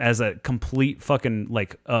as a complete fucking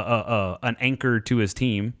like an anchor to his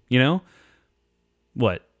team. You know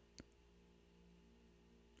what?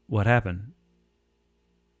 What happened?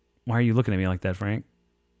 Why are you looking at me like that, Frank?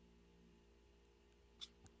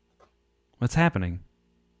 What's happening?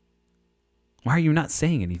 Why are you not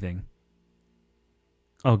saying anything?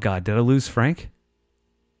 Oh God, did I lose Frank?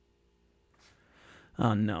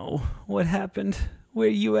 Oh no, what happened? Where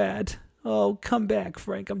you at? Oh, come back,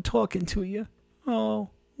 Frank. I'm talking to you. Oh,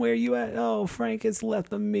 where you at? Oh, Frank has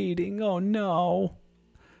left the meeting. Oh, no.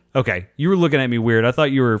 Okay, you were looking at me weird. I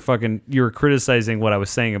thought you were criticizing what I was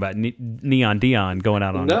saying about Neon Deion going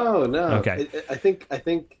out on. No. Okay. I think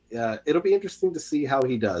it'll be interesting to see how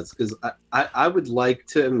he does because I would like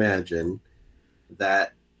to imagine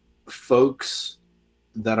that folks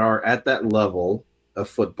that are at that level of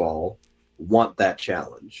football want that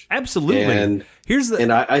challenge. Absolutely. And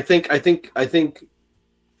I think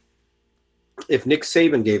if Nick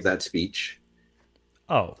Saban gave that speech,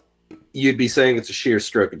 you'd be saying it's a sheer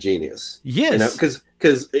stroke of genius. Yes,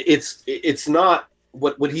 because it's not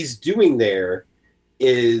what he's doing there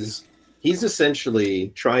is he's essentially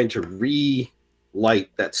trying to relight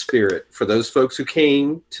that spirit for those folks who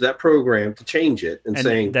came to that program to change it, and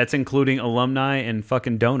saying that's including alumni and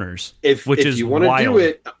fucking donors. If you want to do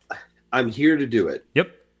it, I'm here to do it.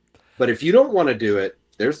 Yep. But if you don't want to do it,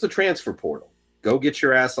 there's the transfer portal. Go get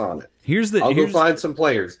your ass on it. I'll go find some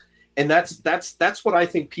players. And that's what I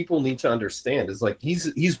think people need to understand is like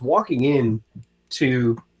he's walking in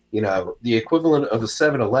to, you know, the equivalent of a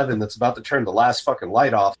 7-Eleven that's about to turn the last fucking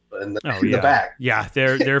light off in the back. Yeah,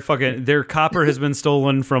 their copper has been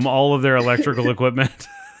stolen from all of their electrical equipment.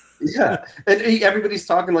 Yeah, and everybody's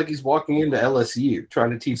talking like he's walking into LSU trying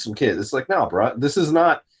to teach some kids. It's like, no, bro, this is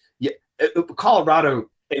not. Yeah, Colorado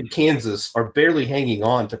and Kansas are barely hanging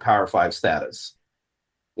on to Power 5 status.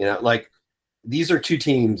 You know, like these are two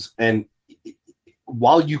teams, and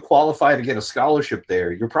while you qualify to get a scholarship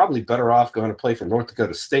there, you're probably better off going to play for North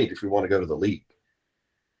Dakota State if you want to go to the league.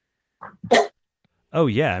 Oh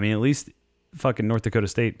yeah, I mean, at least fucking North Dakota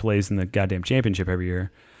State plays in the goddamn championship every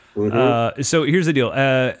year. Mm-hmm. So here's the deal.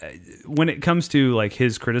 When it comes to like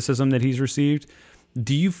his criticism that he's received,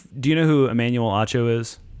 do you know who Emmanuel Acho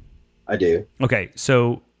is? I do. Okay,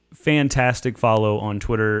 so fantastic follow on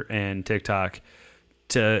Twitter and TikTok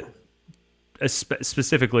to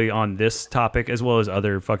specifically on this topic as well as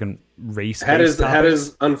other fucking race. Had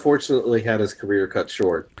his unfortunately had his career cut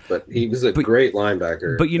short, but he was a great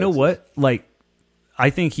linebacker. But you know what? Like, I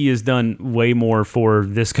think he has done way more for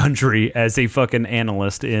this country as a fucking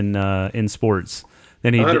analyst in sports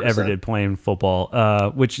than he ever did playing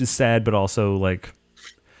football, which is sad, but also like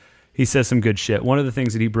he says some good shit. One of the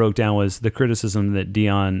things that he broke down was the criticism that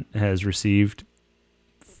Deion has received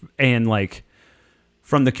and like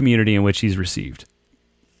from the community in which he's received.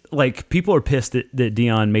 Like, people are pissed that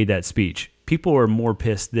Deion made that speech. People are more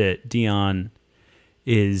pissed that Deion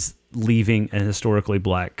is leaving a historically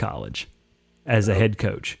black college as a head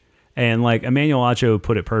coach. And like Emmanuel Acho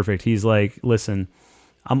put it perfect. He's like, listen,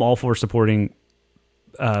 I'm all for supporting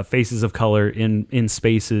faces of color in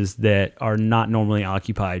spaces that are not normally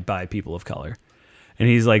occupied by people of color. And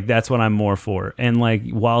he's like, that's what I'm more for. And like,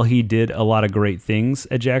 while he did a lot of great things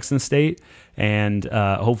at Jackson State, and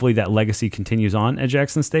hopefully that legacy continues on at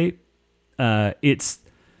Jackson State, it's,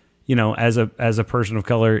 you know, as a person of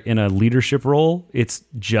color in a leadership role, it's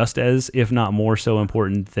just as, if not more so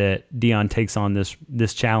important that Deion takes on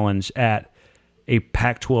this challenge at a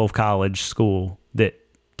Pac-12 college school that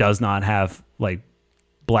does not have like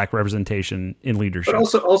black representation in leadership.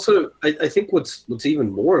 But also, I think what's even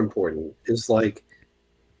more important is like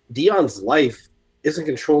Deion's life isn't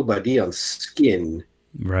controlled by Deion's skin.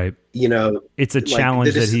 Right. You know, it's a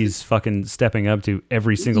challenge that he's fucking stepping up to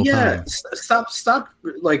every single time. Stop.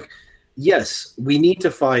 Like, yes, we need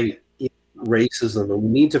to fight racism, and we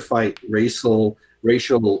need to fight racial,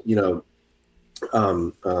 you know,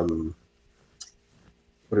 what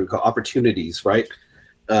do we call opportunities, right?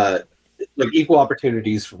 Like equal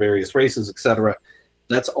opportunities for various races, etc.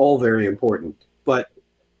 That's all very important. But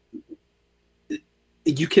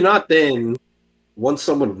you cannot then, once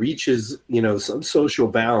someone reaches, you know, some social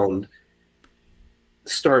bound,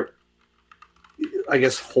 start, I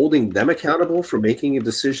guess, holding them accountable for making a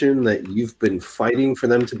decision that you've been fighting for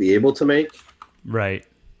them to be able to make. Right.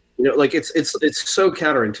 You know, like it's so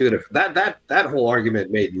counterintuitive. That whole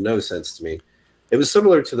argument made no sense to me. It was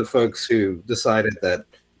similar to the folks who decided that,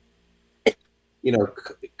 you know,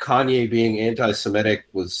 Kanye being anti-Semitic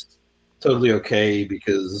was totally okay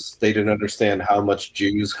because they didn't understand how much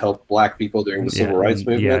Jews helped black people during the civil rights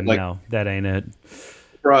movement. Yeah, like, no, that ain't it.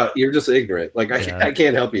 Bro, you're just ignorant. Like, I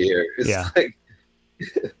can't help you here. It's like,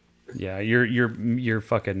 yeah, you're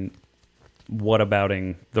fucking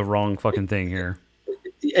whatabouting the wrong fucking thing here.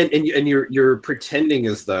 And you're pretending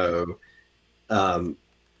as though, I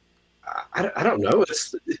don't know.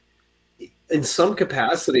 It's in some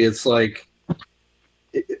capacity, it's like,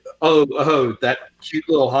 oh, that cute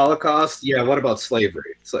little Holocaust. Yeah, what about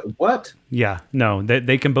slavery? It's like, what? Yeah, no,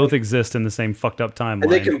 they can both exist in the same fucked up timeline.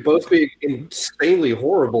 And they can both be insanely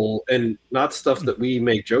horrible and not stuff that we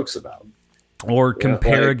make jokes about. Or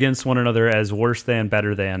compare against one another as worse than,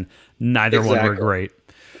 better than. Neither one were great.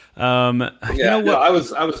 You know what? No, I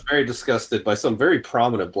was very disgusted by some very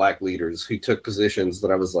prominent black leaders who took positions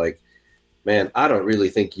that I was like, man, I don't really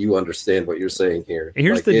think you understand what you're saying here.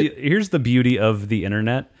 Here's the beauty of the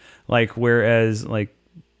internet. Like, whereas like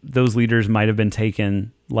those leaders might have been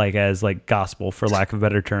taken like as like gospel, for lack of a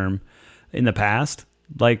better term, in the past,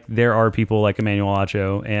 like there are people like Emmanuel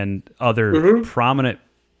Acho and other prominent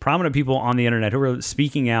prominent people on the internet who are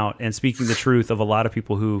speaking out and speaking the truth of a lot of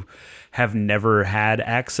people who have never had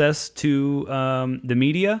access to the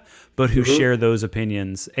media, but who share those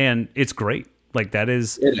opinions. And it's great. Like it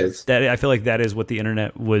is. That I feel like that is what the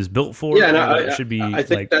internet was built for. Yeah, no, it should be. I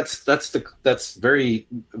think that's very,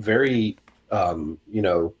 very,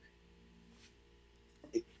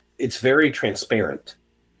 it's very transparent.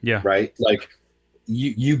 Yeah. Right. Like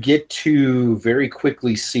you get to very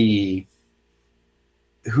quickly see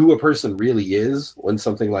who a person really is when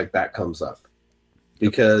something like that comes up,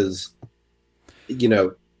 because,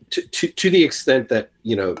 to the extent that,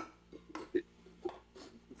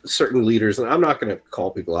 certain leaders, and I'm not going to call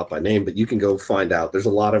people out by name, but you can go find out. There's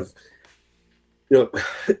a lot of,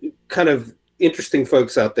 kind of interesting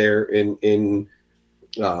folks out there in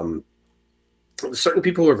certain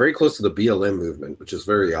people who are very close to the BLM movement, which is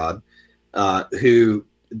very odd, who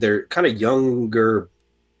they're kind of younger,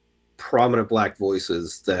 prominent Black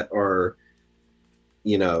voices that are,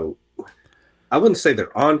 I wouldn't say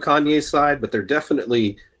they're on Kanye's side, but they're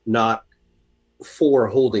definitely not for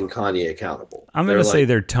holding Kanye accountable. I'm going to say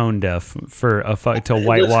they're tone deaf to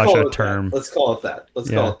whitewash a term. Let's call it that.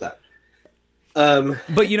 Call it that.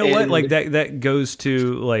 But you know what? Like that goes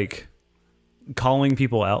to like calling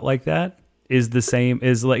people out like that is the same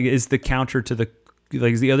is the counter to the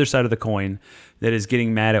other side of the coin that is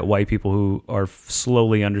getting mad at white people who are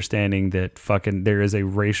slowly understanding that there is a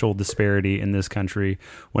racial disparity in this country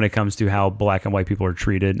when it comes to how Black and white people are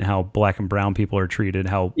treated and how Black and brown people are treated,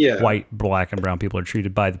 how white, Black, and brown people are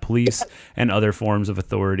treated by the police and other forms of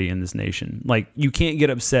authority in this nation. Like, you can't get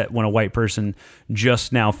upset when a white person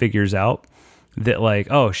just now figures out that, like,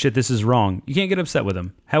 oh shit, this is wrong. You can't get upset with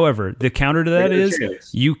them. However, the counter to that is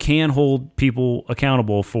you can hold people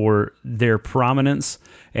accountable for their prominence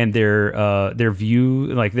and their view,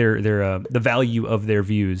 like the value of their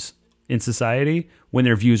views in society when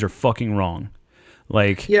their views are fucking wrong.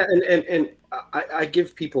 Like, yeah, and I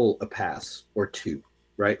give people a pass or two,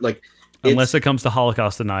 right? Like, unless it comes to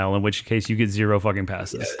Holocaust denial, in which case you get zero fucking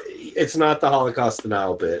passes. It's not the Holocaust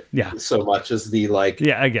denial bit, so much as the like.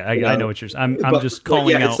 Yeah, I know what you're saying. I'm just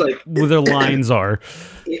calling out where their lines are.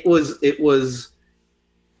 It was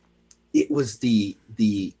the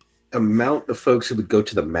amount of folks who would go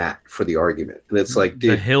to the mat for the argument, and it's like,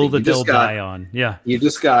 dude, the hill that they'll die on. Yeah, you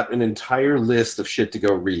just got an entire list of shit to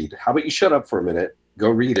go read. How about you shut up for a minute, go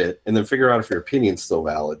read it, and then figure out if your opinion's still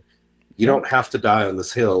valid. You don't have to die on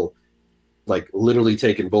this hill, like literally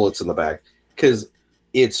taking bullets in the back, because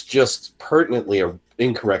it's just pertinently an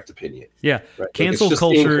incorrect opinion. Yeah. Right? Cancel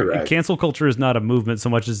culture is not a movement so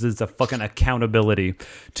much as it's a fucking accountability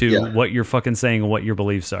to what you're fucking saying and what your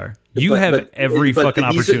beliefs are. You have every fucking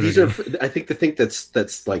opportunity. I think the thing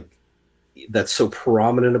that's so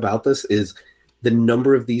prominent about this is the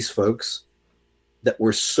number of these folks that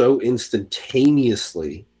were so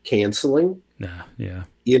instantaneously canceling. Yeah.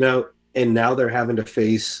 And now they're having to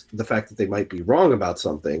face the fact that they might be wrong about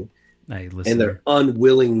something. And they're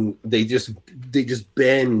unwilling. They just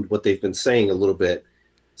bend what they've been saying a little bit.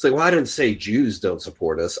 It's like, well, I didn't say Jews don't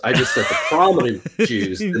support us. I just said the prominent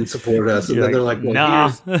Jews didn't support us. And then they're like, well, nah.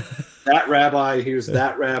 Here's that rabbi, here's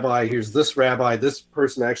that rabbi, here's this rabbi. This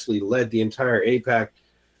person actually led the entire AIPAC.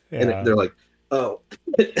 And they're like, oh.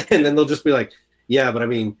 And then they'll just be like, yeah, but I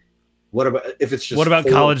mean, what about if it's just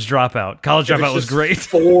College Dropout? College Dropout was great.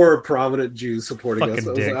 4 prominent Jews supporting us. I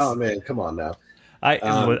was like, oh man, come on now.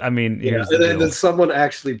 I mean, here's and then someone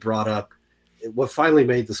actually brought up what finally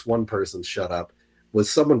made this one person shut up was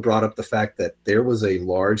someone brought up the fact that there was a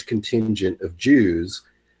large contingent of Jews,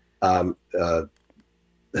 Hasidic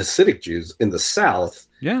Jews in the South,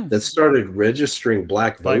 that started registering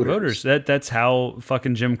black voters. That's how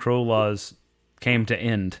fucking Jim Crow laws came to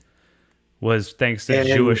end. Was thanks to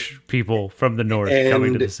Jewish people from the North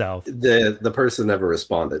coming to the South. The person never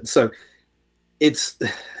responded. So it's,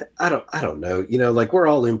 I don't know, like we're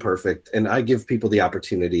all imperfect, and I give people the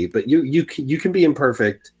opportunity, but you can be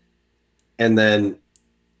imperfect and then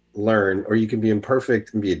learn, or you can be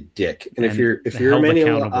imperfect and be a dick. And if you're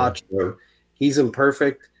Emmanuel Acho, he's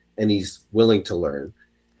imperfect and he's willing to learn.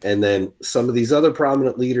 And then some of these other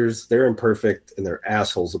prominent leaders, they're imperfect and they're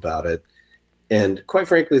assholes about it. And quite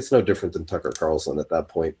frankly, it's no different than Tucker Carlson at that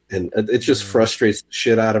point. And it just frustrates the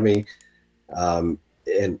shit out of me.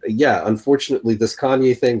 And yeah, unfortunately, this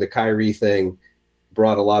Kanye thing, the Kyrie thing,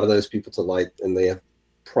 brought a lot of those people to light, and they have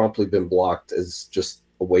promptly been blocked as just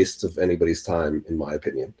a waste of anybody's time, in my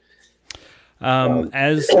opinion. Are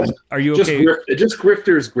you okay? Just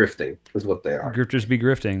grifters grifting is what they are. Grifters be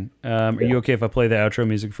grifting. Are you okay if I play the outro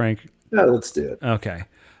music, Frank? Yeah, let's do it. Okay.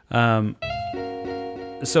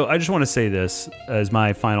 So I just want to say this as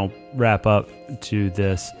my final wrap up to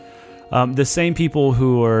this. The same people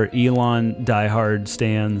who are Elon diehard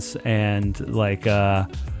stans and like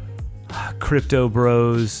crypto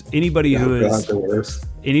bros, anybody who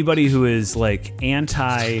is like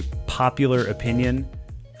anti-popular opinion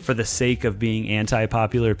for the sake of being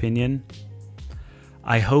anti-popular opinion,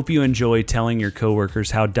 I hope you enjoy telling your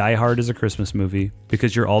coworkers how Die Hard is a Christmas movie,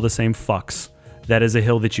 because you're all the same fucks. That is a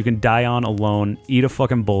hill that you can die on alone. Eat a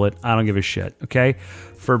fucking bullet. I don't give a shit, okay?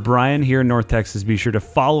 For Brian here in North Texas, be sure to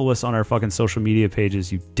follow us on our fucking social media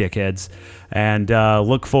pages, you dickheads. And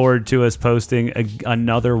look forward to us posting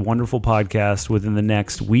another wonderful podcast within the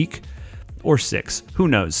next week or 6. Who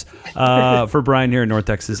knows? For Brian here in North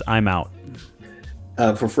Texas, I'm out.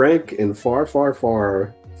 For Frank in far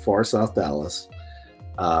South Dallas,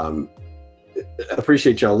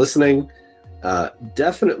 appreciate y'all listening.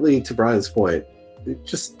 Definitely, to Brian's point,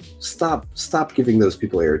 just stop giving those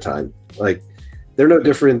people airtime. Like, they're no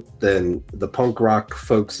different than the punk rock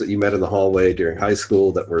folks that you met in the hallway during high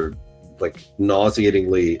school that were like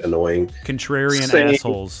nauseatingly annoying, contrarian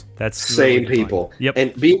assholes. That's same really people. Fun. Yep.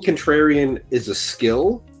 And being contrarian is a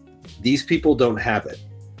skill. These people don't have it,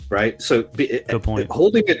 right? So good point.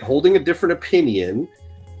 Holding a different opinion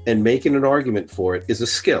and making an argument for it is a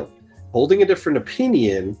skill. Holding a different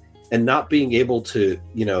opinion and not being able to,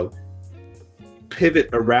 pivot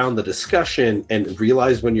around the discussion and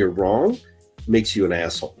realize when you're wrong makes you an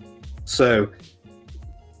asshole. So,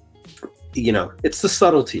 it's the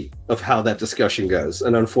subtlety of how that discussion goes.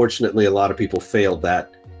 And unfortunately, a lot of people failed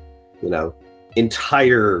that,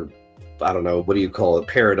 entire, I don't know, what do you call it,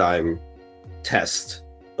 paradigm test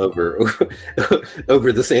over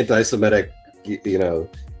this anti-Semitic,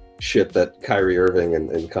 shit that Kyrie Irving and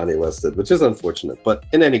Kanye West did, which is unfortunate. But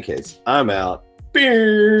in any case, I'm out.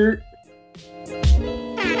 Beer.